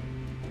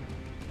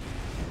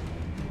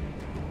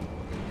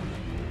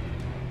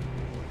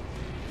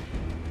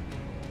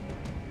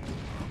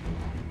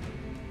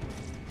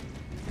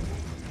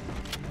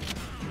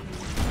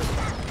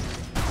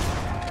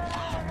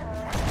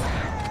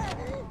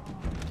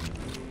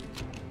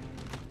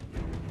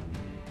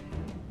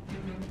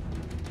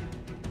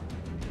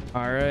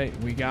 All right,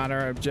 we got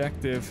our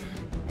objective.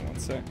 One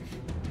sec.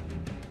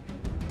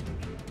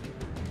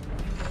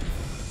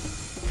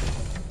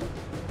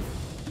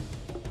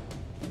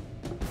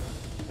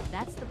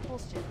 That's the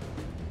pulse generator.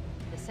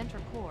 The center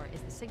core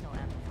is the signal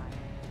amplifier.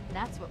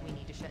 That's what we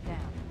need to shut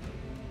down.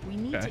 We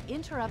need to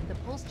interrupt the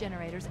pulse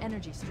generator's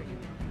energy stream.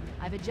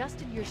 I've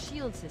adjusted your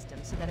shield system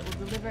so that it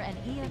will deliver an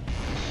EMP.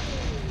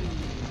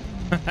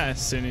 As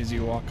soon as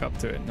you walk up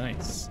to it,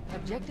 nice.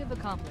 Objective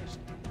accomplished.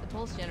 The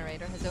pulse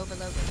generator has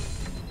overloaded.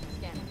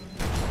 Scanning.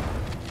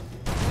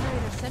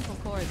 Generator's central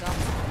core is off.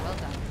 Well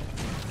done.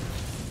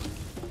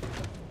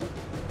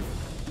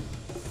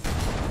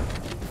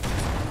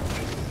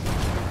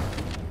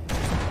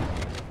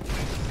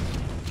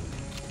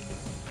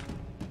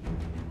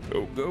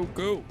 Go, go,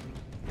 go.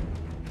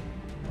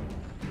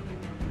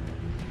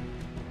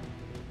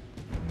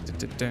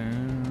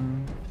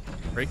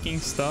 Breaking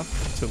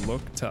stuff to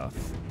look tough.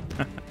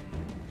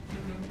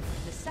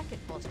 The second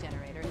pulse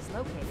generator is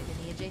located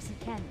in the adjacent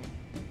canyon.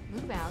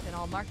 Move out and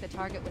I'll mark the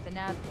target with a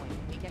nav point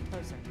when we get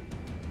closer.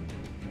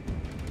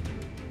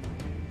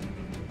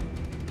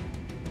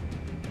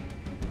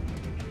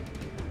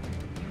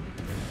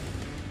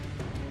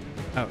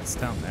 Oh, it's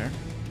down there.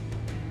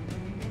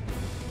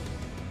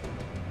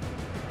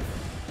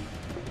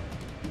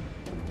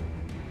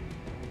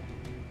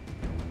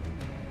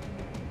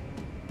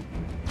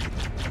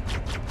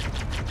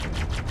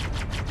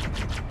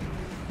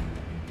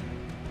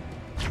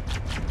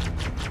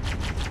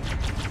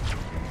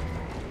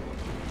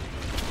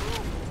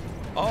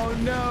 Oh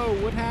no,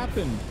 what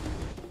happened?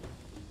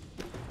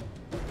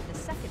 The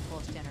second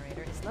pulse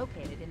generator is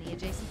located in the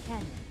adjacent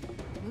canyon.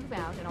 Move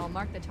out and I'll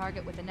mark the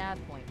target with a nav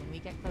point when we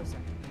get closer.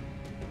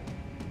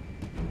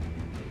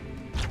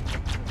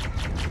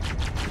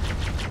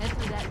 Head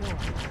through that door.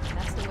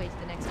 That's the way to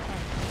the next canyon.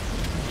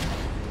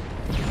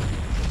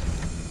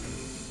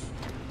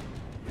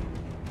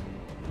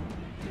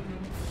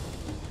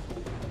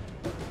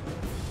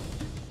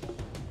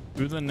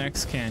 Through the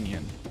next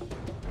canyon.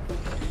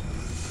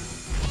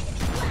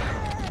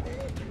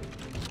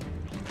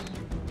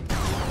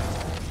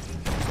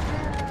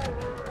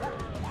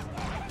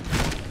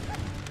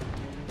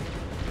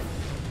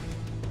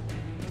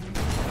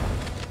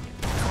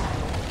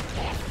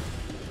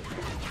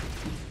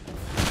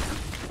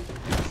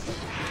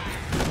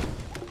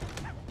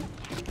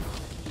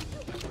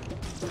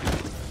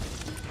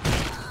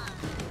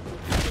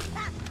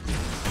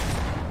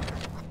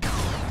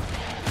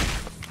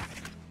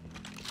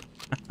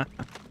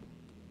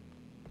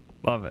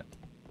 Love it.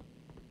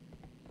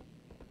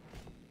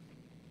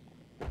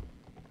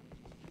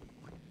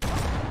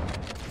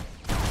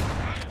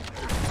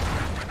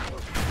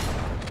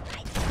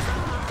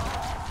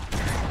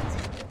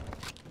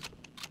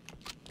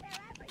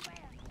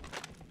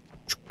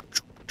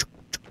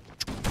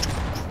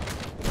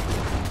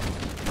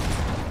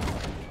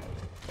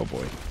 Oh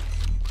boy.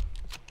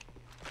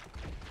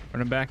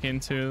 Running back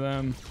into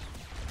them.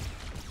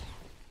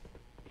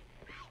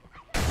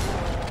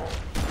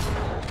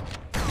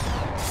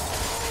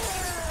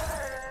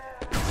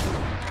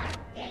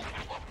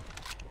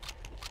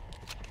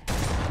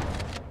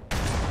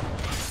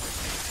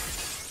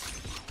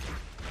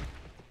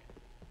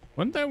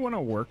 Wouldn't they want to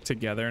work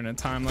together in a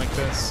time like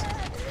this?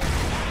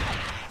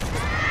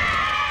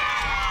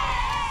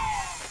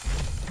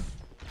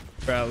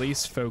 Or at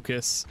least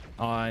focus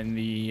on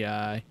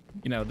the,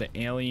 you know, the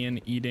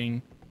alien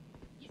eating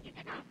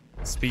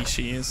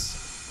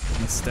species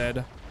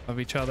instead of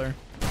each other.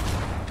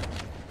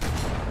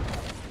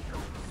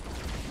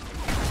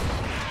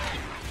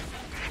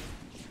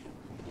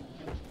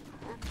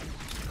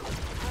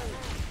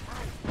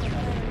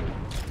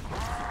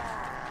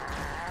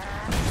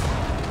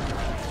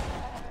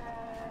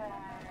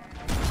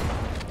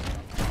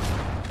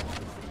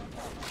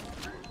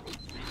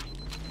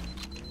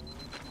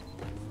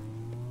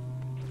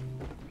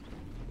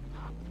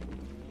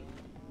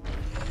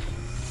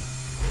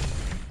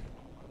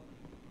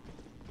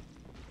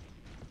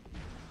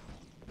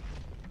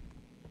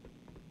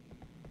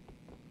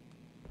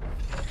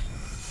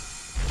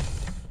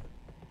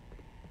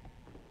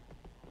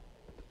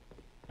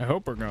 I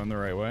hope we're going the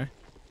right way.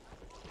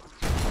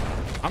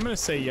 I'm gonna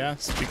say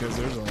yes because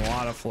there's a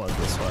lot of flood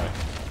this way.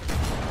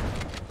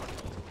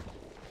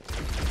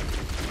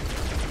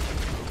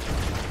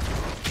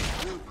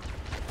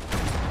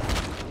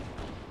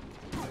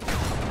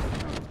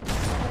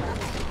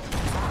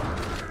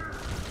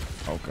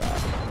 Oh God.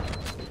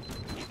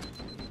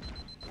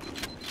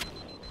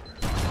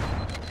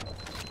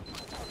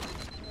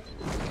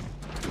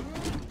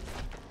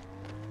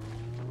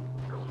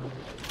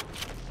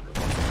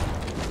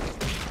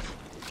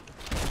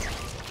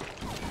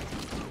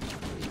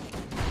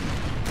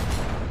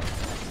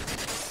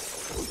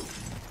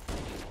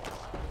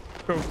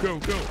 Go, go,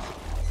 go.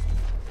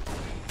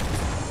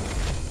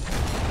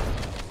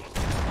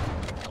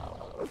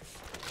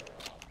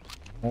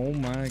 Oh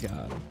my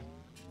God.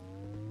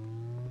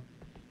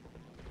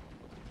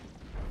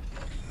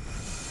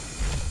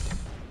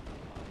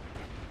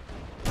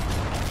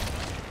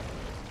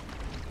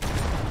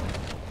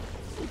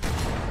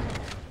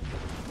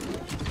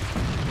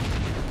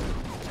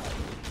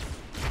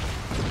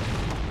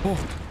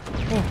 Oh,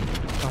 oh,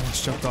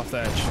 almost jumped off the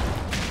edge.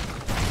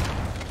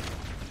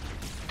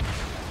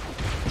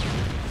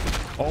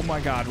 Oh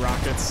my God,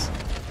 rockets.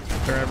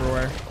 They're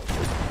everywhere.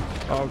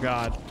 Oh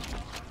God.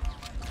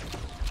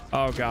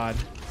 Oh God.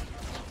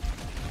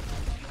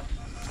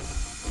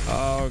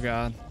 Oh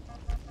God.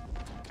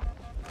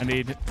 I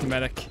need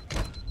medic.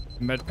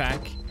 Med pack.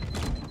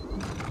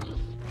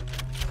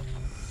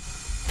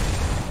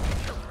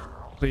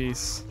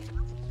 Please.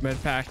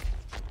 Med pack.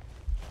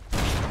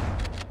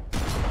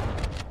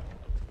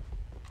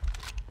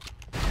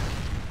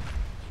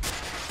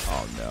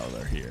 Oh no,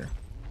 they're here.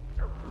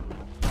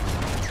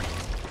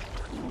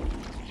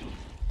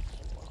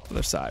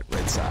 Other side,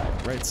 right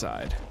side, right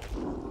side.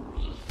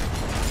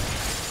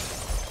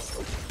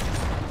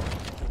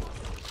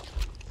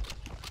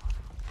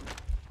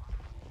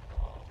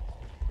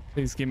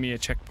 Please give me a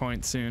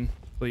checkpoint soon,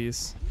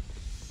 please.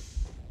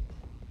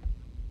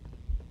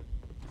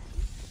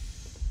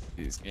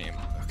 Please, game.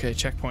 Okay,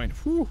 checkpoint.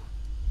 Whew.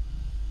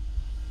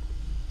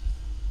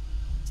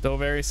 Still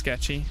very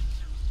sketchy,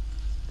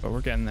 but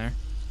we're getting there.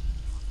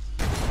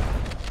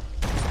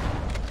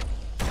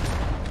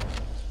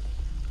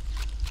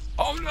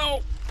 Oh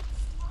no!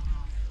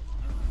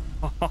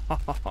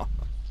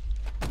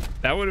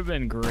 That would have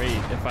been great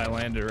if I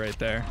landed right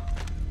there.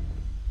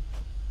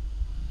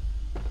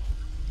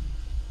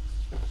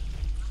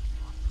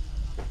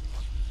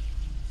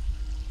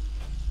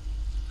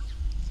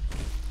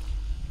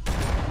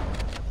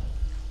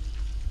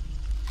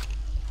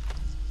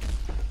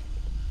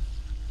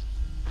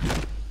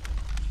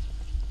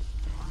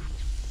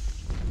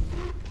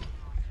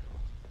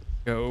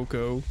 Go,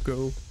 go,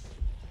 go.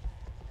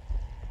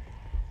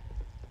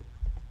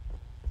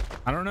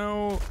 I don't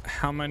know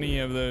how many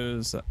of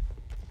those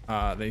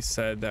they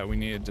said that we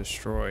need to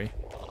destroy.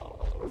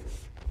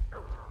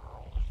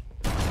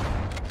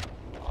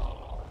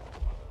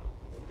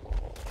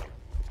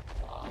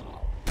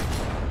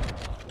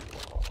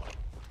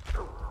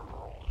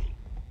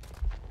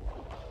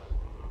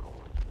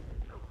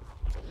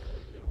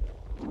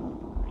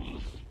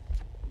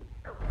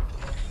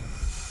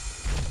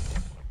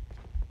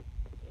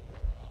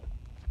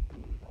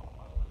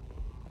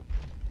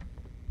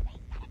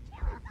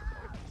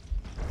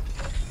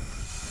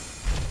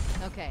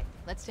 Okay,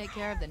 let's take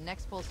care of the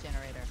next pulse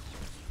generator.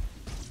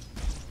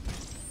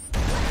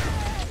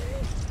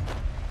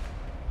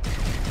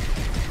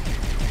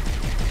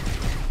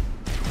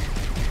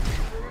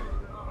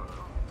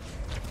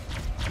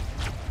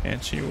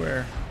 Can't she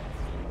where?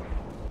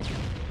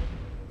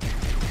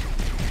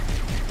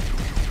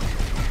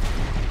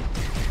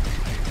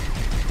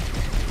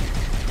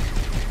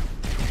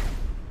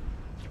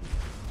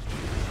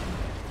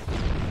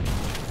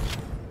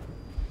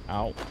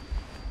 Ow.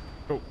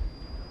 Go.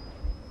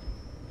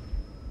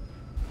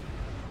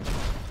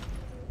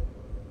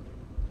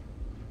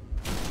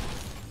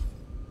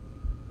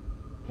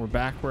 We're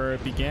back where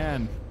it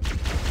began.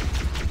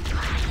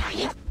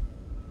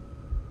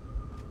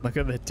 Look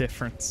at the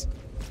difference.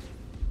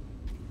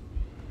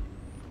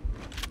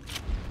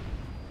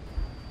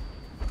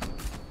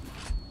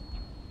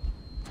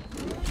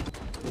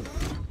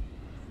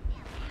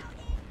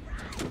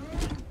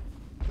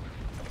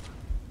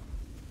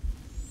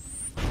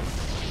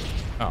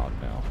 Oh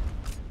no.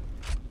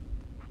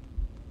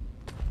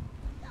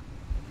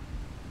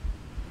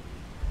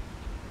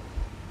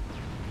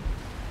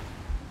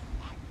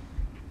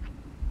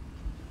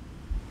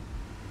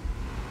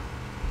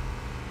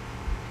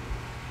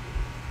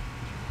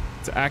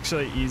 It's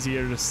actually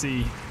easier to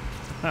see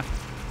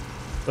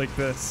like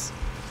this.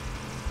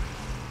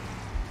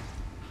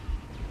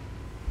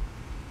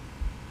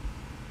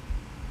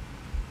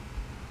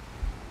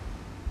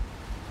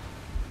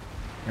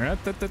 Got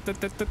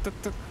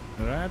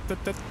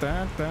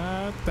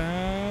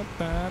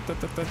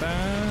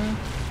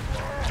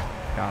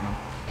him.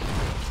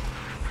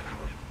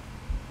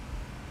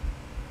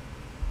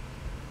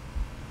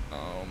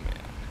 Oh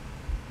man.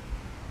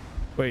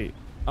 Wait.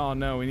 Oh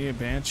no, we need a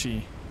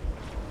banshee.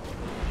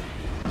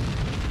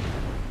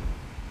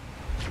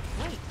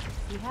 Wait,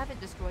 We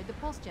haven't destroyed the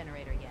pulse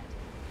generator yet.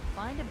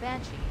 Find a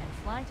Banshee and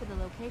fly to the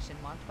location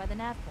marked by the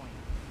nav point.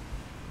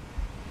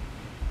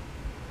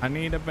 I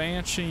need a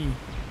Banshee.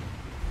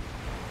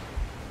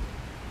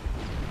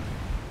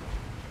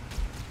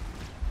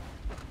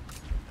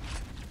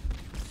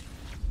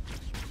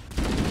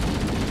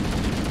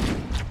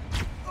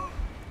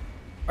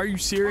 Are you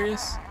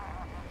serious?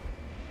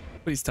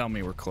 Please tell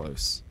me we're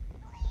close.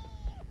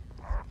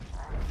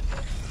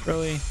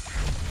 Really?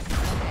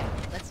 Okay,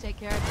 let's take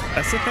care of this.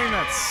 That's the thing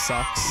that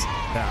sucks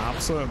the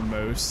absolute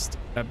most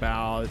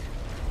about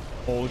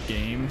old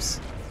games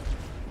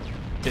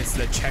is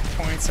the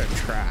checkpoints are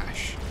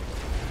trash.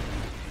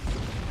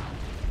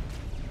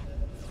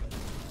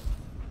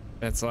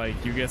 It's like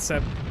you get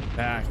set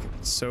back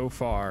so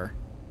far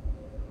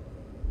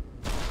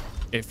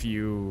if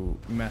you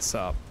mess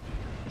up.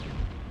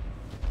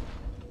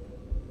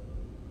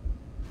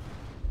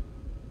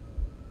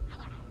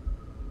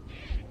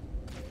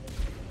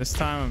 This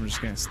time I'm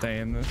just gonna stay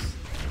in this.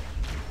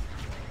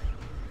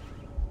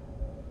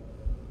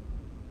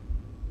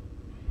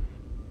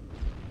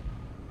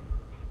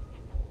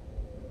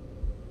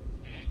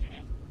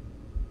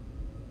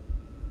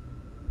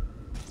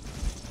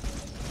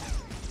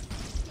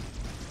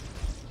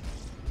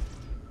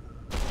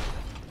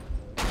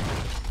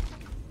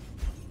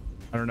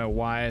 I don't know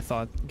why I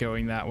thought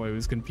going that way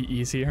was gonna be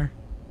easier.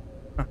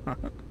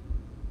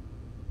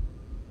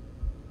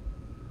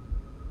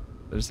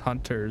 There's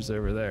hunters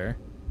over there.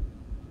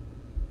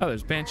 Oh,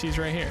 there's banshees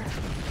right here.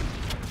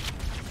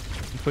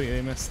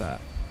 Completely missed that.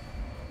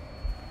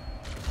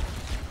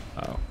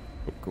 Oh,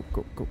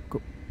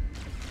 go.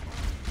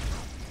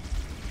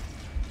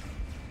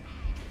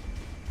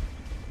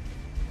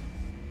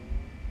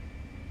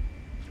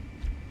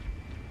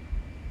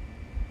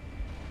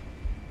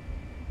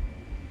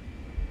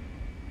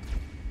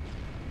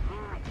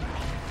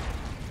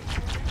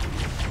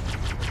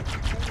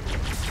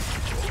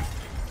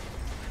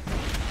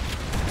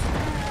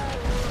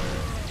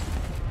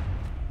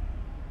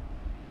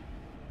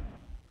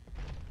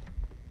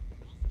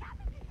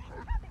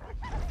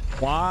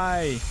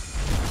 Why?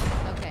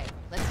 Okay,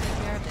 let's take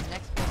care of the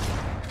next pulse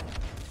generator.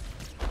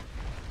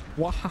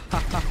 Why?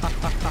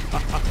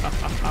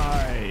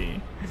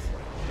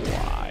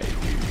 Why,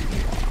 dude?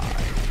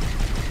 Why?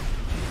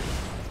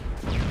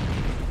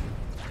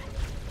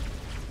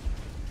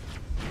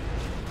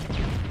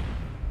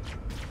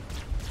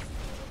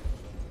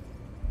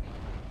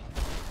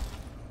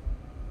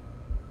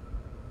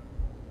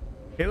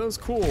 Halo's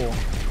cool,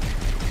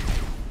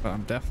 but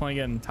I'm definitely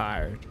getting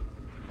tired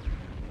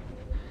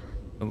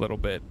a little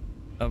bit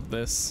of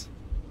this.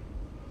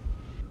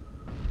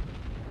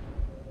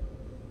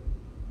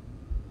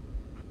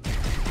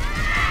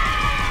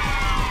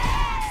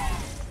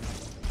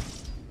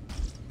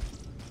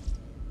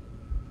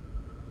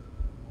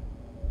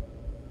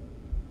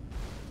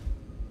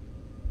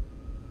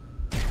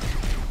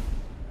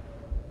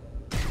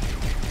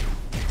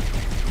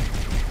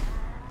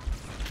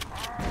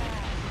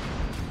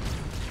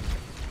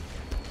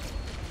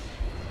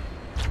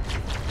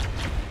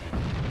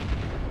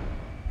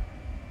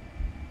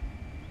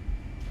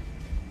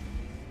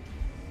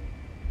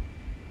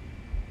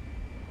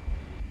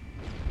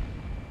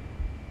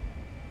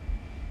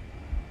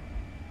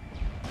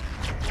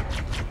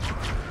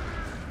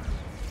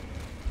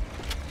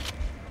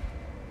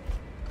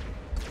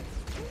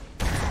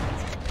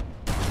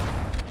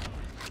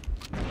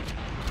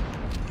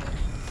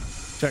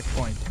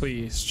 Checkpoint,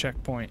 please.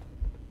 Checkpoint.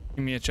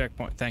 Give me a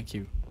checkpoint. Thank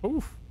you.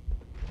 Oof.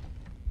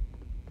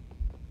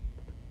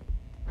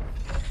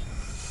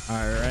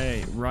 All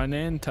right. Run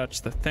in,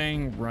 touch the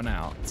thing, run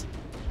out.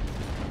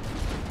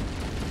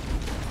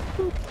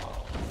 Boop.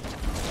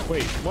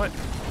 Wait, what?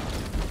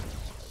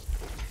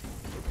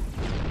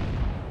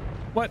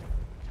 What?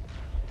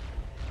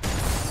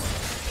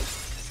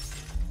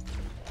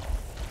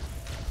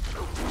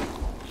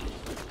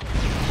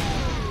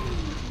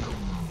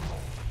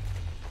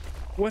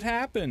 What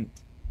happened?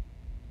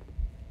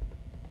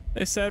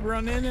 They said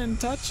run in and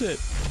touch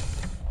it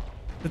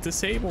to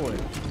disable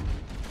it.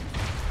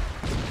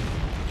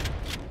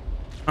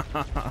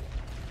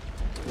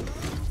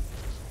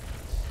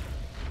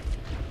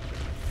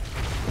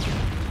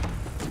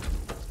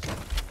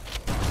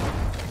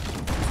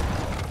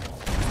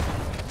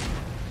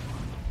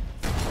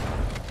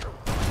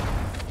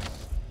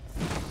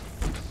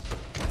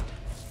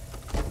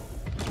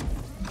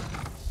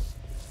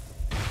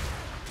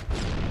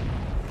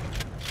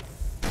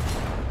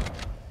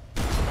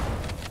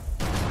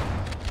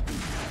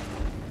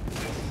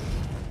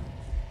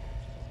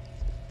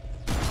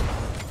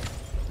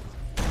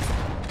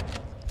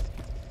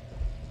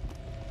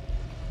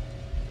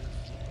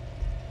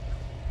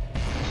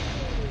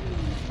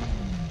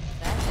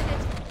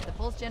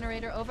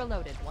 Generator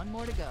overloaded. One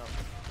more to go.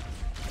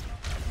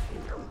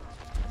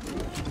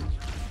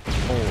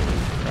 Holy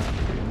crap,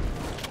 dude.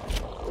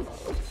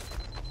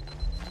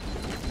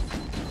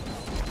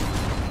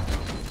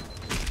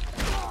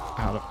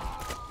 Out of.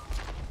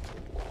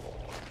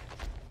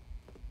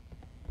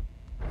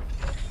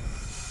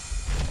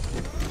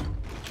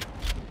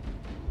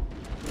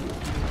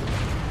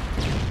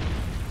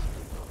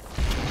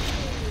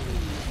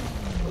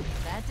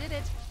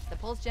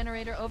 pulse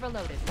generator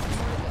overloaded. One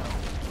more to go.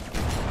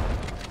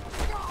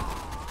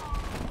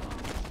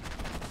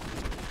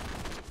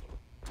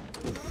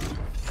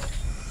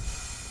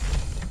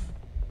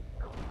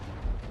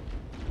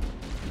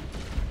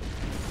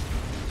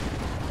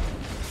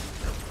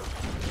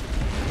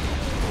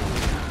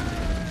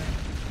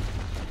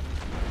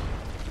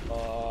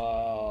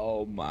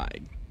 Oh my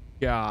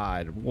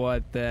God,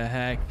 what the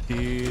heck,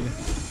 dude?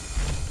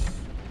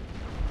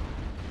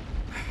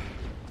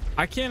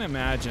 I can't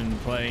imagine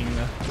playing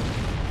the...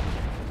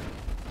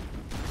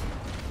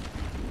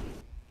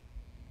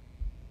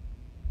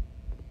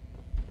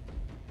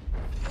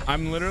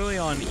 I'm literally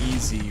on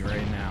easy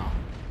right now.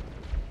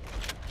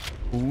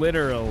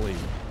 Literally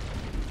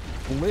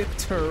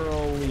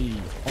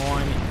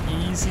on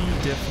easy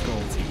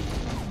difficulty.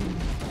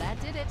 That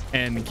did it.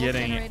 And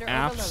getting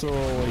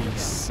absolutely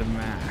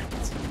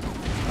smacked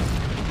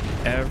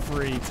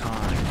every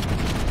time.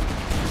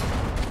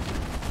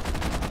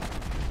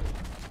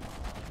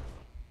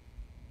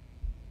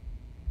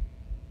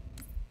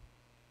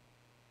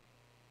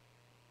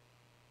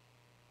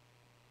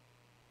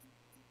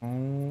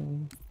 Oh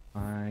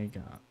my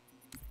God.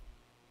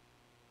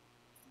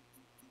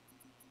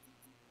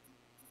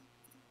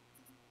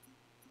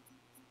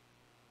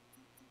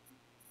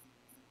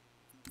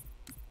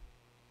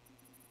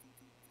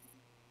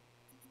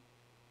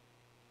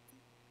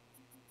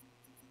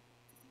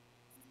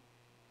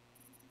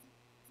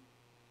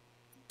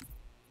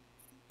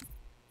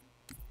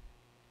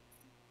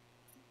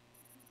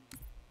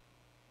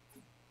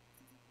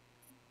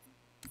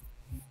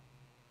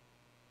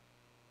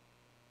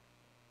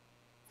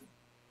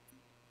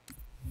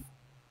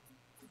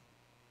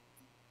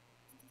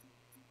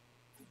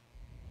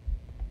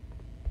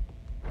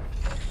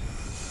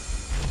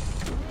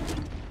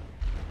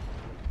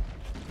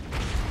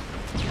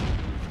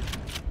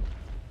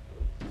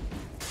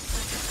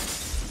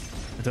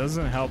 It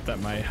doesn't help that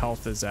my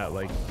health is at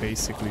like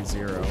basically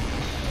 0.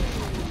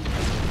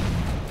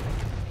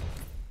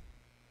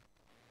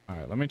 All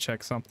right, let me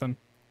check something.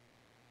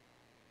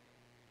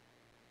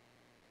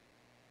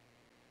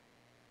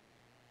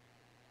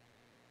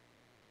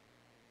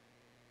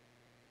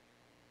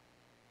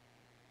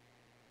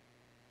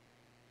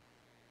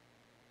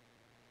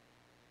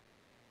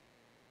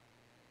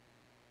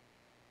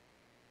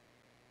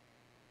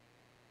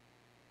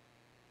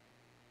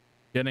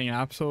 Getting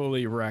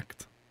absolutely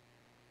wrecked.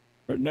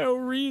 For no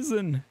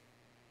reason.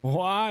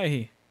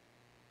 Why?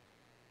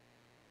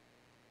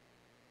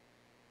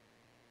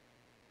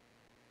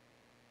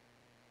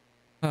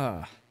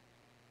 Ah.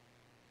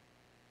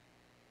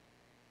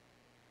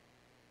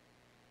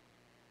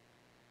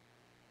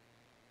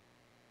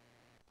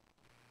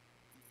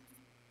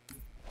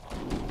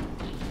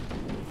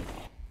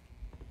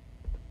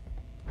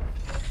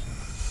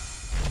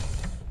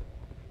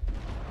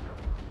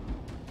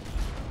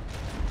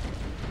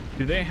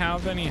 Do they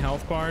have any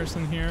health bars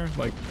in here?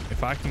 Like,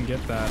 if I can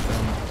get that,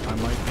 then I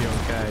might be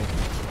okay.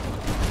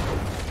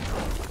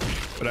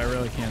 But I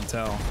really can't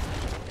tell.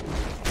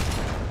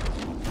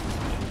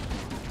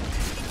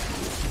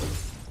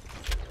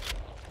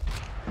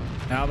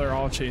 Now they're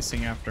all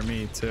chasing after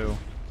me, too.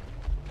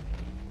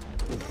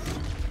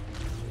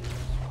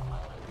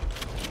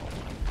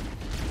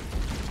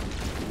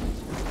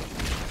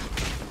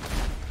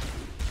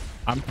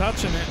 I'm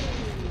touching it.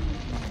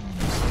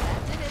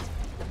 That did it.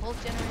 The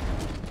pulse generator.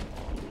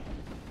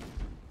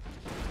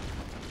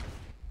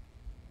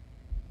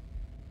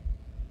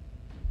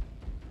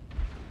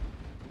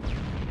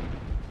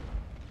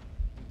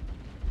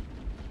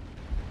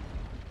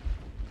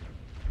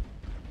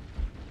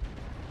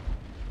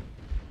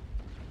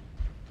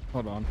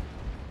 Hold on.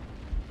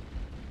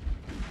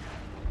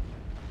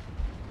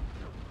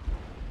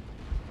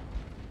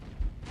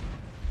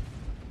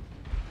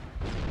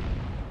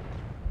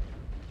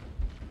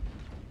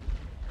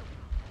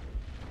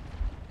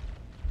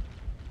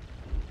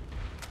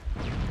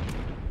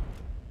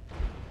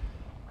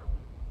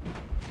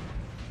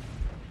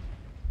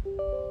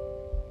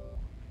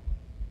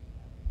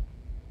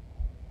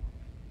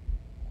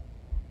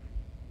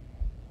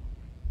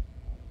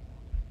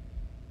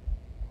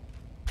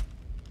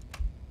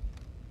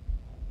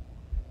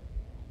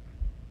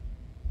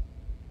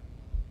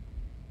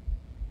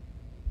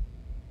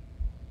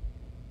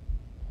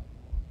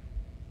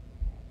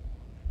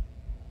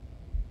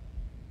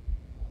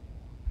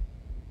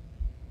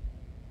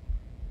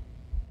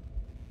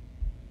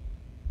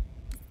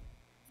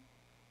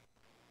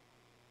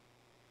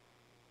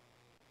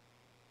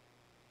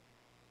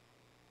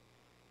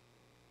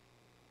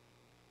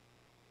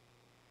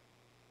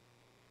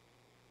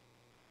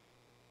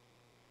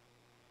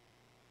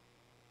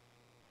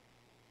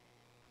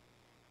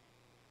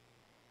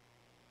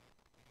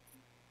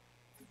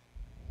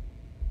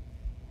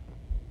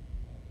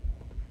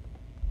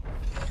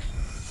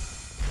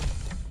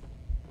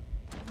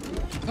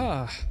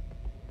 Ah.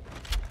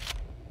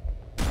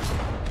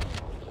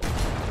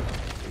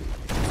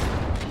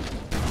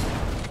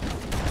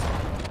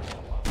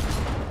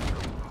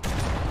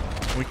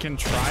 We can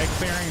try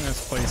clearing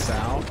this place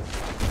out,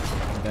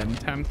 then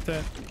tempt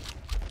it.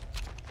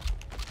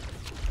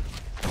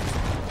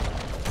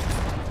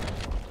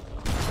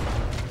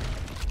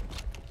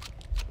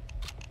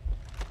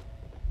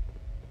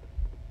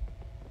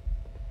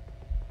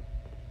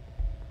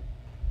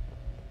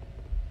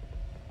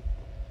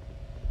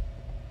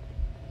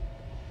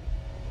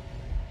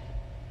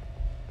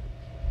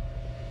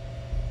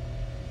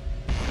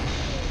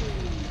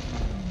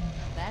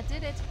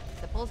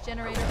 pulse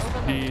generator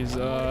overloaded.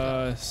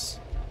 Jesus.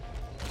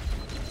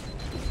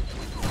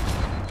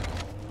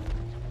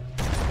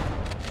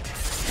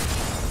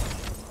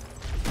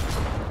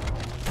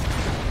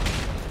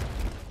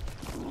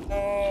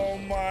 Oh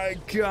my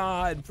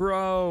god,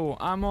 bro.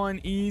 I'm on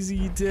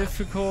easy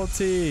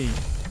difficulty.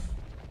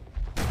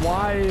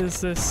 Why is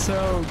this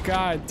so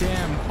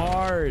goddamn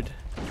hard?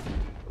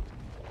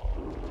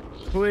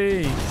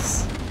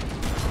 Please.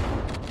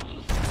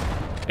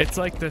 It's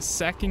like the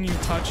second you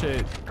touch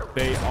it,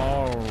 they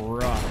all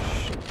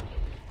rush.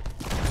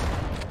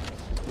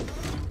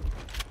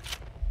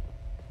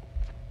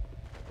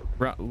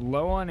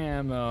 Low on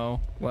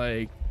ammo,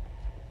 like,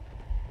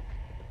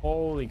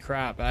 holy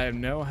crap, I have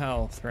no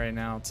health right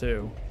now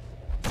too.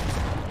 That's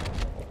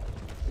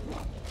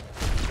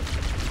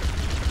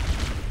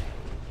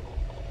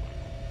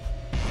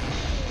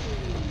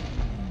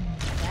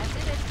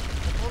it.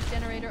 The pulse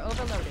generator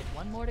overloaded.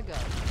 One more to go.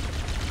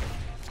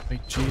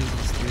 Like,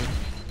 Jesus, dude.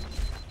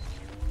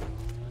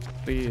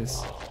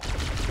 Please.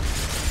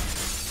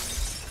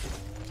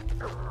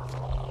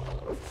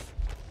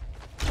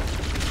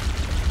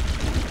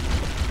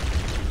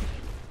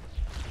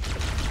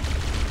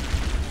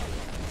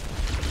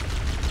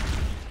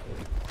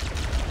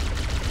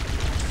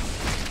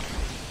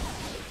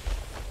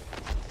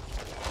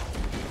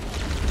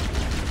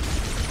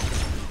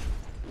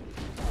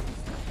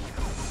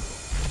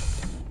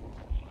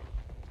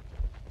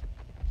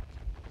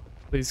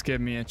 Please give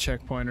me a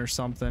checkpoint or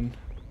something.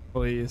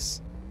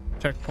 Please.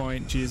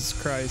 Checkpoint, Jesus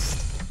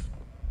Christ.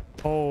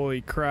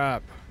 Holy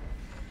crap.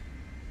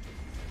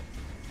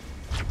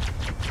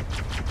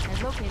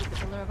 Has located the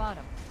Pillar of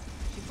Autumn.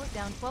 She put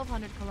down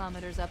 1,200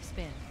 kilometers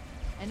upspin.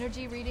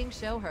 Energy readings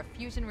show her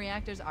fusion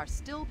reactors are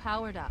still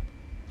powered up.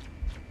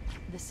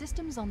 The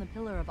systems on the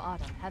Pillar of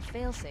Autumn have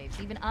fail-safes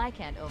even I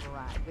can't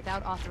override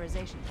without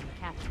authorization from the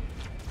captain.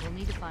 We'll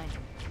need to find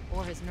him,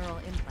 or his neural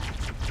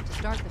implants, to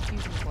start the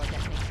fusion core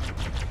detonation.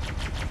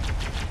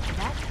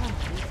 That tunnel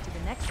leads to the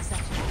next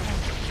section of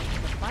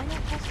the The final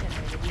pulse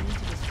generator we need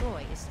to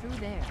destroy is through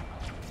there.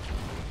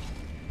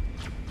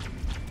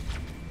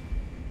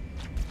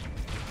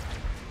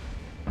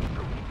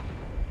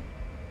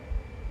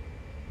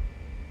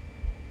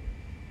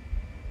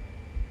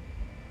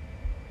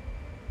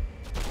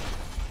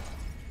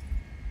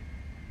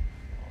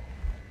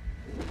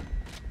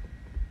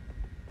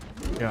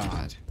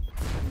 God.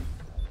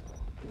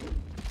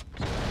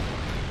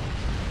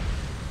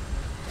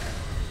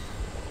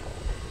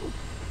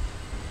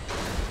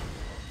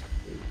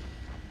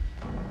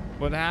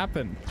 What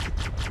happened?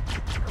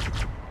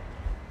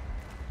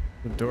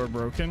 The door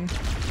broken?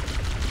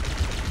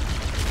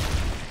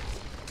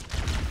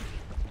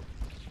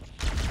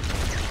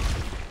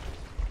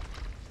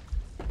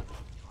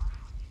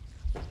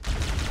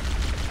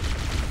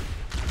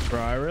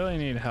 Bro, I really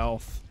need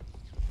health.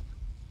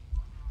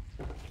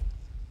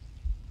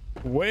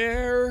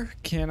 Where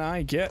can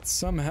I get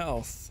some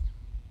health?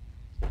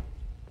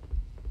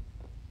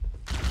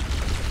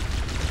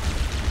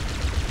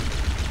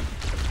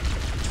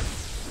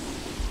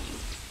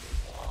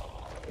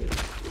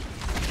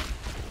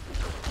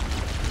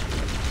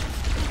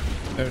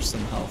 There's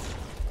some health.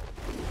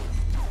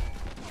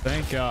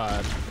 Thank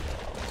God.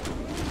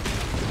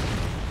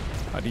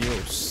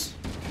 Adios.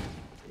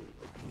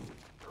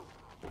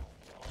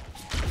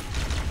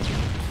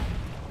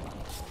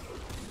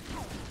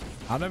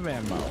 Out of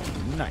ammo.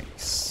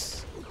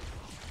 Nice.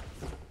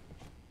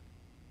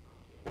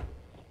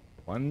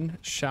 One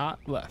shot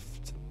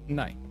left.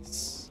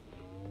 Nice.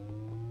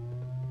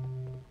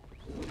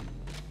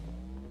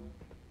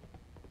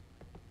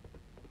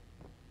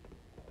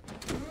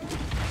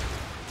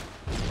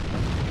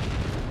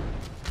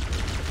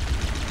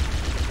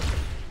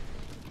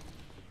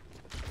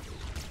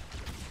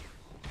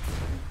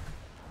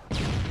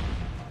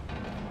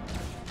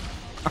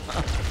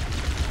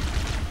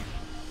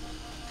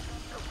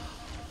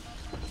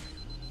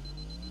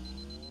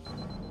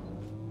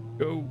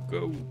 Go,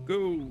 go,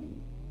 go.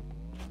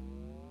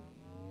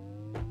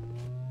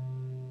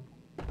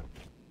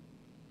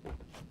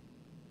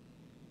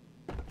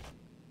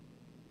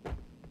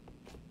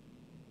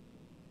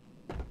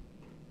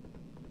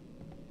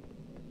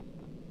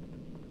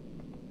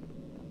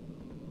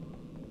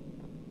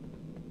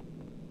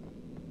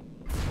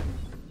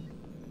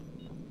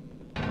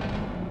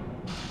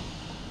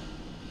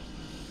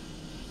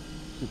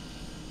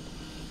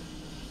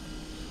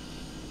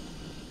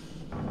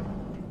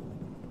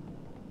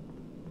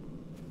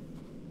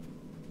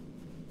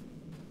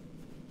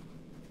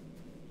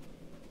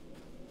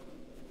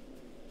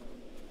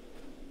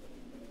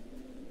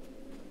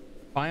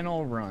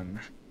 Final run.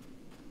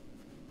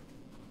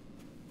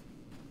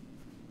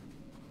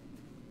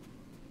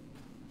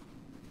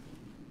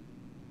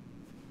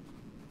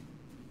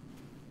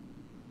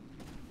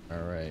 All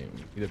right,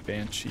 we need a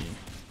banshee.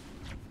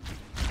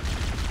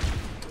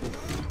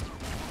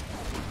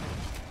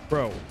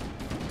 Bro,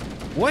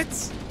 what?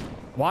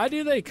 Why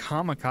do they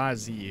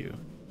kamikaze you?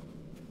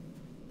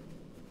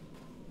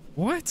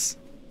 What?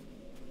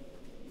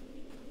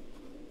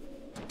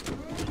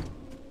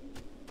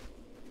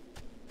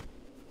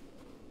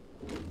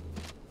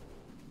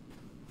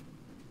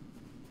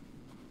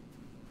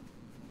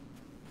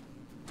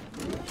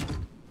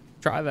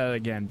 Try that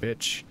again,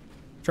 bitch.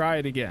 Try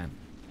it again.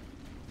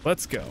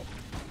 Let's go.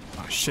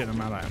 Oh shit, I'm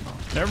out of ammo.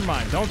 Never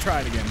mind. Don't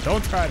try it again.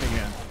 Don't try it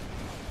again.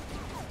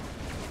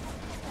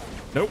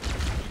 Nope.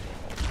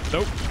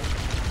 Nope.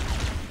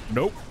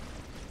 Nope.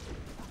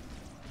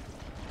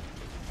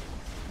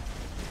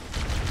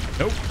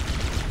 Nope.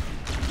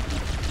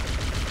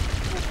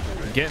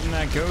 I'm getting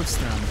that ghost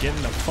now. I'm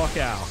getting the fuck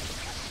out.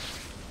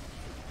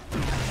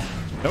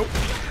 Nope.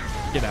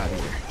 Get out of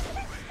here.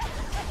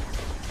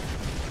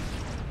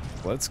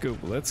 Let's go.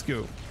 Let's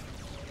go.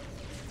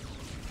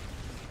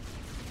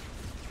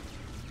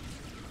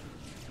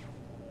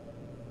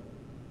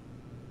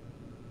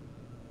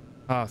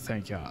 Oh,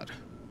 thank God.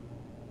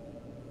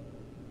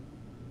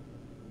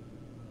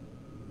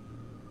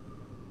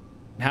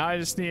 Now I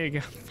just need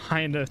to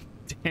find a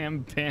damn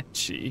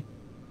banshee.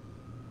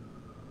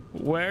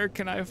 Where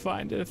can I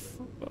find it?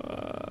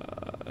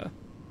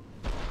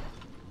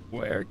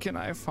 Where can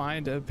I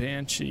find a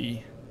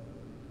banshee?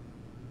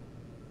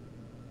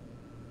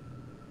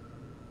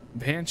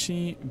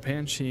 Banshee,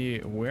 banshee,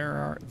 where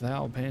art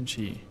thou,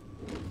 banshee?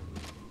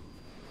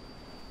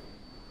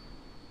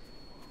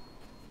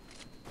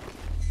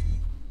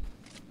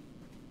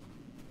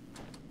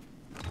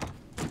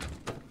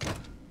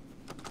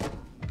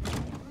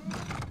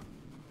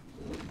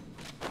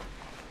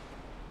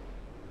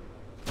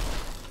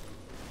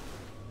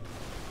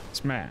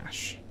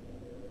 Smash.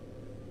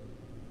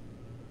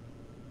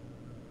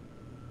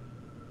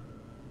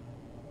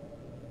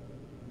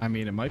 I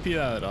mean, it might be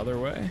that other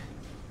way.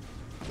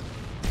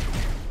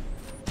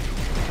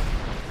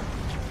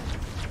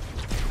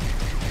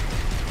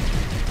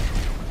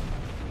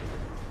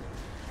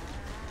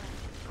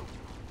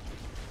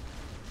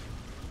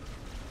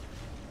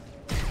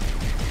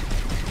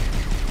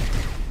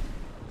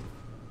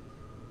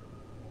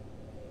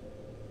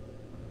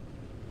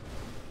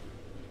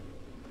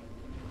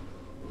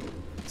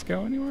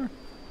 Go anywhere?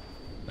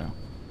 No.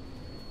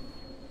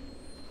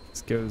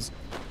 This goes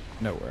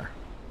nowhere.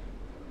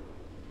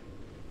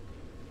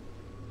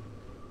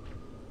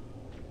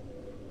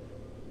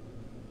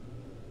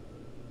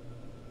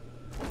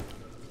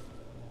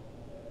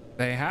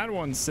 They had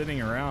one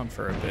sitting around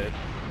for a bit,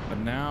 but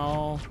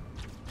now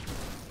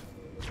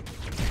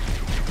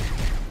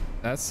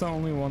that's the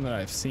only one that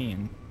I've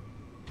seen.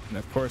 And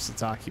of course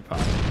it's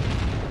occupied.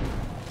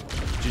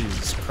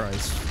 Jesus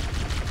Christ.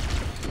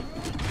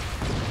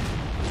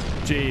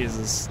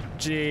 Jesus,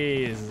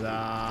 Jesus,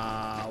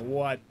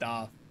 what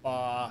the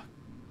fuck?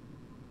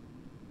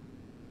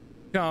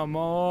 Come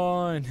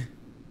on.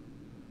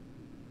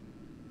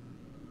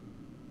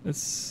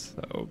 It's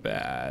so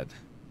bad.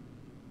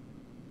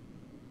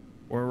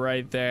 We're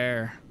right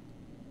there.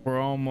 We're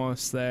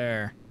almost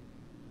there.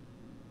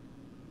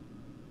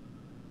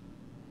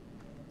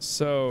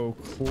 So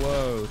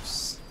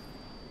close.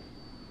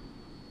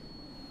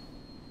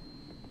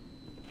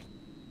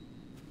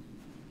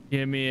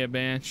 Give me a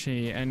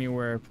banshee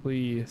anywhere,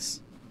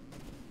 please.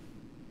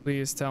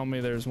 Please tell me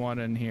there's one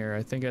in here.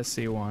 I think I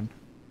see one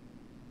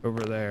over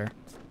there.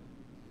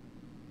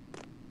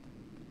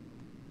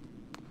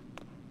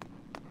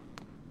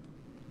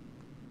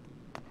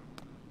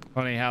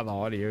 Funny how the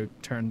audio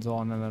turns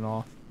on and then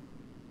off.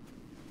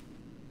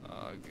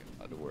 Oh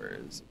God, where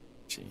is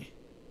Banshee?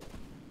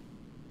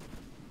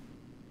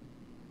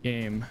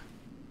 Game.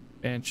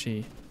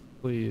 Banshee,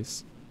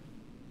 please.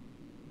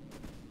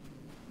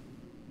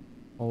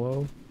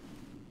 Hello?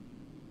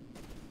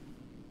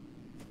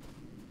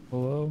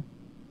 Hello?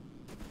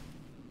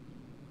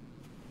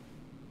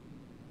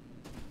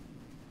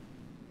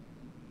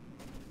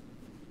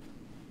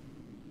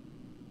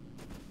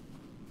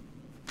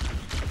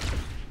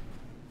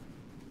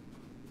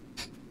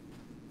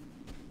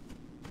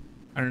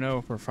 I don't know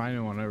if we're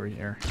finding one over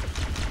here.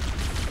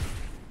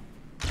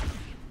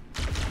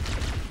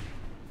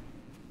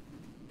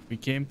 We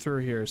came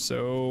through here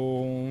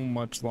so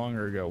much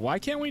longer ago. Why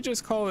can't we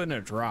just call it a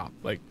drop?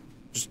 Like,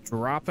 just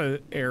drop an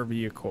air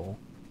vehicle.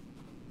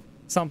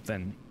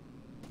 Something.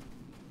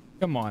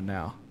 Come on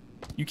now.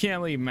 You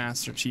can't leave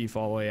Master Chief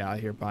all the way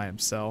out here by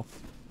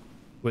himself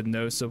with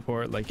no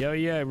support. Like, oh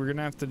yeah, we're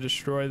gonna have to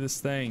destroy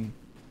this thing.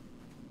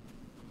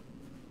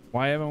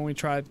 Why haven't we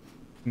tried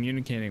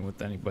communicating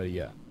with anybody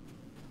yet?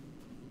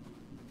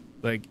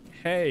 Like,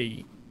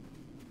 hey,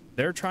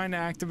 they're trying to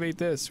activate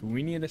this.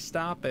 We need to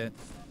stop it.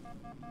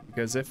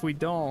 Because if we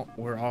don't,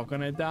 we're all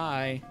gonna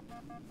die.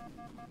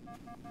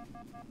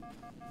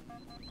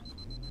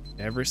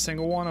 Every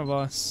single one of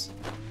us.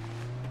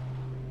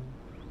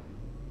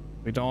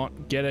 We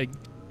don't get a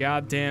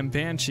goddamn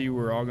banshee,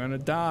 we're all gonna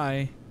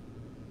die.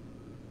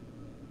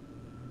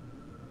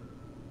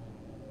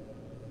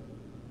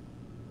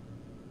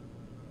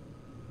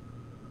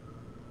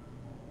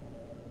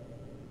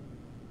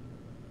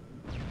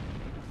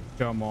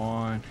 Come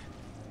on.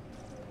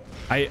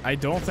 I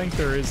don't think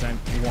there is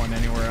one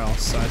anywhere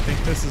else, so I think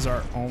this is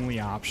our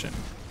only option.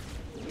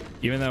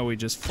 Even though we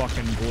just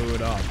fucking blew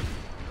it up.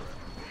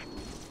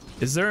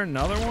 Is there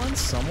another one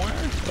somewhere?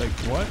 Like,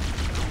 what?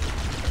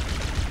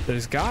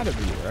 There's gotta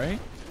be, right?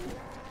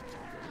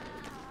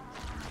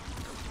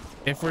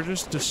 If we're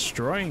just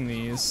destroying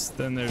these,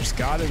 then there's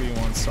gotta be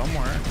one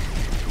somewhere.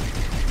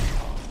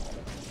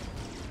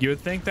 You would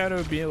think that it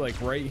would be like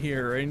right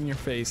here, right in your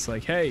face,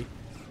 like, hey,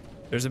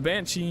 there's a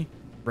banshee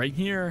right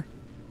here.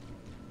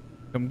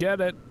 Come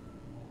get it.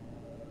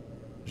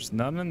 There's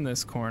none in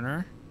this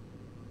corner.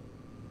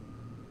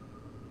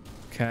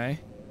 Okay.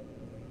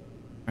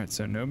 All right,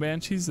 so no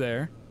banshees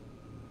there.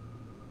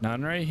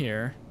 None right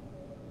here.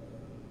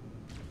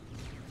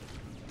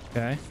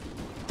 Okay.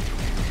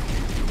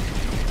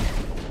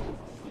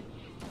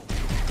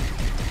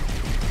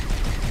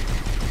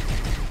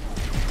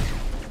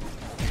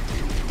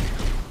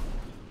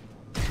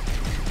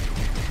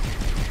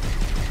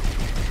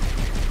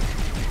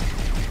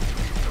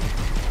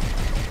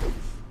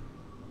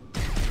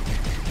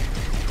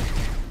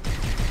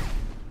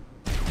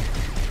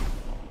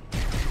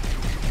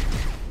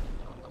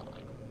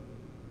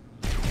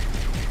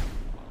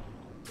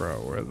 Bro,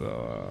 where the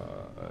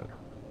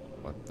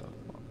what the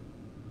fuck?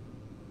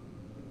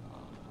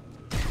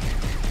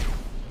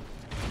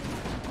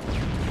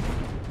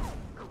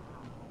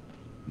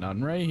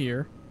 None right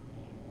here.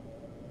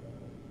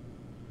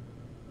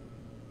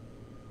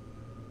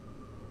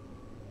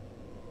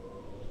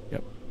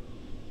 Yep.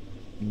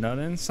 None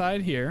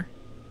inside here.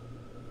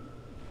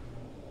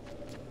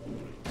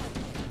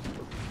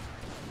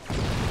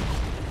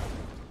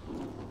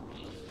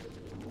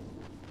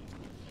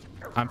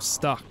 I'm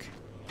stuck.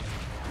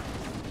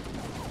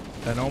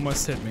 That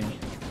almost hit me.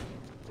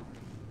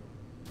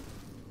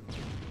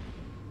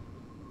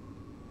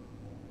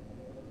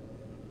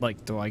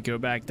 Like, do I go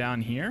back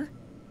down here?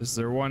 Is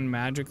there one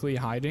magically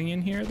hiding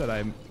in here that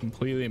I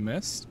completely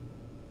missed?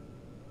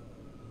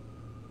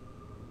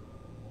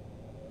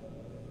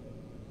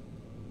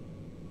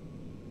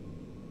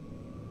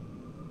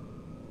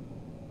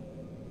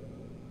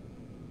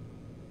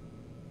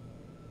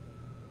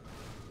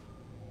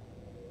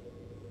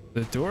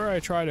 The door I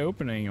tried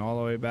opening all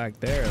the way back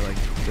there, like,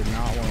 did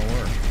not want to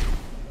work.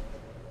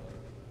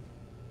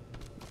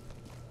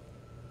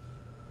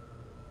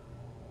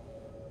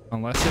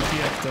 Unless if you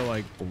have to,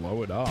 like,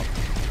 blow it up.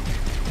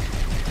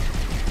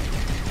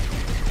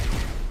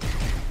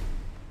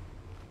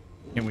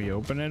 Can we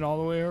open it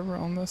all the way over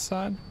on this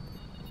side?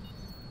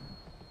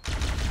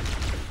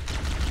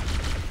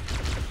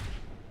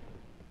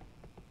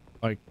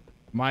 Like,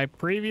 my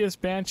previous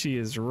Banshee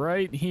is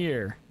right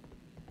here.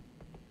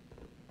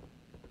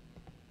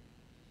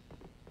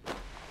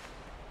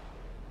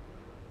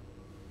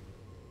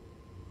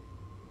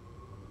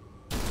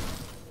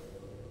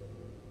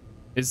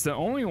 Is the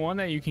only one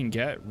that you can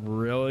get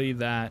really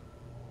that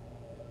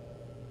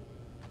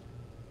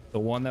the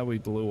one that we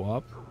blew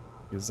up?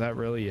 Is that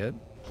really it?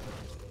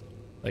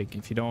 Like,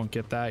 if you don't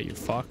get that, you're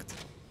fucked.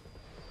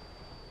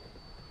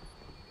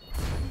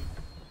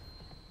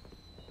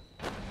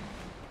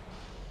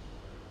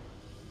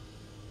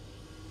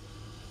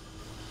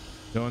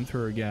 Going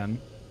through again.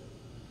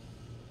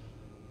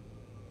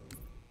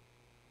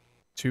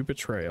 2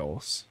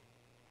 betrayals.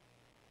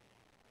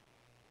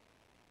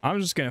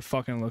 I'm just gonna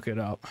fucking look it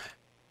up.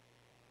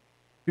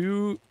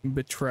 2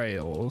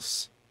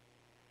 betrayals.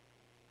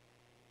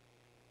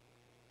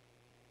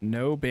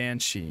 No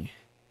Banshee.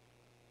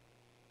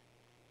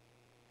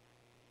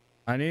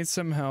 I need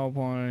some help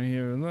on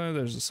here.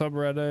 There's a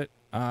subreddit.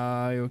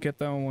 You'll get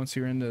that one once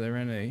you're into the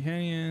Renegade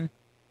Canyon.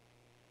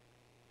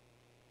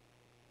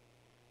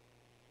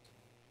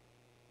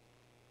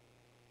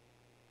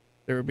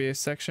 There will be a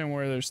section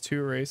where there's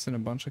 2 Wraiths and a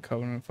bunch of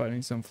Covenant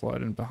fighting some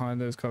Flood, and behind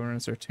those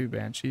Covenants are 2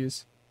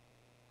 Banshees.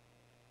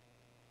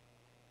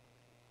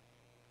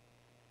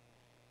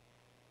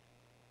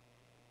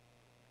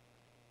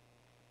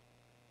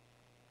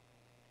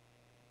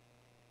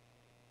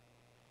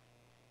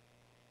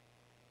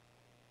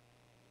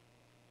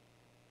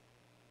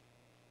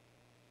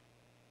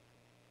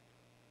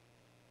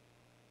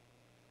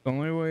 The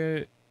only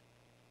way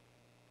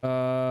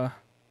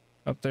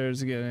up there is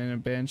to get in a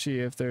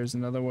Banshee. If there's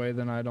another way,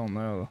 then I don't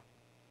know.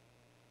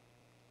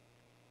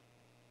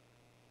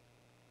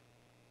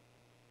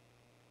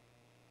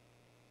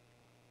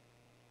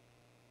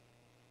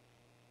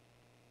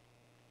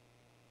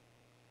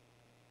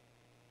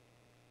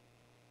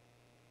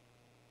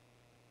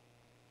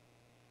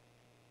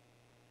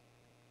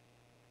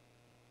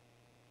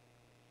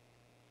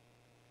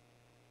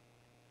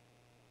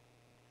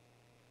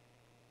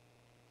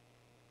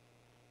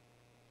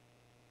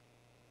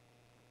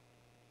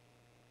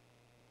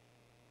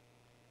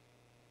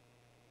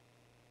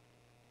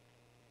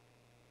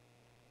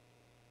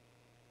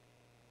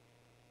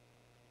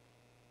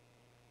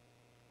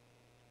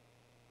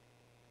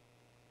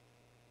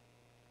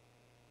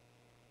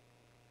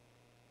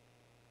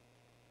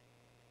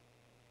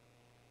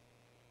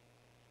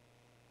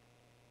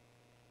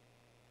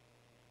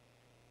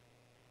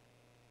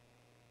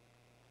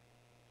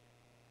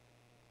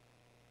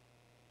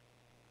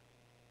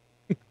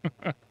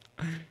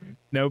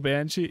 No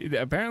Banshee.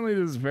 Apparently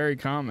this is very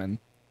common.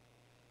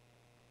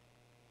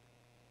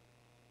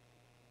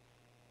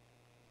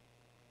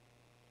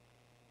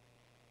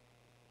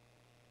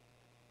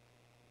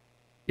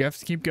 You have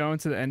to keep going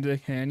to the end of the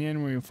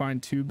canyon where you'll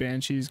find 2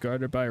 banshees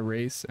guarded by a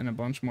race and a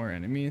bunch more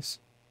enemies.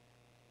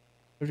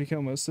 If you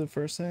kill most of the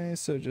first enemy,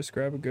 so just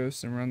grab a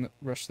ghost and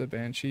rush the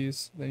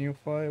banshees, then you'll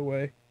fly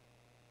away.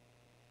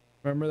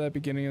 Remember that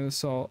beginning of the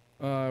assault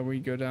where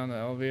you go down the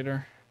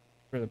elevator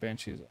for the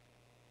banshees?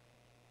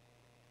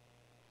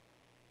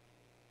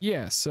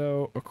 Yeah,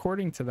 so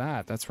according to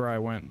that, that's where I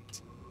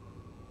went.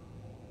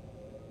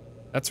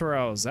 That's where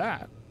I was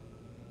at.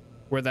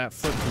 Where that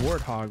flipped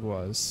warthog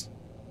was.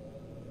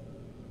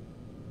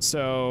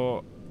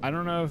 So, I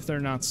don't know if they're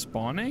not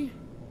spawning.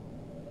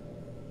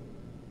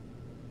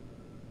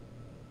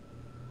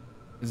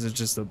 Is it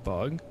just a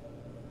bug?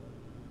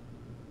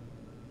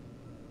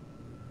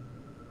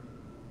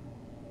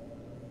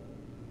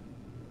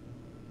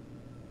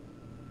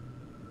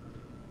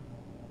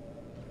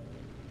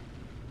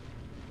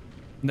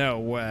 No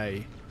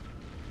way.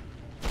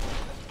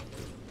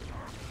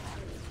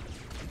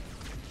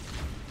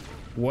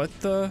 What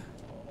the?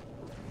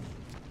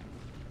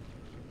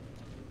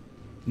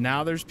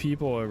 Now there's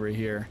people over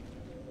here.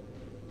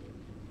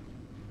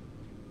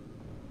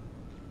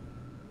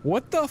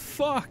 What the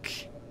fuck?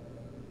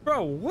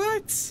 Bro,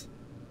 what?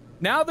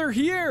 Now they're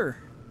here.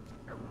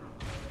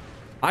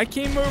 I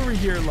came over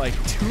here like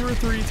 2 or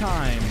 3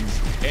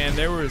 times and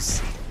there was,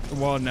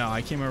 well, no,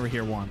 I came over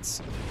here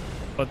once,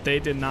 but they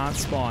did not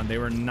spawn. They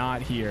were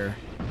not here.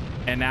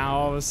 And now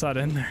all of a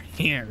sudden they're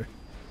here.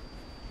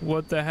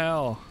 What the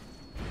hell?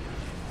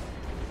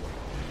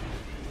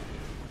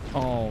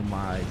 Oh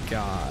my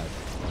God.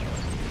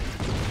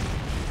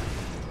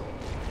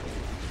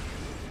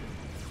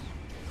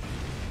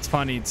 It's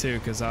funny too,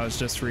 because I was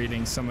just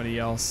reading somebody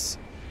else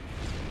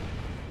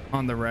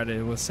on the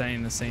Reddit was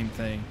saying the same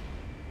thing.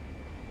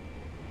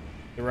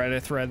 The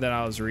Reddit thread that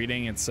I was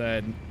reading, it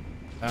said,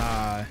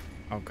 oh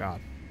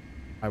God,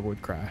 I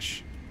would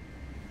crash.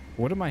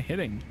 What am I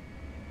hitting?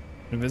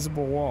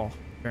 Invisible wall,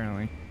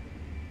 apparently.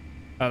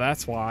 Oh,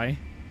 that's why.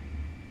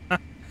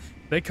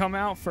 They come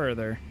out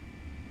further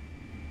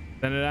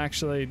than it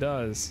actually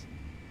does.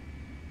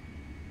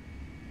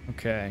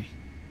 Okay.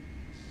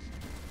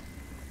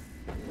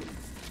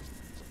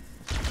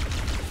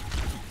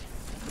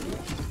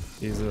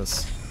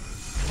 Jesus.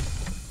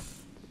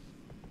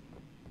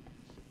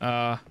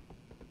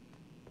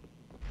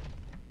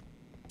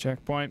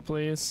 Checkpoint,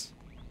 please.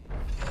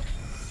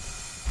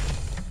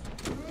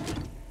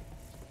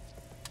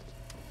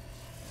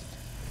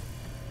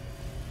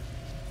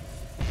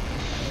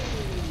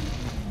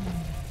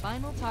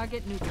 Final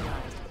target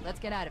neutralized. Let's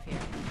get out of here.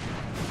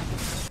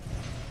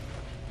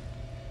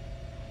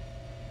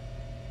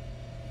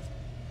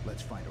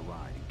 Let's find a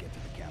ride and get to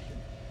the captain.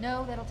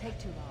 No, that'll take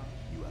too long.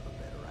 You have a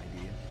better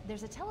idea?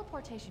 There's a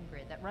teleportation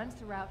grid that runs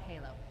throughout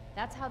Halo.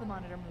 That's how the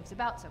monitor moves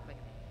about so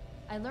quickly.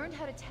 I learned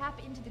how to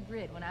tap into the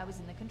grid when I was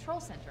in the control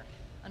center.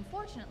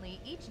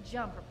 Unfortunately, each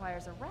jump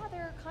requires a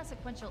rather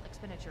consequential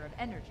expenditure of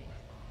energy.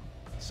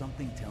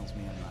 Something tells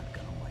me I'm not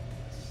gonna like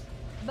this.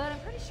 But I'm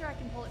pretty sure I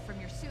can pull it from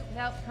your suit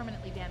without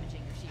permanently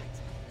damaging your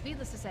shields.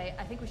 Needless to say,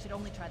 I think we should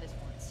only try this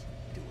once.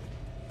 Do it.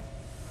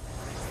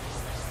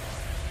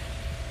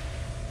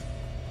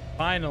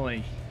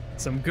 Finally,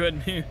 some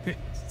good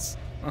news.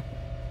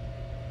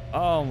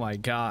 Oh my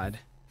God.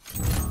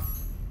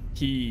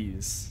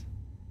 Keys.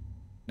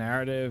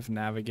 Narrative,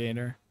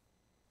 navigator.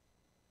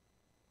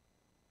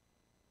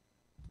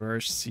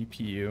 Verse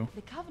CPU.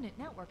 The Covenant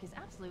network is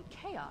absolute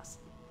chaos.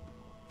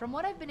 From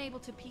what I've been able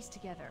to piece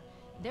together,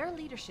 their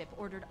leadership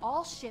ordered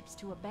all ships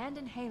to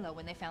abandon Halo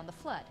when they found the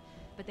Flood,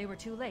 but they were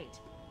too late.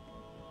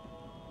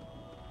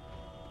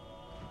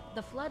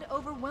 The Flood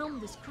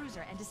overwhelmed this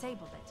cruiser and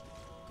disabled it.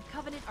 The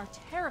Covenant are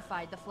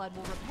terrified the Flood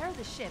will repair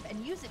the ship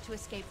and use it to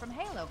escape from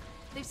Halo.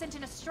 They've sent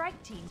in a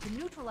strike team to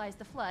neutralize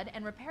the Flood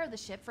and repair the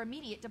ship for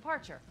immediate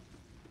departure.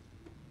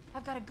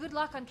 I've got a good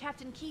lock on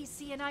Captain Key's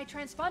CNI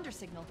transponder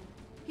signal.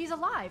 He's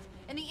alive,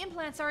 and the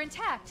implants are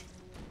intact.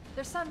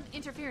 There's some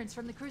interference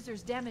from the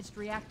cruiser's damaged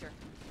reactor.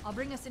 I'll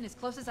bring us in as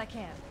close as I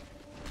can.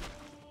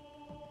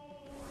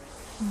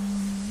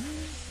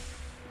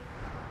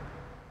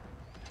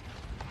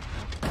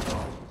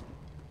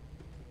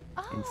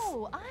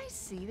 Oh, I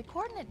see. The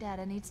coordinate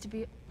data needs to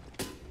be...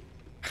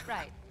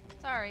 Right.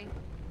 Sorry.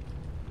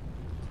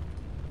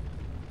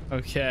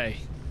 Okay.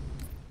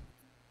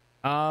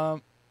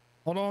 Hold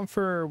on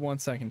for 1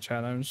 second,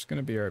 chat. I'm just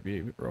gonna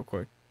BRB real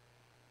quick.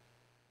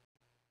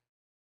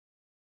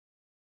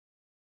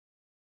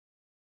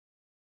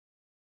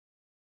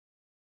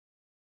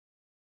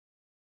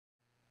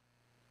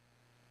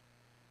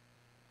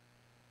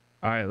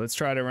 All right, let's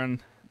try to run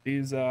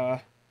these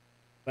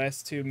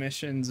last 2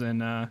 missions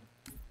in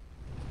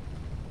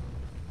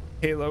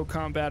Halo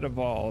Combat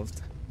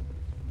Evolved.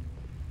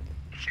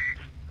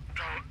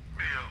 Don't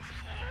be a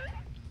fool.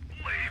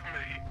 Leave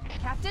me.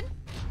 Captain?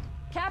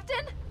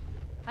 Captain?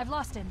 I've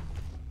lost him.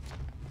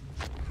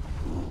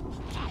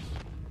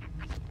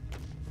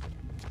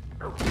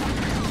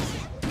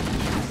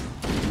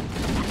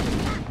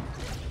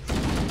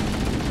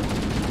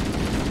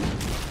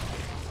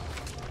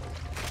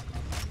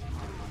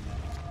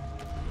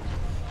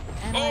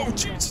 Oh,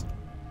 jeez.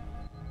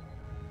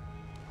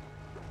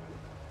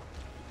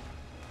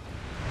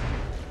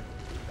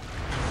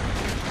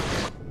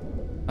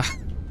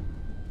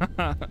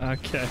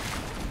 Okay.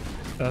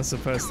 That's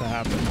supposed to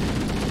happen.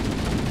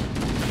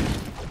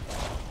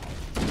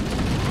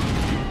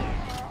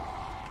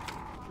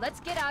 Let's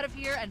get out of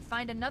here and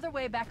find another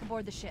way back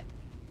aboard the ship.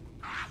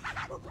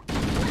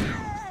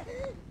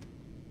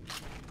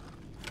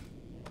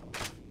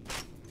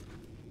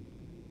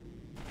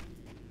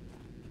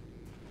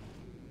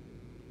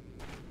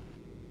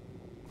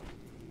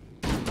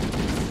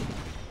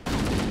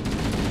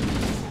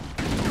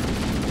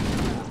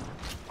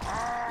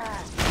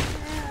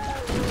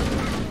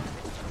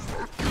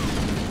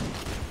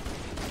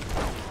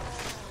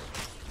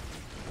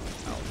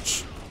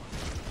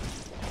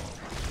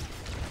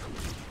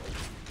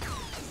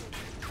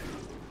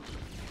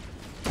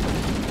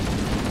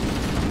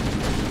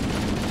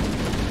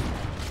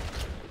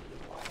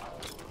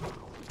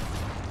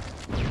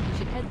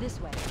 This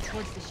way,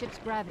 towards the ship's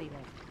gravity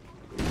link.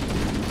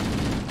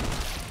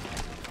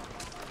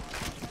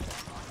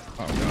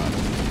 Oh god.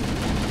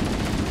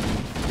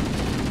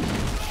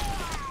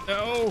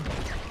 No!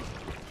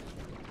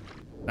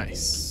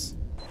 Nice.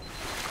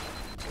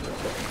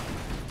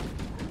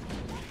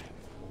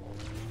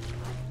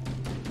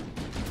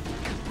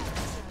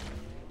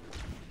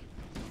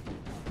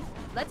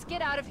 Let's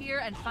get out of here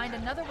and find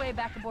another way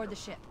back aboard the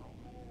ship.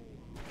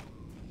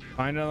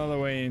 Find another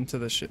way into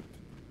the ship.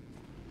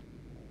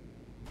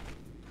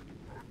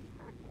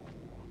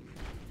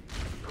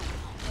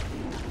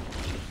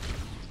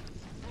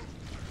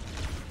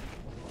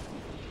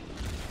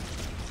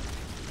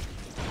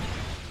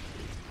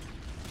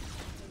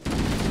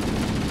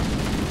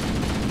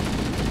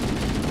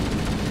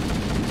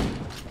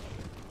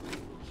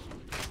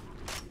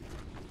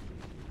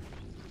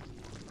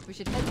 We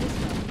should head this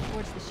way,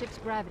 towards the ship's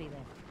gravity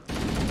link.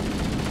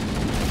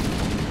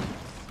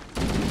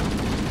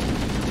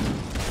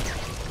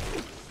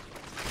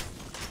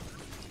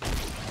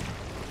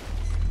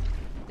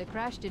 The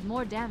crash did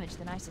more damage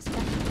than I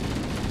suspected.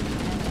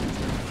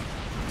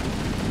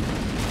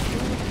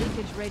 The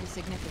leakage rate is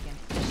significant.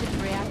 The ship's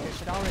reactor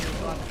should already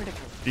go off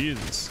critical.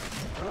 Jesus.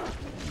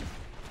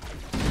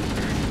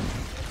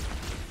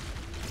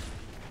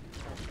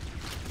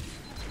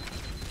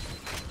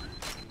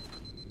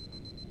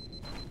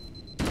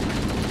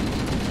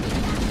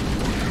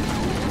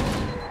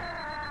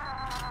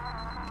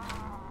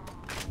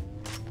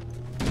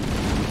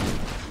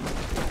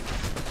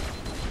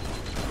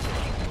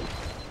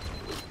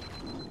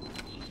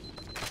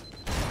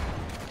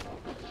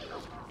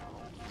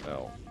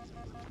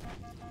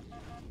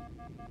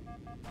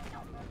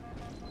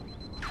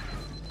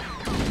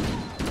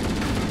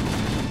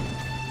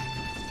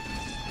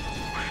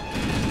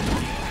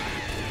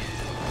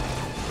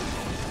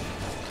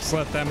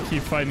 Let them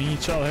keep fighting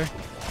each other.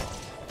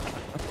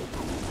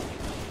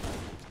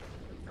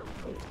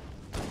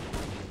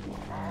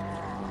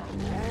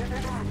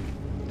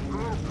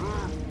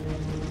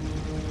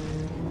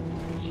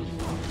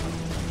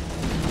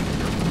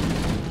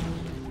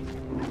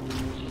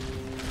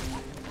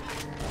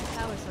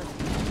 Power source.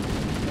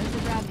 There's the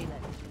gravity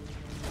lift.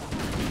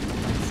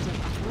 Still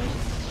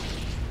operational.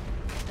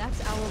 That's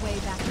our way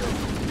back home.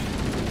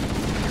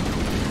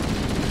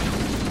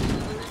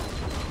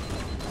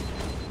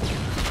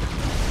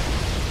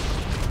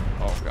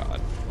 Oh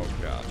god. Oh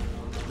god.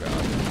 Oh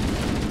god.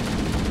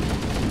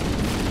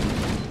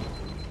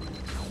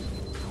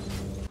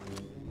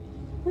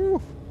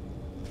 Woo.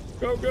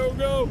 Go, go,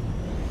 go!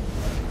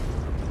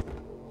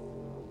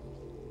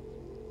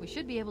 We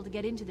should be able to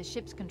get into the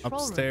ship's control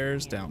room.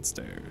 Upstairs,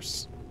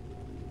 downstairs.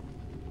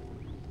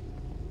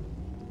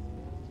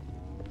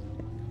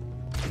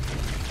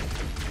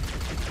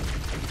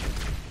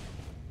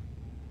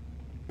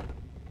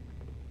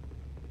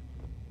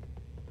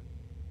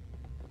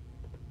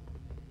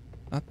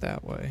 Not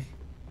that way.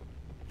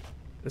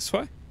 This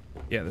way?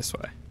 Yeah, this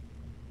way.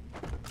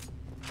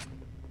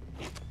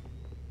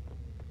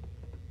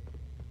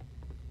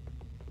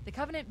 The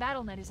Covenant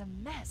BattleNet is a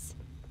mess.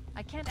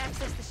 I can't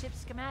access the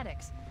ship's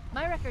schematics.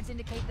 My records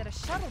indicate that a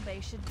shuttle bay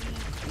should be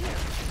here.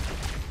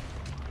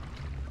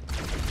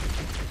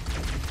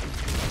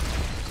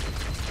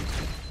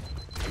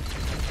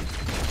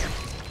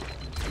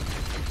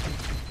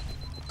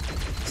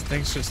 These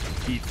things just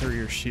eat through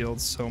your shield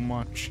so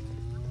much.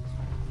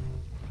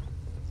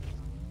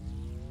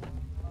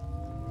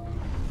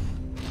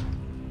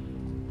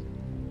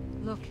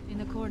 Look, in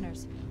the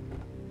corners.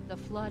 The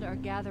Flood are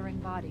gathering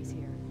bodies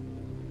here.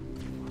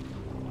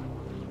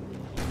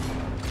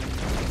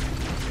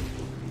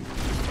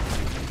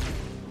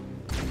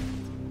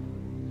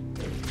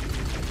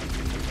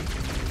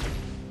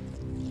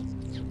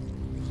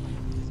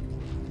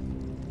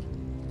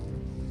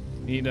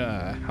 Need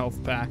a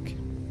health pack.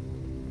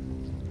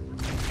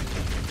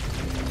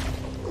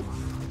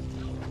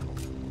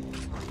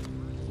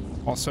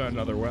 Also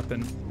another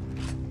weapon.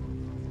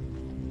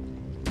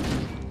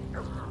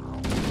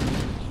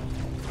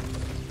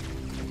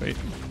 Wait.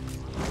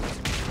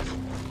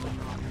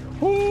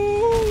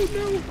 Oh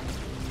no!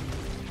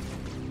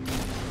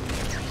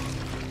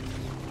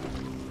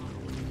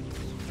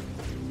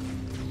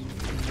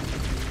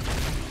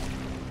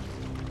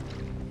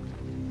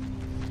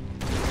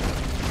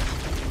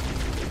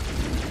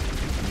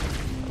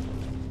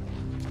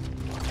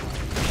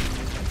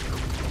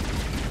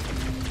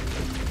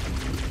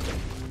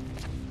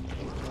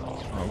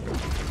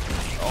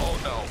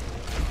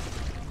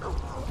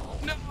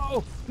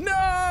 No!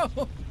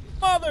 No!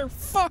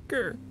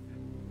 Motherfucker!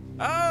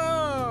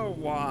 Oh,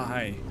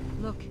 why?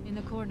 Look in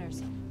the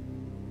corners.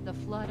 The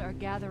flood are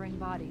gathering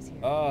bodies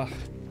here.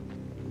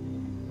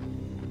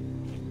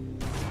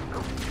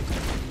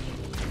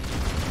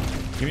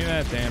 Give me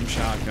that damn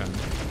shotgun,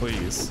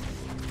 please.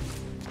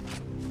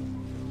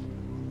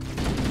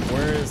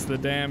 Where is the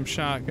damn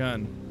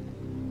shotgun?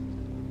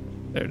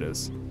 There it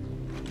is.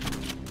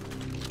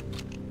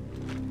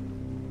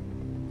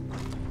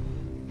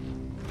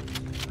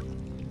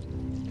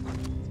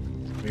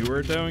 We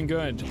were doing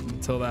good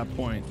until that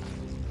point.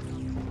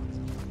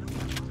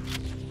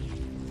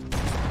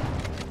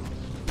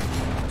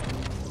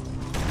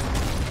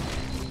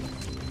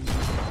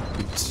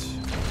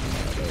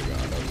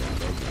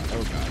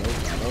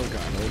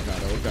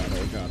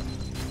 Oh god.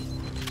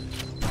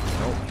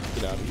 Nope,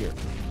 get out of here.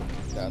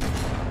 Get out of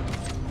here.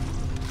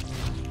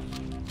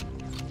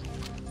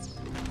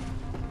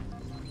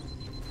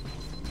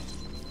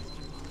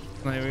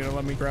 Now you're gonna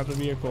let me grab the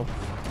vehicle.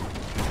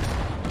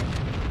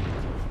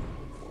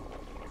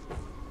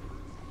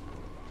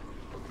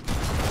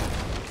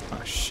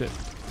 Oh shit.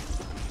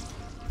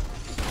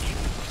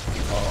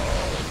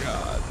 Oh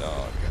god,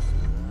 dog.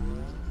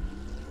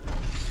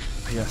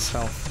 Yes,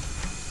 health.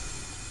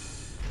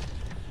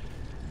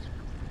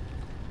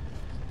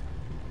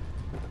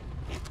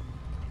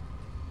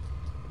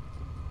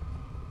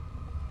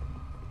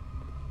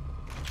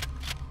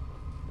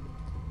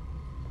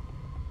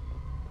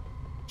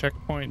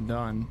 Checkpoint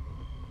done.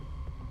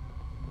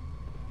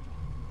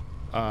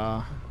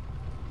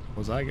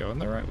 Was I going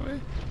the right way?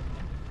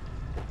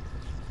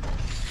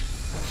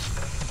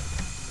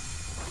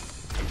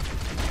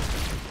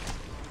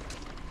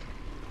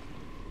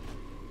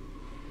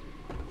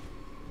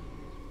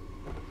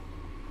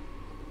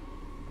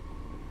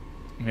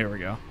 Here we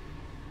go.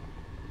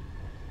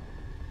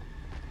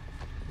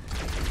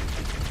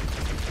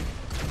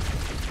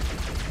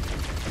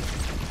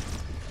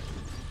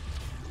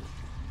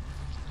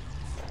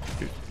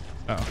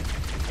 Oh.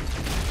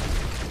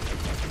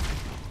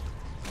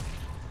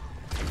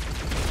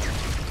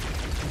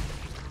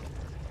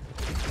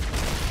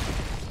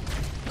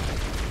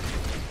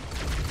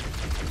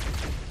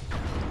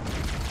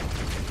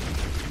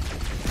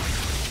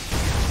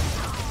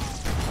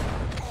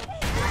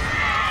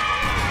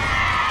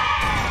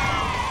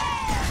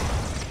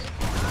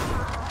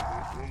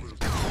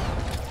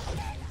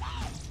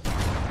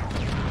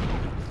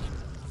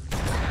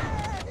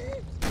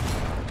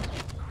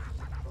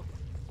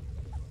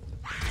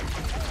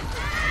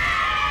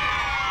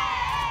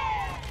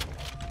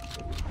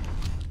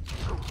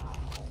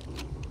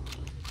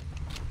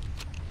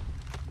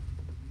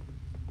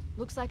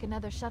 Looks like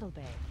another shuttle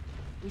bay.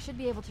 We should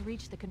be able to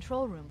reach the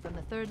control room from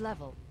the 3rd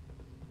level.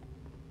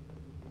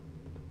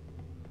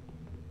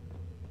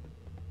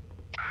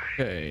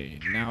 Okay,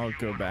 now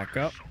go back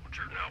up.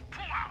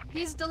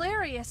 He's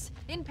delirious.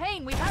 In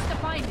pain. We have to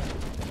find him.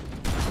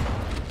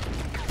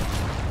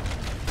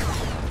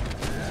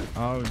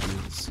 Oh,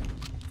 jeez.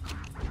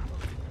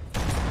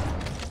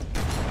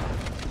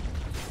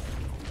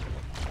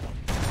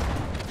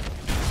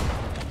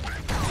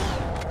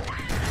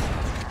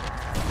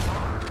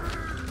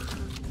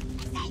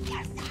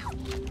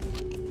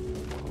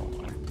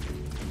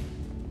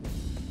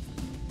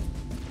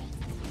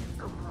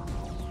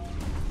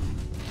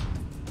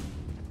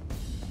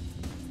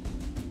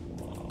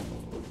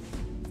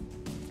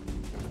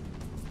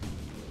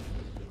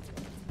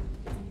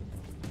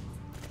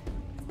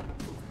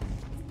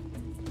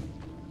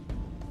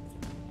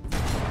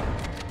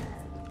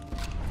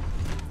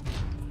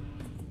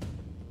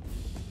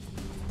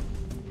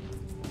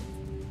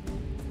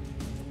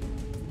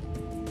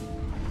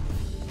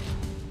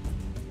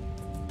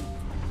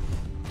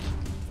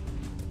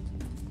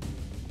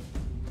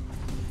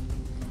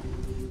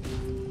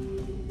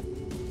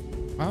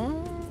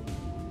 Oh,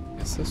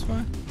 it's this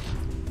way.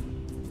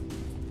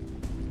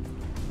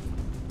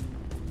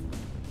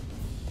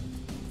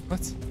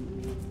 What?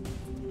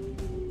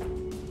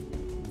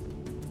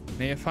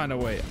 Need to find a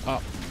way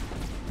up.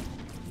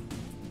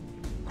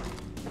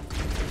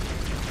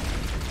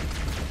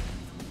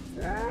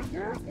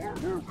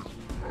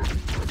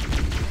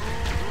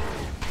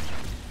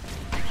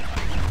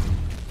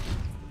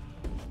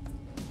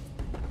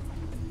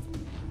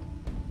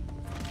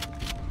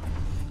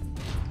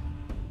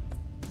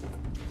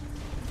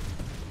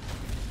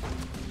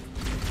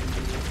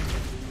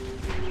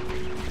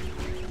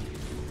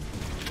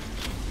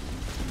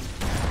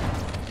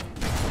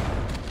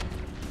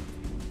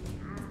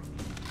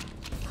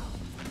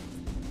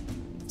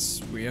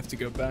 We have to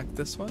go back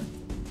this way?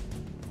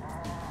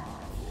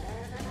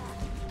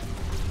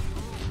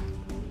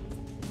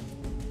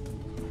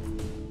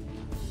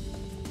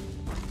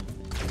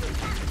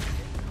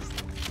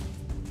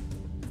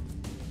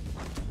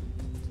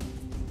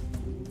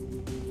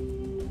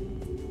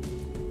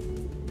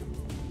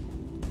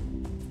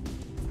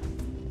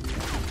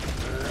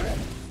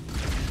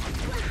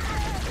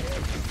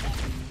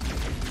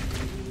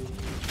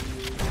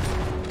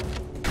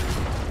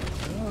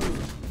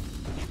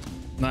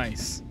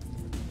 Nice.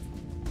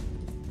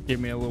 Give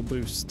me a little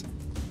boost.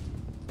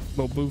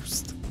 Little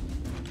boost.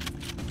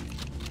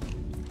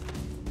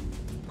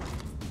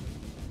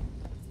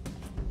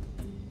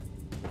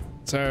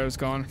 So I was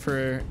gone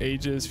for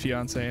ages.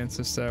 Fiance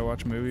insisted I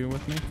watch a movie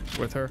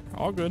with her.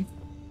 All good.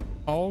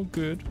 All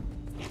good.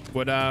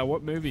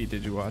 What movie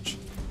did you watch?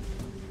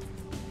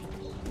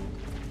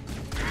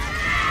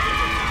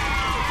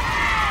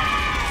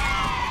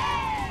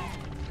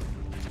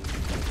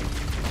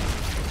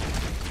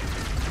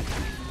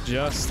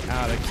 Just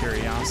out of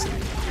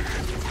curiosity.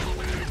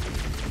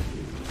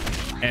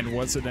 And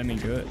was it any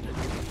good?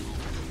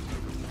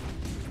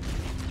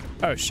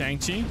 Oh,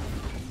 Shang-Chi?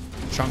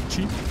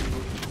 Shang-Chi?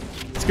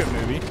 It's a good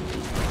movie.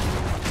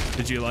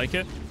 Did you like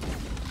it?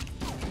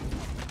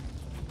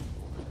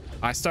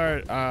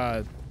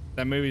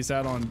 That movie's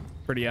out on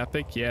Pretty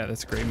Epic. Yeah,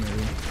 that's a great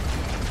movie.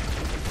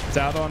 It's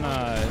out on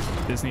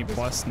Disney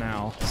Plus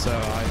now, so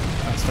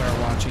I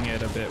started watching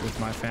it a bit with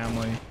my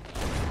family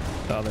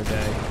the other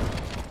day.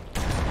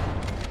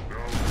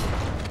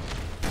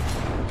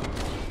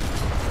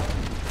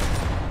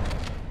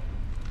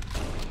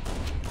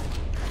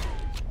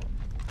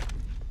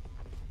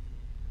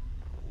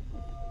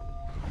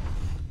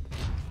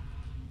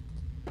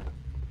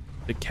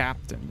 The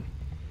captain.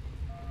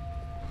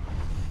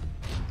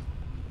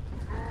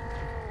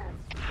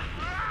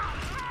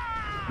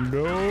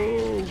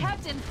 No.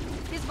 Captain,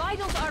 his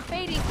vitals are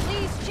fading.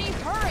 Please,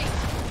 Chief, hurry.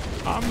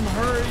 I'm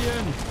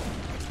hurrying.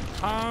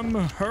 I'm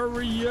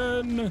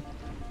hurrying.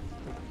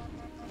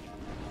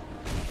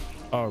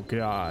 Oh,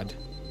 God.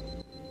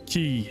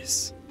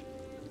 Keys.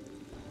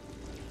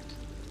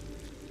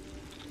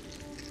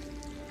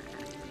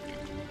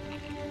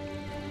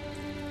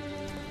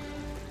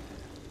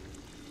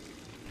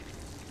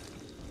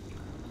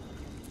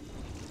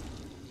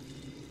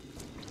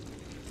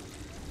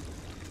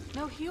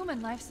 No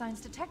human life signs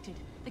detected.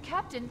 The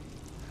captain,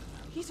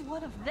 he's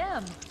one of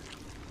them.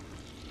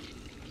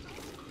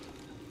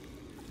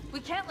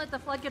 We can't let the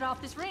flood get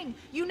off this ring.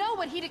 You know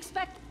what he'd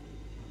expect.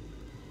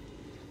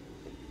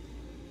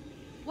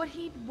 What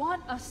he'd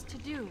want us to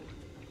do.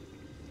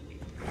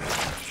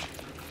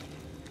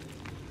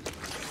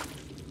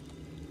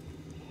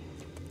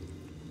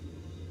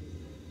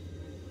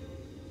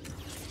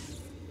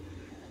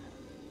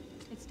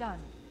 It's done.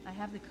 I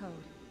have the code.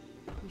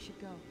 We should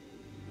go.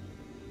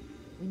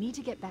 We need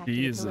to get back to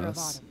the Pillar of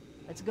Autumn.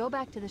 Let's go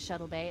back to the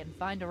shuttle bay and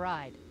find a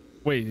ride.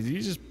 Wait, did he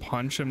just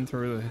punch him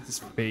through his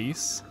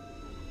face?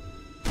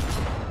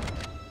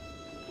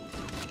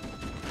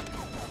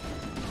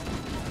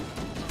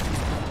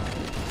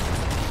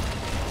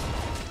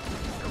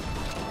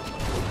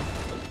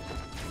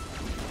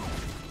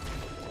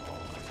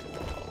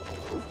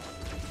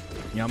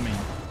 Yummy.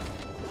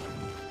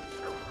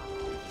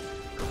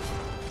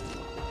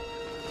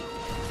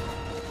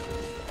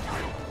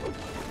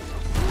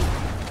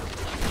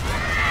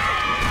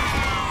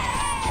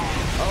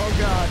 Oh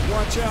God,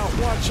 watch out,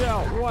 watch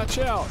out, watch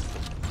out.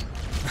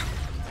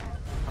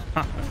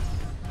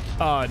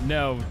 Oh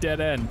no,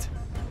 dead end.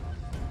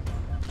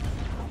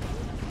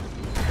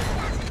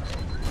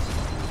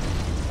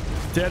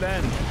 Dead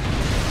end.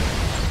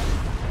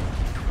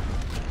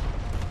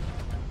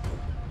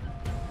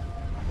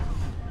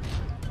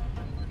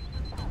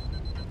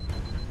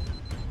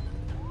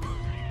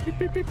 Beep,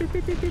 beep, beep,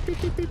 beep, beep, beep,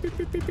 beep, beep, beep,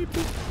 beep, beep, beep,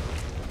 beep.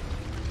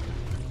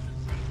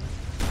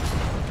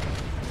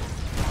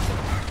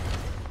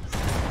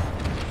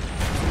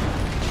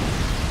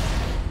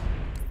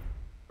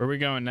 Where are we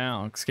going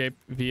now? Escape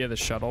via the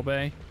shuttle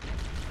bay?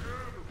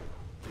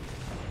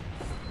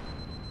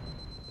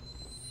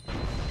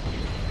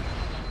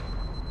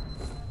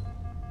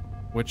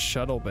 Which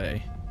shuttle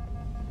bay?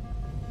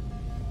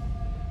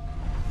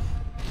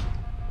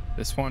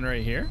 This one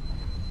right here?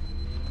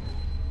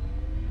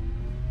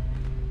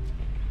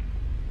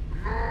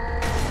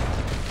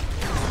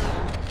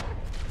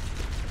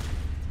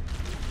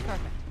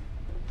 Perfect.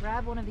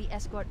 Grab one of the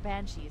escort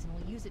banshees and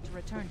we'll use it to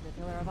return to the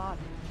Pillar of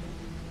Autumn.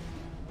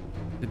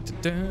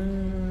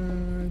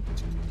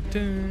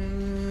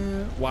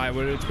 Why?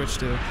 What did it switch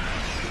to?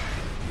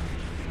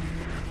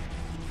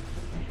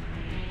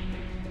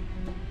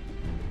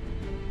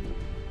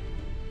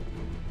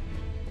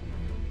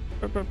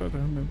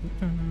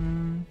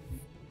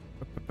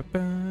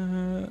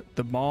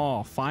 The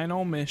Maw.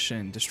 Final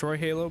mission. Destroy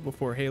Halo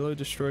before Halo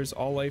destroys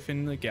all life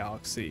in the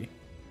galaxy.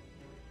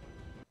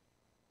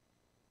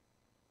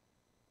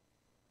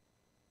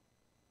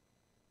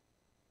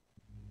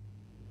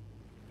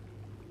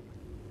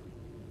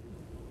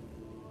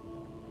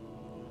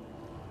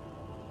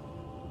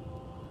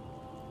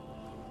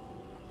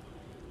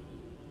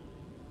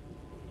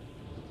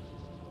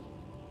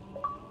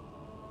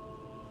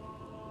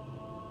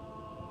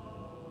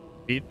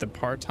 Beat the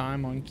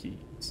part-time on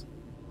keys.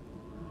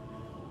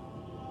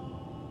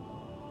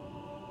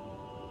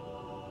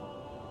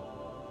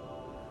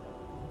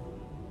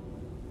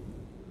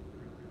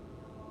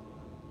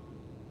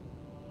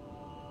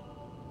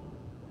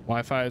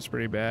 Wi-Fi is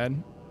pretty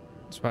bad.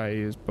 That's why I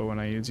use, but when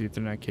I use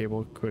Ethernet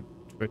cable,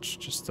 Twitch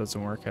just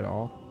doesn't work at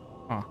all.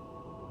 Huh.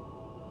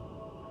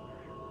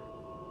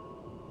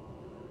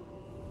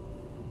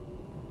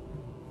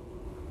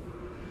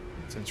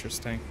 That's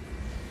interesting.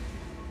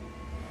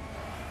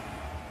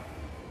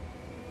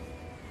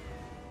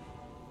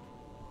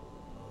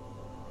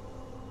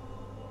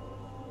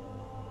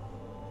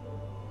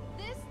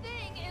 This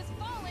thing is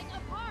falling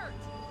apart.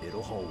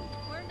 It'll hold.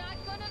 We're not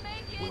gonna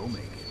make it. We'll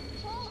make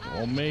it. Pull up,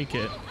 We'll make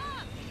it. pull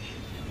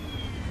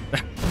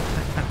up.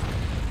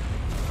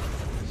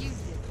 You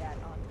did that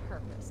on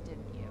purpose,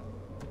 didn't you?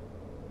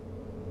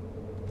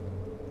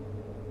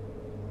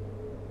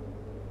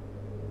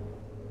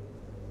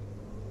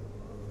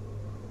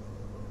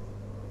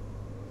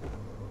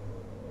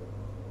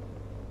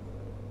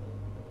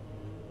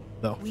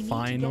 The We need to get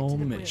final to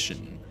the mission.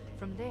 bridge.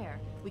 From there,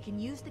 we can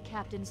use the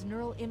captain's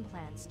neural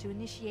implants to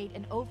initiate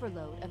an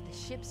overload of the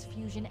ship's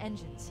fusion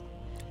engines.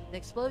 The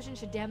explosion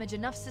should damage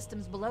enough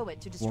systems below it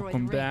to destroy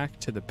Welcome the ring. back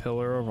to the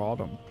Pillar of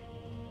Autumn,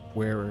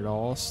 where it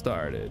all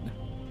started.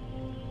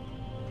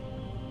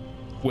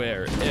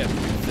 Where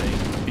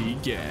everything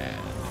began.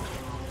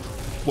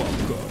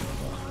 Welcome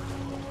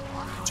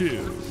to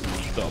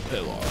the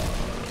Pillar.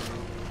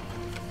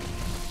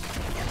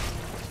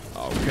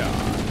 Oh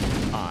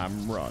god,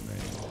 I'm running.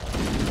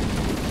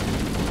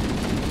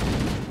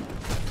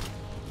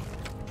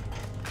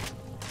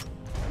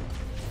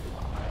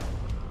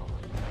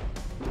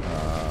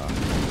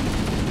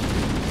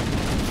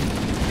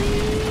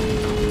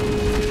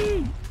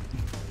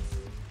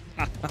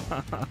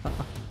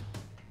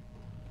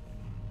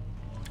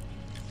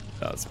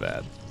 That was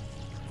bad.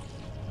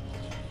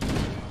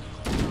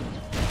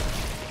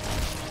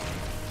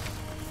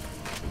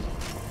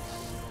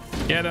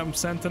 Get him,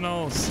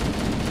 Sentinels!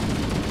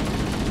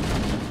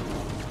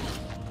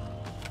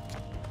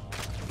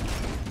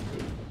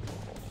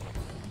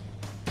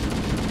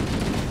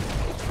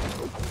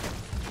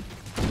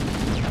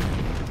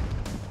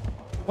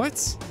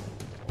 What?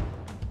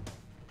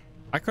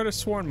 I could have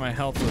sworn my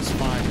health was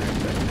fine right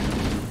there.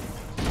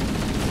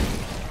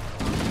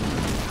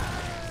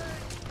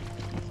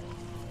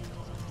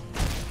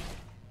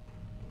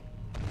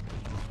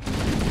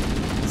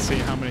 Let's see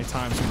how many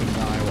times we can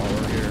die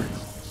while we're here.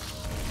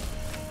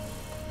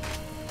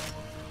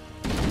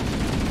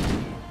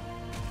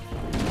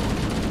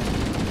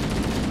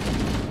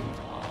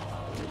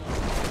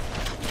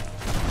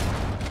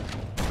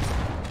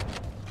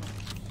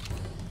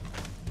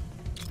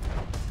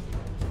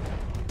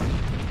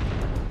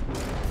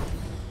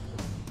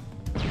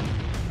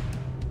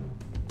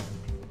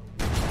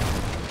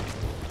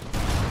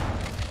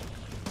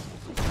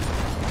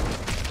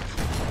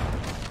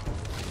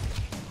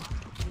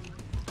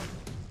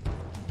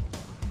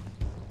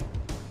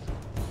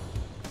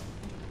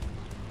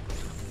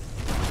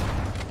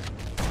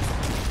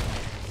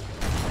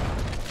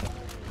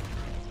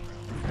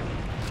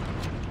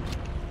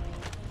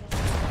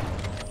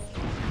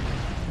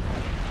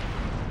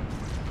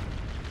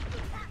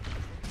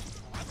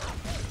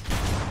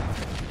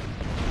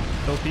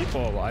 Still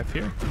people alive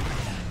here?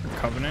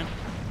 Covenant?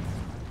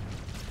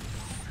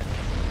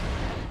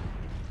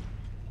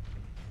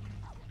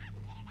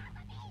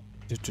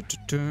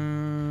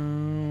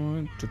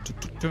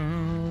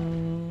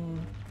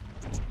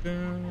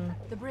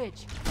 The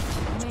bridge.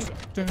 We made it.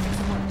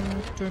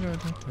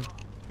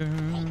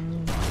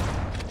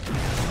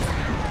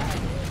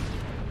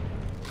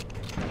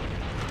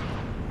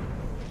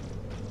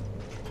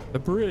 The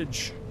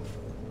bridge.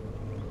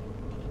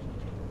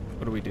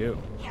 What do we do?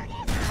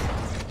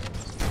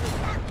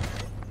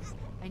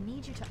 I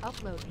need you to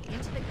upload me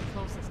into the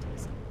control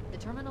systems. The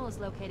terminal is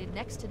located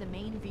next to the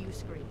main view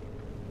screen.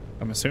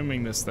 I'm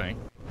assuming this thing.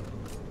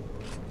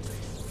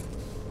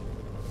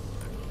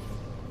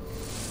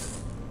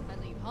 I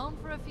leave home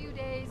for a few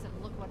days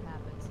and look what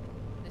happens.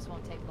 This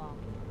won't take long.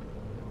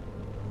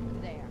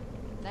 There.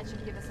 That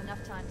should give us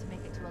enough time to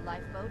make it to a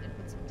lifeboat and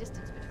put some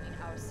distance between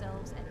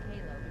ourselves and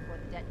Halo before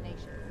the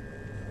detonation.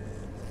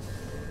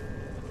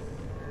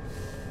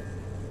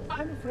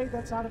 I'm afraid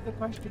that's out of the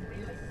question,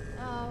 really.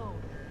 Oh,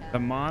 The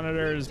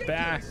monitor is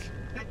back.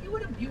 That you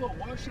would imbue a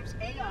warship's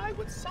AI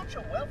with such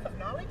a wealth of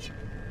knowledge?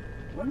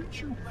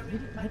 Weren't you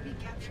worried it might be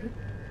captured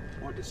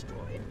or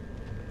destroyed?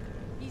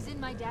 he's in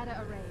my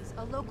data arrays,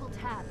 a local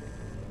tab.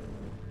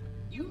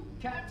 You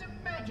can't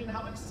imagine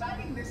how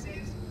exciting this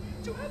is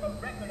to have a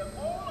record of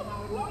all of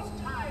our lost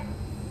time.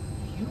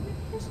 Human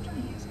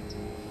history, isn't it?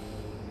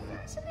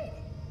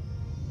 Fascinating.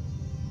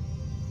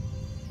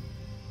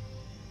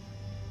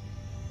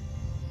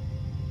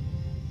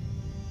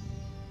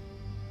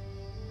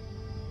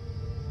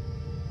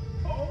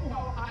 Oh,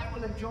 how I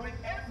will enjoy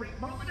every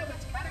moment of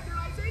its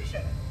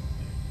categorization.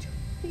 To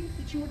think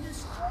that you would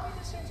destroy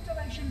this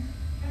installation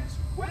as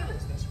well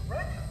as this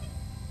record.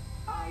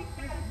 I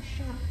am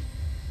shocked.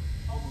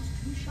 Almost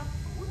too shocked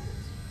for words.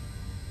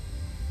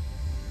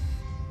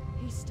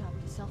 He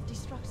stopped the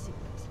self-destruct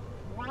sequence.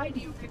 Why do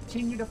you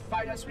continue to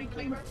fight us,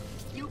 Reclaimer?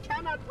 You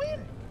cannot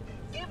win.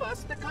 Give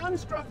us the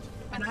construct,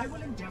 and I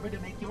will endeavor to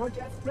make your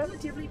death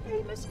relatively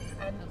painless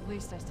and... At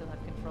least I still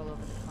have control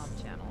over the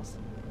comm channels.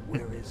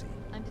 Where is he?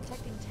 I'm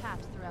detecting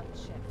taps throughout the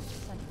ship.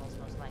 Sentinels,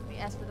 most likely.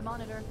 As for the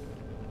monitor,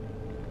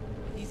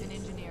 he's in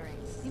engineering.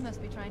 He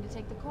must be trying to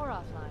take the core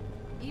offline.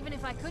 Even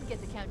if I could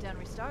get the countdown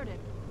restarted,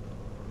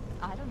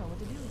 I don't know what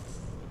to do.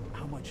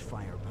 How much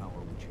firepower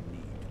would you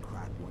need to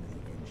crack one of the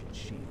engine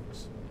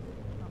shields?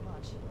 Not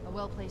much. A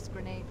well-placed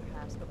grenade,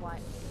 perhaps, but why?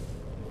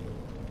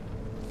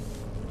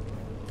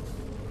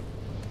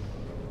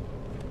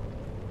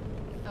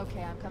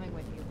 Okay, I'm coming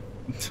with you.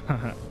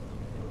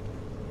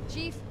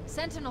 Chief,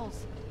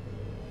 sentinels!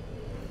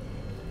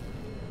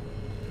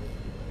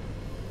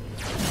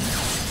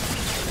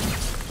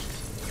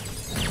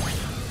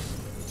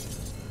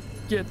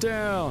 Get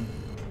down!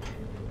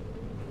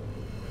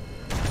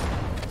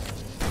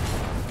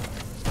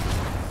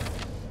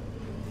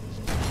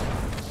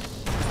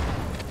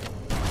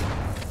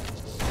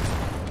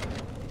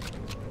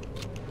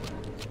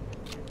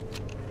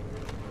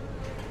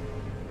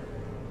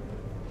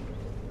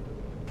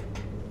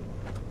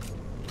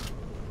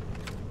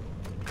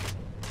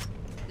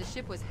 The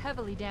ship was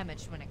heavily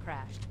damaged when it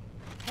crashed.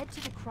 Head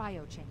to the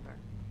cryo chamber.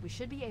 We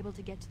should be able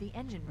to get to the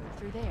engine room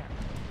through there.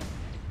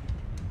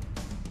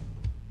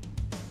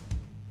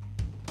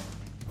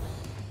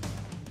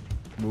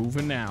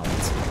 Moving out.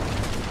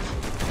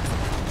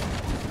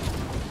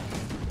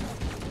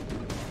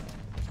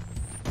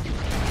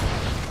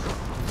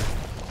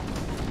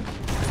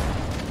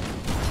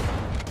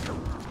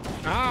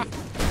 Ah!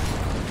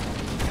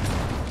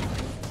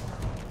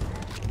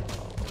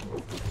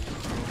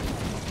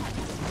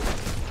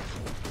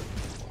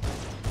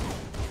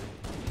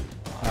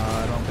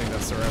 I don't think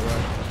that's the right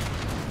way.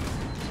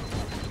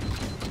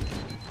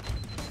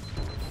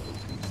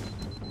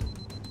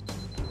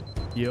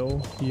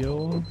 Yo.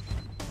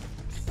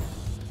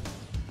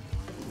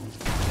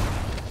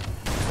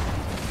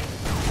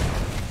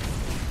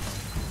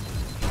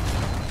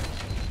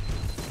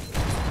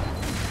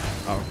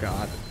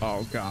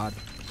 Oh God.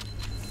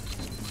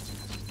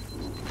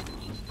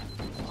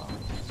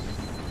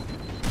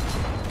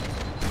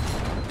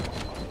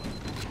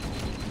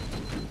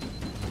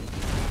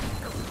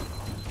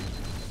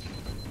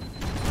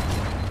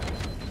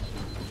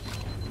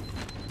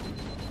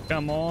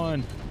 Come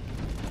on.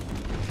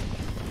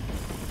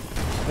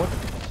 What?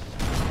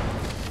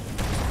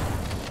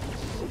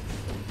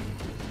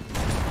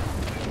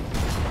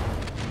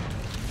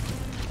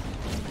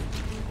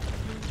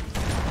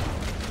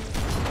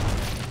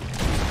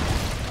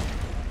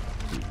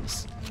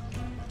 Jesus.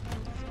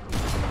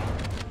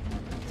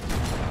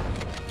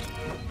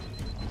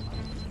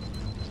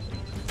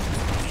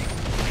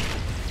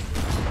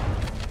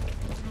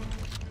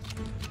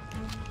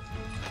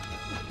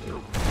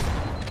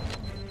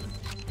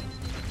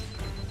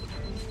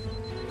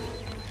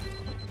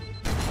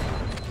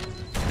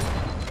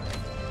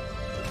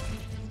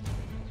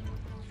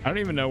 I don't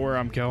even know where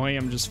I'm going.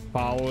 I'm just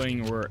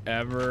following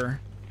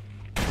wherever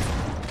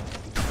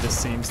this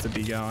seems to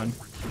be going.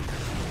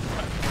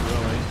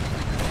 Really?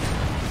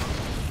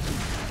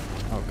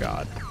 Oh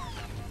God.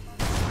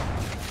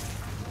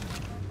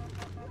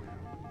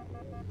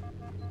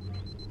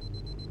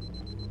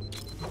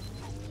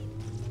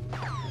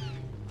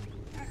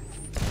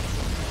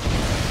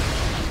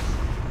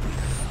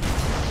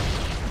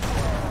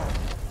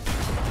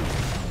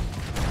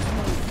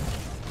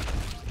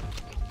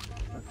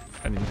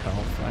 I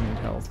need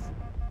health.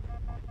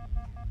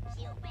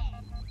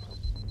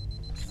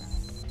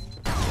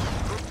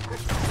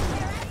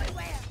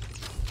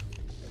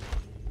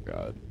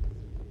 God.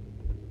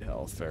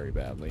 Health very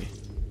badly.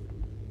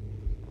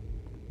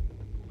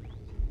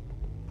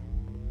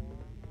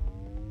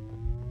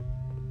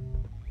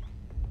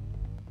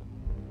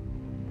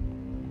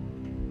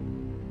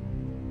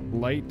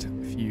 Light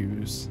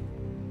fuse.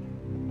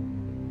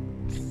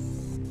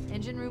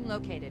 Engine room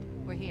located.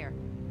 We're here.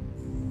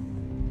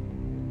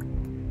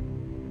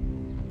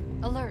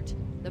 Alert!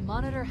 The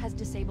monitor has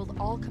disabled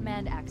all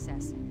command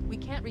access. We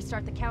can't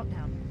restart the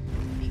countdown.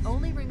 The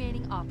only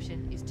remaining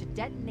option is to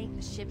detonate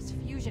the ship's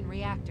fusion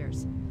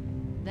reactors.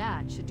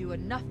 That should do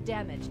enough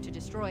damage to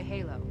destroy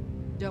Halo.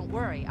 Don't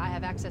worry, I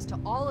have access to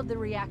all of the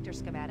reactor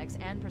schematics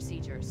and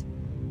procedures.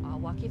 I'll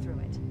walk you through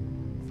it.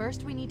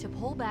 First, we need to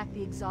pull back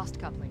the exhaust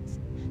couplings.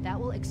 That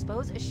will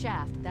expose a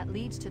shaft that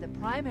leads to the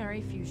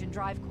primary fusion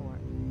drive core.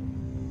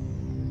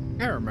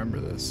 I remember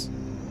this.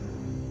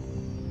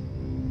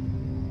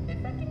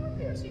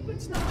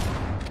 Sequence now.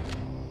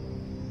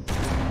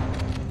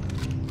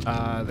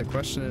 The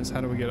question is, how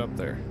do we get up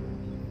there?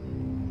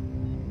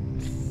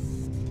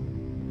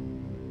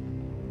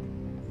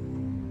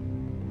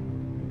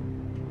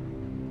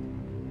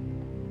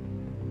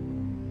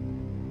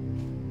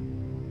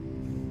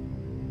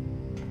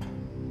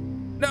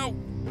 No!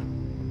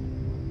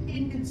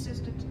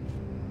 Inconsistent.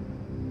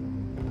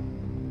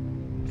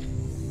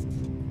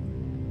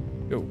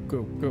 Go.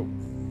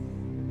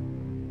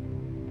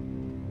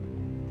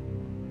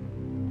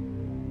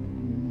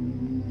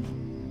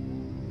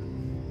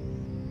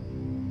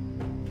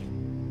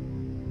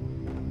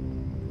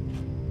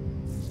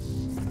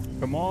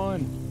 Come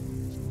on.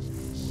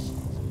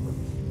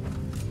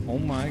 Oh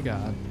my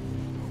God.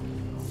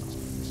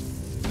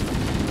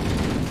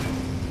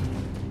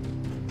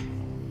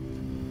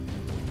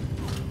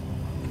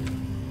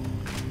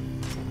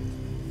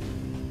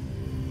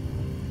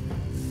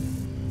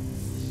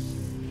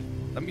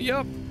 Let me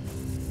up.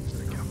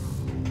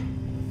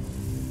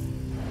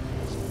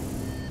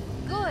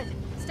 Good.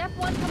 Step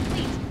 1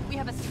 complete. We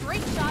have a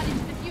straight shot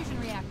into the fusion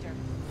reactor.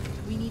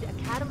 We need a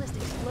catalyst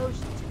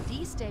explosion to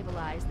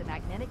destabilize the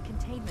magnetic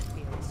containment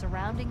field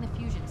surrounding the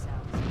fusion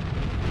cells.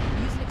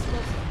 Use an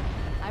explosive.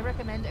 I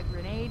recommend a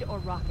grenade or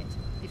rocket.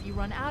 If you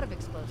run out of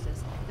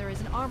explosives, there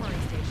is an armory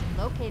station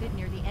located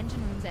near the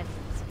engine room's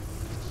entrance.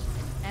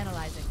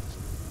 Analyzing.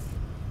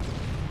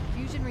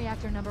 Fusion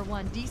reactor number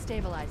 1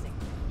 destabilizing.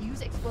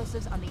 Use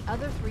explosives on the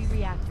other 3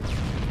 reactors.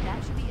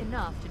 That should be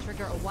enough to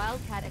trigger a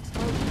wildcat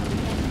explosion of the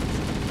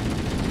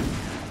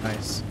engines.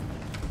 Nice.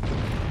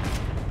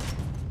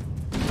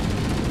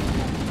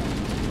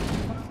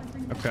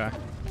 Okay.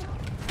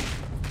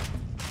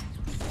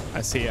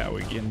 I see how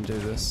we can do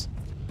this.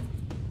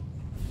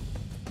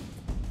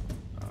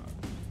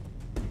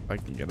 If I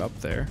can get up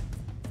there.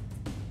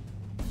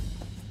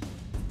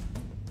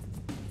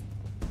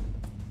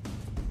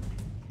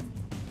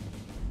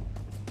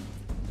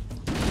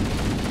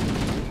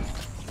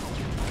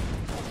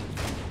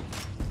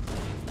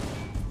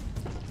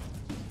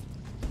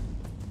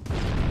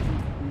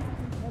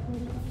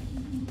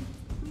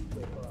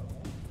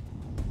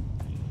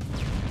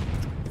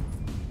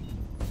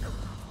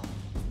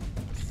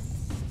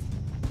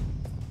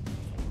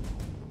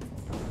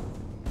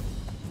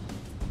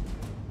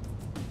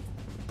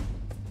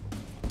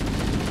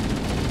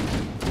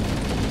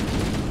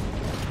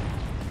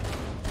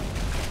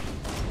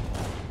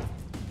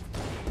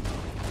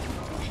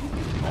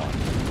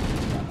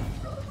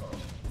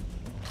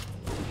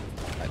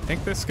 I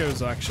think this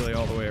goes actually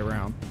all the way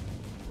around.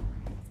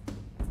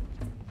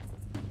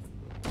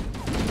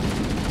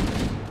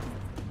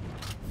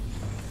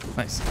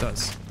 Nice, it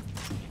does.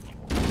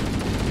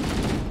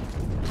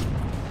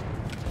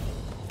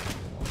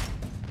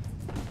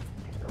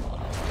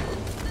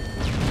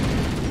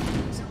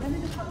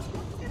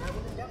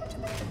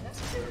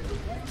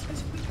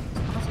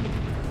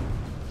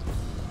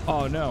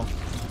 Oh no.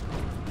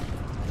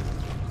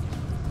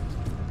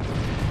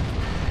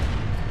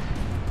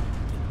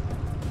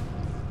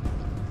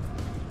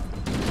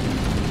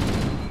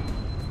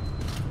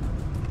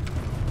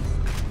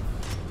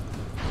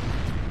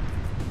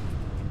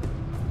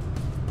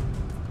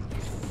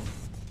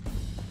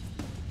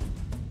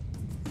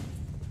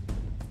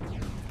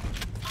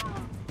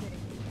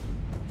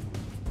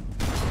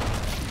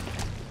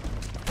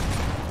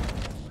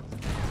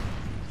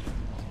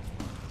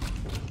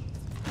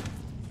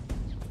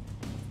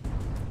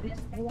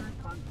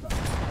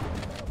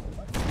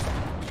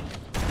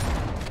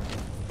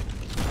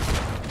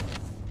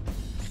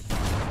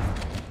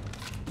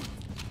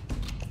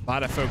 A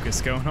lot of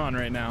focus going on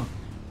right now.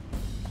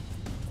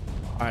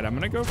 All right, I'm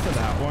gonna go for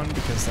that one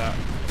because the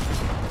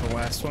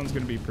last one's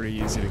gonna be pretty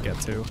easy to get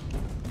to.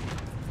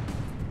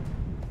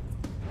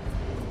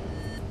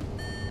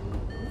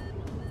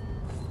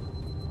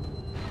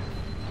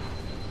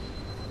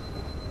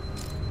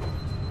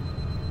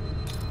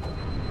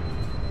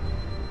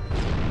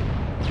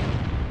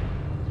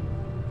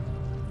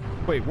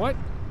 Wait, what?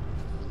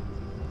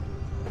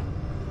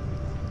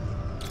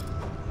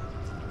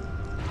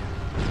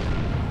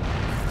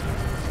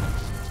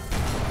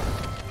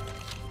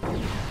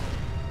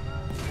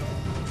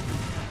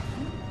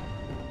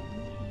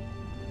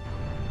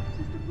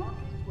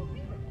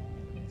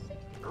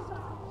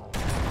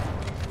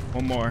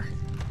 One more.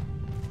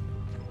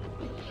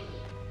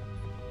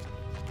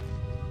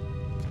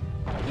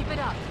 Keep it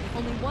up.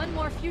 Only one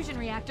more fusion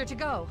reactor to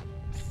go.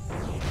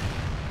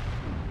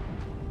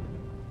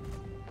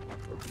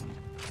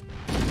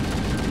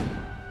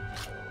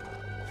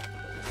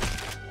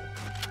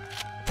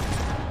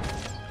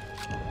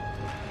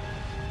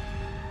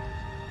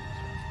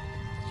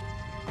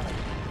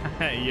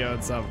 Hey, yo,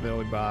 what's up,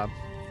 Billy Bob?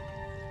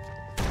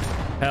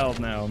 Hell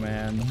no,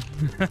 man.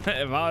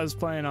 If I was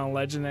playing on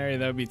Legendary,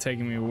 that would be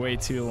taking me way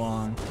too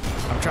long.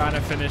 I'm trying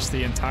to finish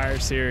the entire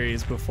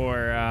series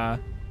before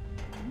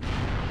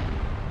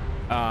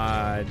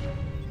Halo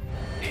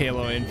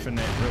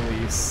Infinite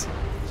release.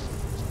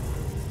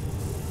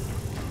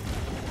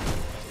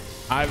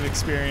 I've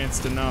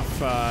experienced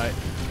enough of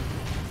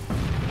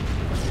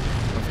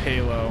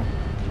Halo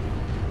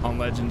on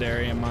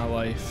Legendary in my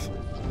life.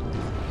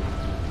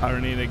 I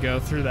don't need to go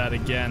through that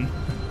again.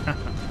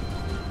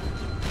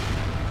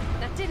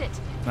 That did it.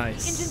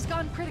 Nice. The engine's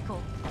gone critical.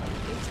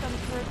 Based on the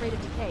current rate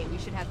of decay, we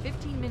should have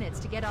 15 minutes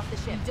to get off the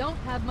ship. We don't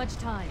have much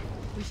time.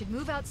 We should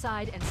move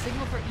outside and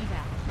signal for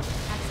evac.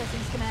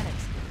 Accessing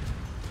schematics.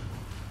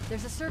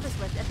 There's a service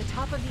lift at the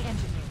top of the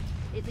engine room.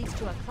 It leads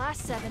to a Class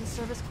 7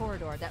 service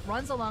corridor that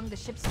runs along the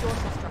ship's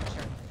dorsal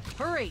structure.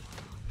 Hurry!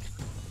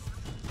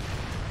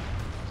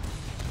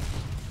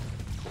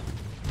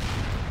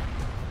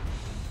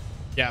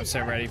 Yeah, I'm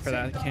so ready for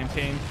that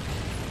campaign.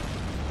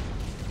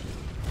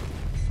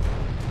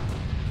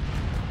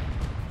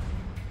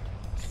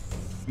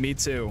 Me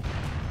too.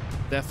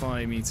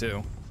 Definitely me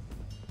too.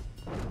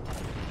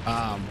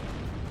 I've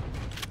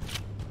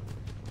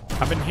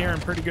been hearing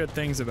pretty good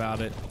things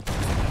about it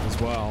as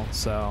well,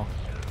 so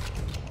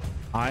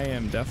I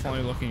am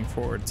definitely looking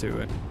forward to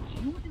it.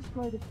 You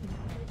destroy this thing.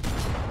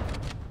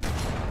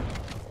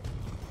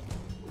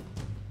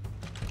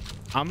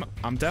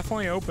 I'm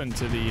definitely open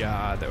to the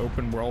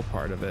open world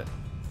part of it.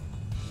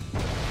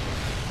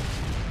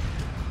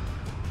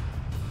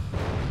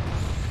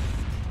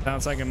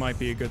 Sounds like it might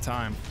be a good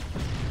time.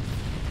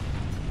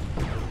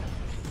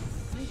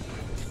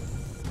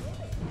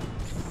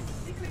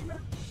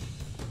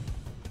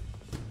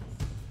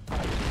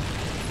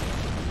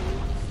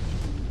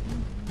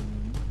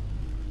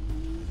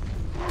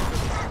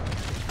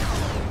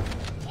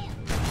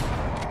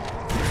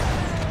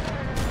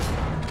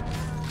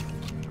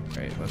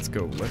 Alright, let's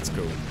go, let's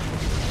go.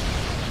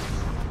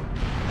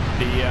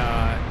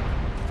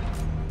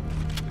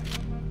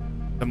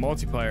 The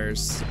multiplayer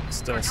is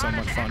still so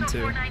much fun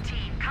too. 419.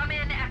 Come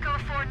in, Echo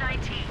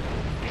 419.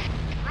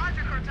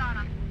 Roger,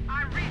 Cortana.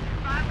 I read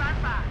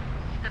 555.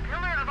 The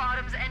Pillar of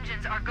Autumn's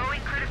engines are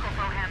going critical,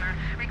 Fohammer.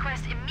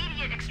 Request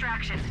immediate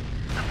extraction.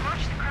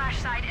 Approach the crash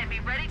site and be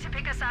ready to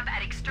pick us up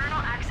at External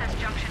Access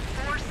Junction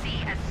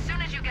 4C as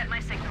soon as you get my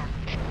signal.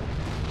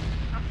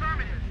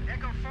 Affirmative.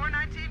 Echo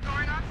 419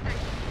 going on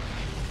station.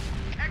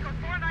 Echo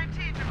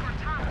 419 to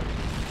Cortana.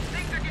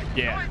 Things are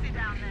getting noisy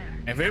down there.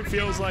 If it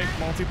feels like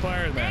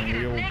multiplayer, then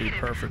we will be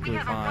perfectly We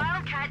have fine. a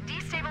wildcat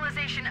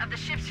destabilization of the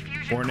ship's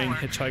fusion Warning, core.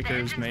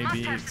 hitchhikers may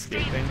be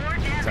escaping. More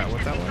Is that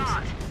what damage that than we was?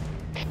 thought.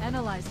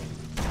 Analyzing.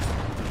 We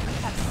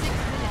have 6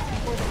 minutes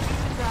before the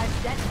fusion drive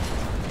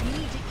detonates. We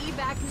need to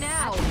evac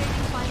now.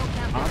 Activating final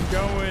countdown. I'm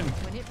going.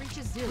 When it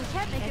reaches zero, We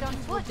can't make it on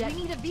engines will foot. We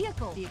detonate. need a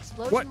vehicle. The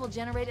explosion What? will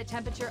generate a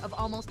temperature of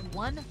almost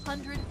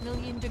 100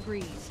 million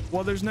degrees.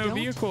 Well, there's no Don't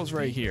vehicles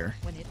right eat here,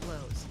 when it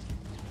blows.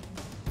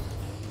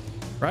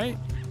 right?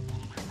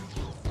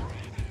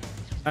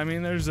 I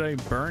mean, there's a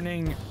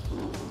burning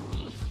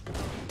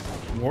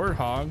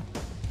warthog.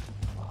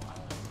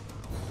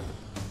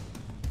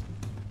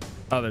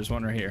 Oh, there's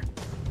one right here.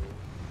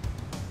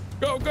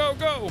 Go, go,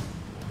 go!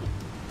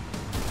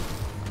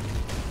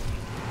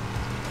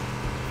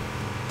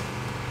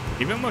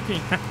 Even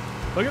looking,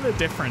 look at the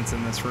difference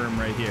in this room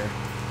right here.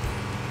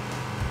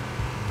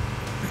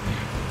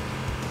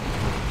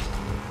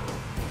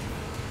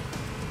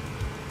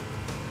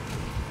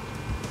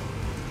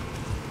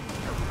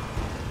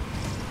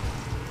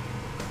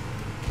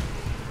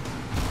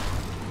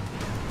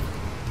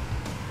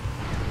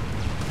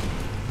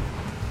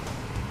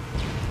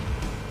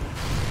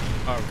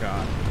 Oh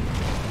God.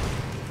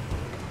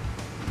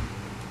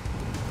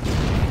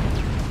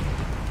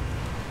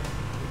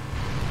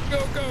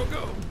 Go, go,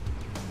 go.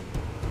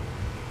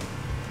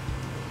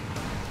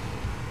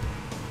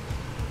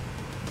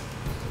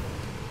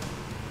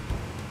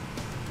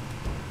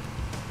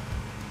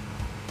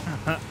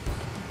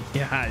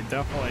 Yeah, I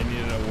definitely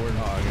needed a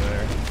warthog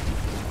there.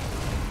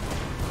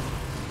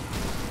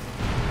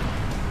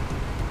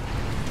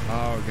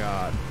 Oh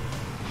God.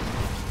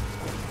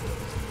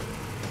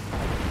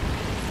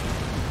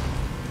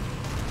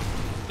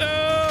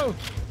 No!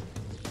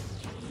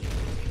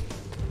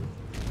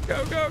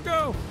 Go, go,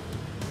 go!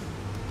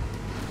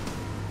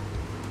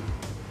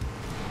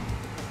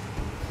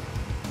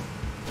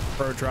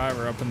 Pro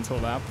driver up until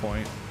that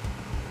point.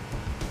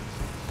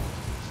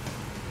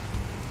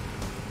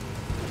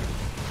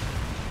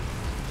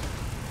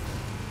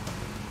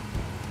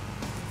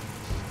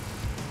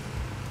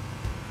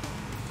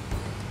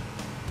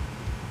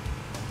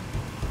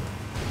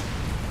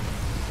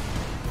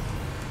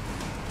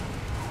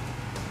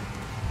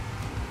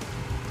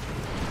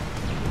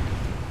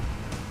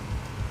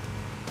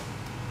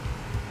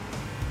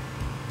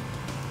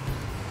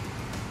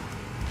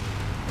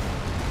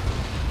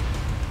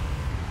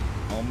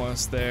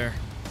 Almost there.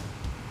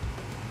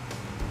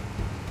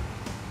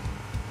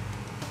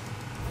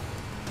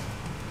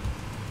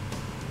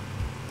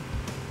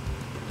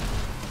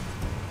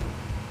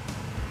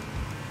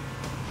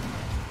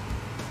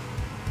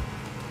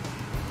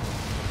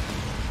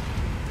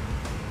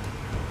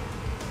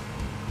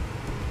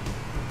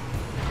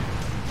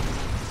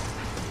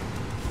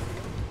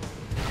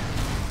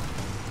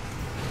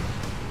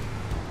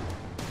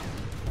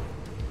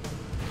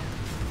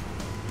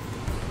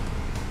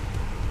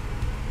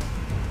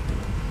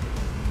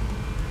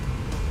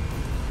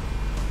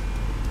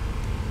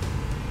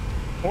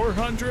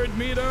 $400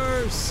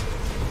 meters.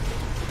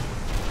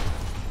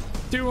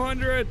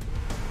 200.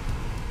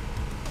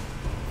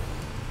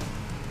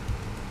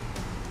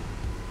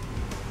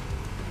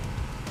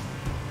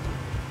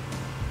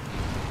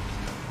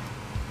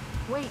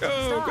 Wait, Go,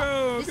 stop.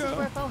 go, This go. is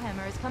where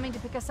Fohammer is coming to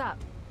pick us up.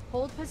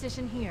 Hold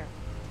position here.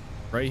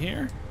 Right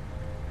here?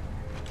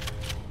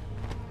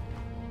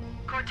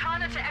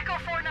 Cortana to Echo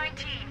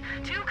 419.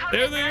 Two There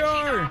Covenant they banshees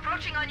are are.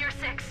 approaching on your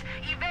 6.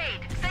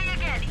 Evade. Say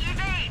again,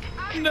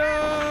 evade.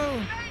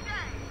 No.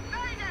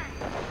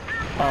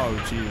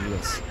 Oh,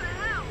 Jesus.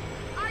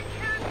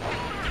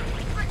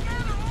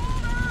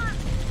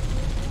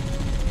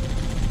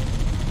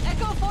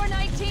 Echo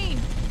 419!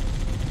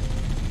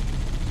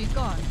 She's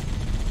gone.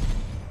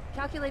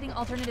 Calculating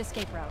alternate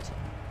escape route.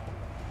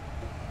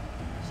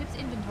 Ship's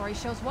inventory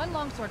shows one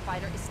longsword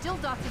fighter is still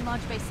docked in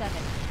Launch Bay 7.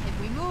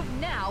 If we move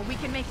now, we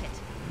can make it.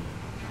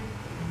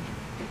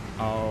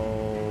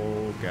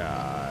 Oh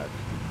God.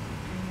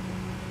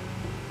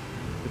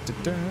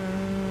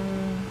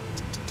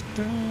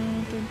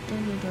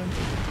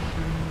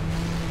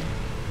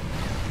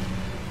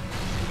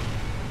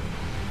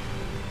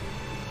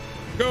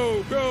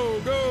 Go, go,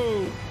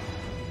 go!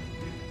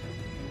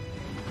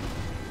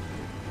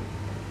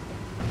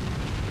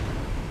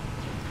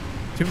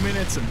 Two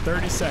minutes and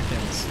 30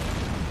 seconds.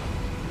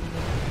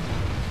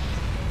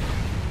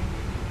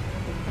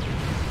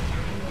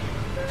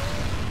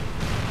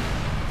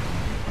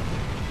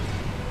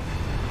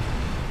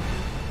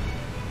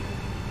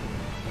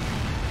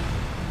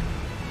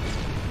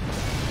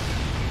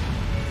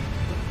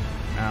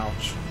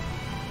 Ouch.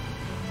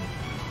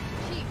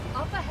 Chief,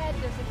 up ahead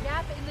there's a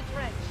gap in the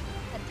trench.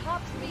 At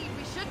top speed,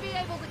 we should be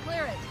able to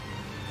clear it.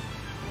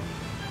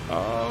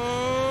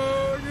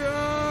 Oh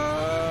God!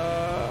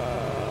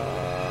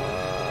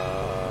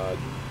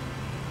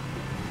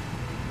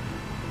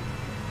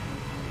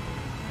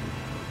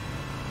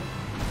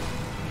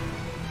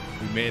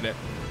 We made it.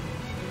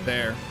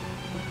 There.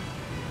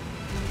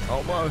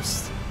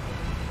 Almost.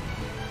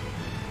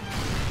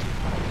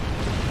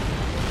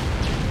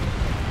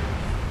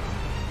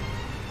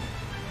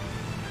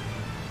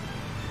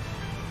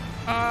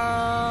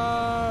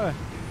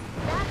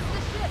 That's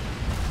the ship.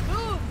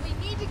 Move! We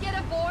need to get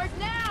aboard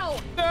now!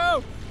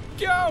 No!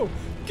 Go!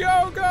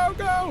 Go, go,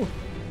 go!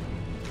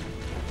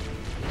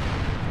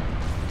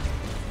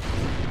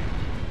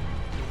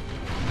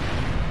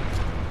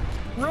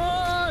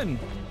 Run!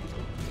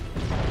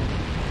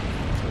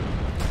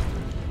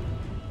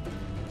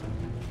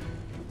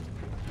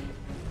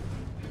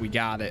 We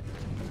got it.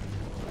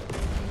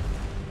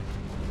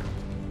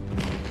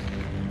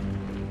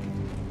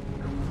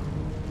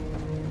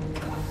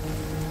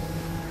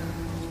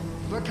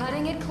 We're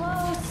cutting it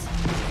close.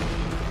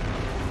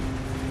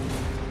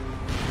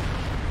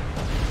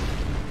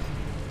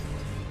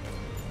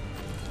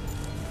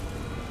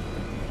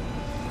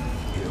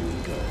 Here we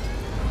go.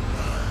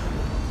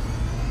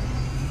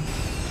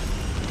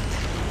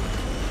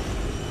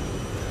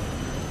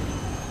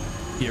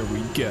 Here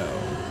we go.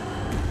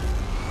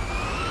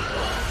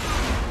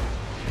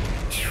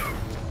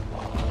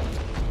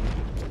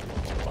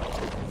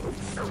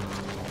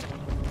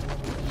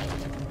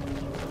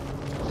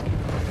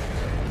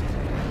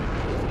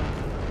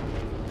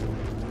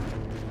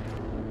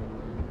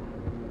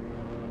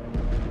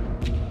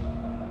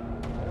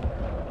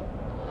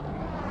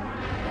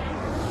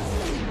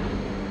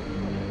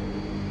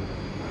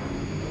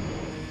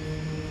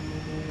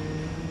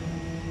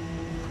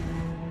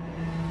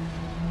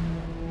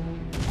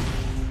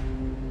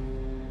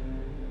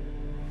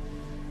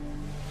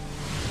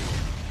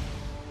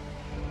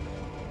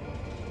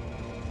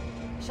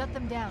 Shut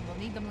them down. We'll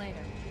need them later.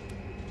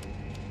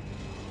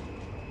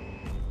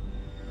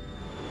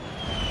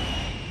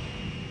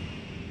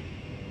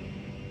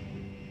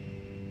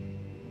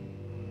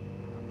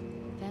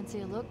 Fancy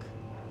a look?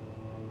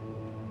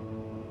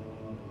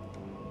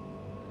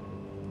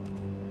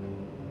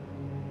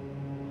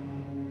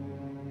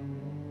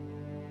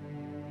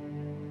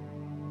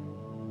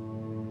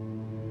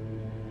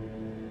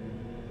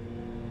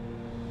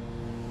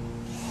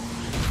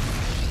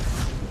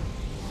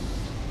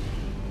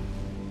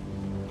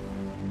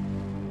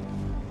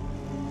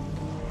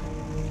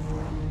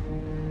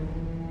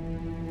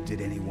 Did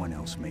anyone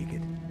else make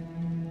it?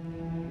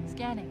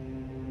 Scanning.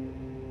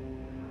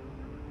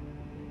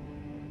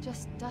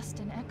 Just dust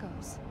and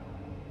echoes.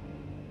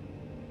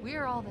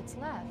 We're all that's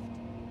left.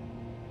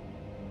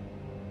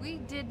 We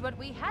did what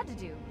we had to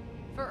do.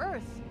 For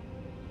Earth.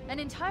 An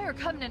entire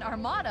Covenant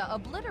armada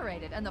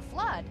obliterated, and the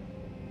Flood.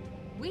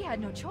 We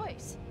had no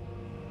choice.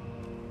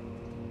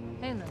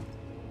 Halo.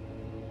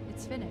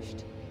 It's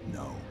finished.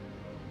 No.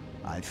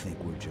 I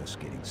think we're just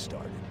getting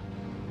started.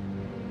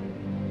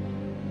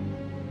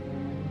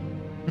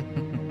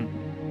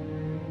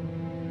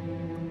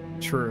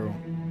 True.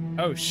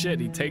 Oh shit,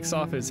 he takes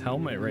off his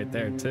helmet right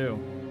there too.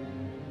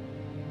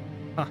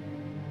 Huh.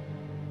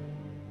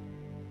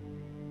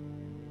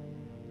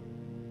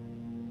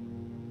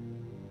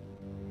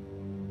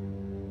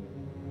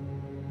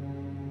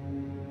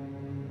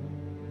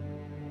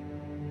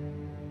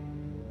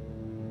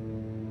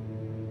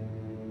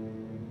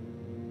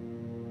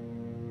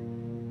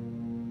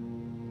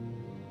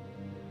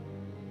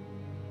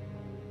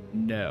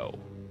 No,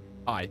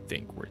 I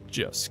think we're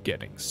just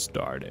getting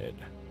started.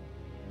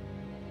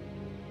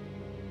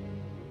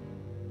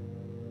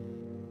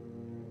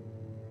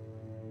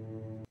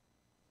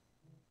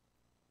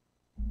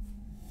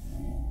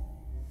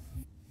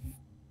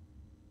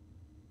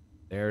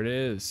 There it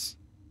is.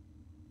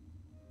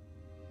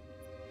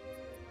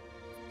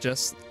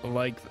 Just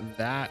like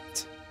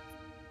that.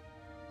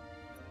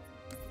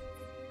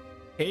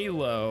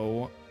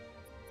 Halo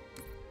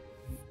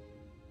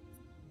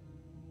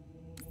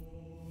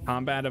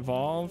Combat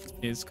Evolved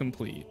is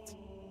complete.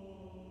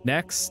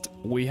 Next,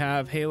 we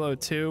have Halo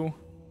 2,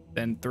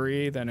 then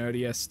 3, then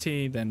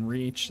ODST, then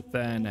Reach,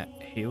 then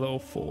Halo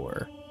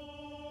 4.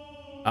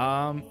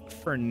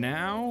 For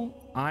now,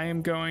 I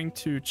am going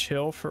to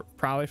chill for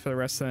probably for the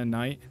rest of the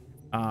night.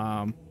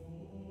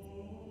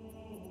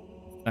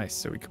 Nice.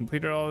 So we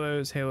completed all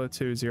those. Halo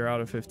 2, 0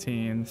 out of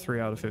 15, 3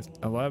 out of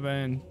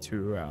 11,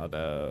 2 out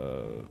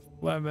of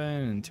 11,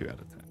 and 2 out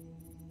of 10.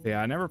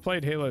 Yeah, I never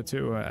played Halo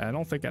 2. I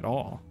don't think at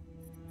all.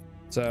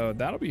 So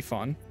that'll be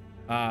fun.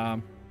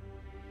 I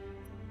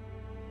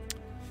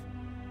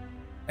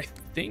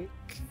think,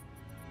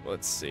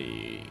 let's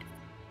see,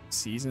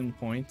 season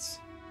points,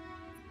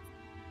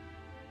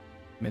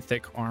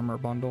 mythic armor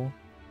bundle.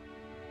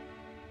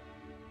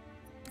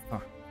 Huh.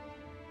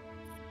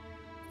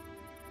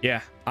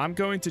 Yeah, I'm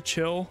going to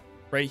chill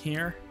right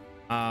here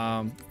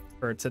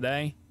for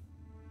today.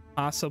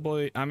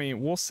 Possibly, I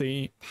mean, we'll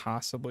see.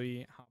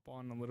 Possibly hop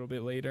on a little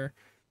bit later,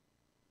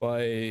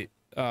 but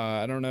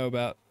I don't know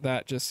about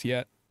that just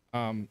yet.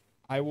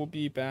 I will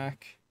be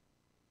back.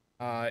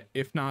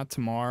 If not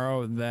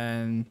tomorrow,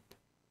 then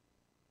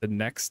the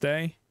next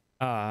day,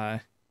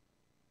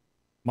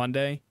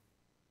 Monday.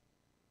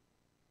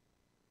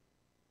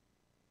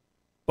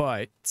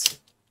 But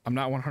I'm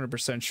not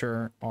 100%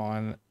 sure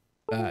on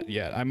that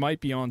yet. I might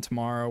be on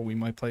tomorrow. We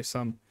might play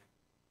some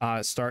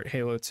start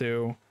Halo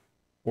 2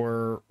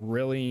 or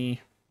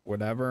really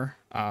whatever.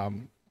 I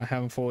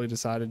haven't fully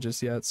decided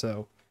just yet,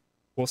 so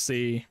we'll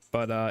see.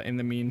 But in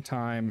the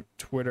meantime,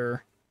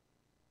 Twitter,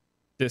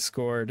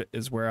 Discord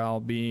is where I'll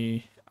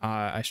be.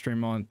 I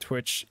stream on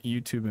Twitch,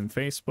 YouTube, and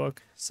Facebook,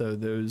 so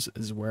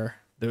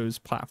those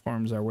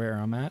platforms are where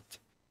I'm at.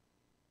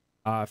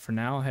 For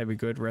now, have a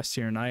good rest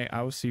of your night.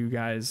 I will see you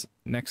guys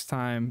next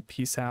time.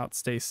 Peace out,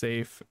 stay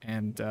safe,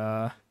 and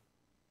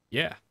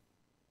yeah,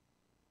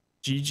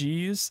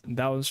 GG's.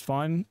 That was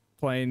fun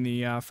playing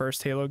the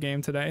first Halo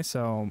game today,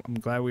 so I'm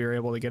glad we were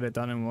able to get it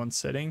done in one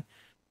sitting.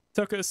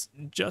 Took us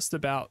just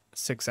about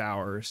 6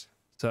 hours,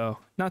 so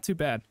not too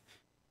bad.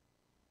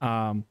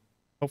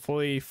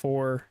 Hopefully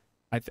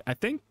I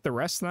think the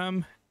rest of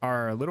them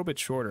are a little bit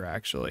shorter,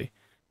 actually.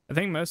 I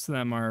think most of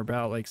them are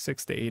about like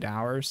 6 to 8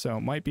 hours, so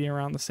it might be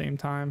around the same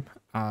time.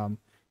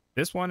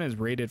 This one is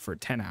rated for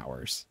 10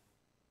 hours.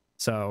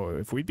 So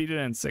if we beat it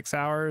in 6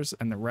 hours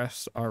and the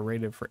rest are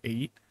rated for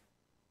 8,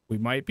 we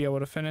might be able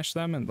to finish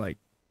them in like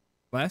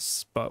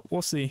less, but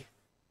we'll see.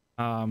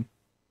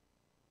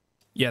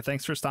 Yeah,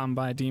 thanks for stopping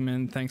by,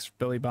 Demon. Thanks,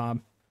 Billy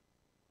Bob.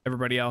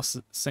 Everybody else,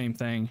 same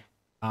thing.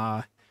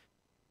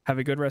 Have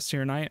a good rest of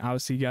your night. I'll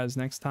see you guys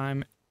next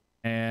time.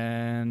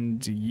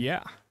 And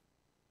yeah,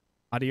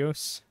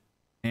 adios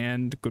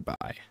and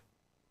goodbye.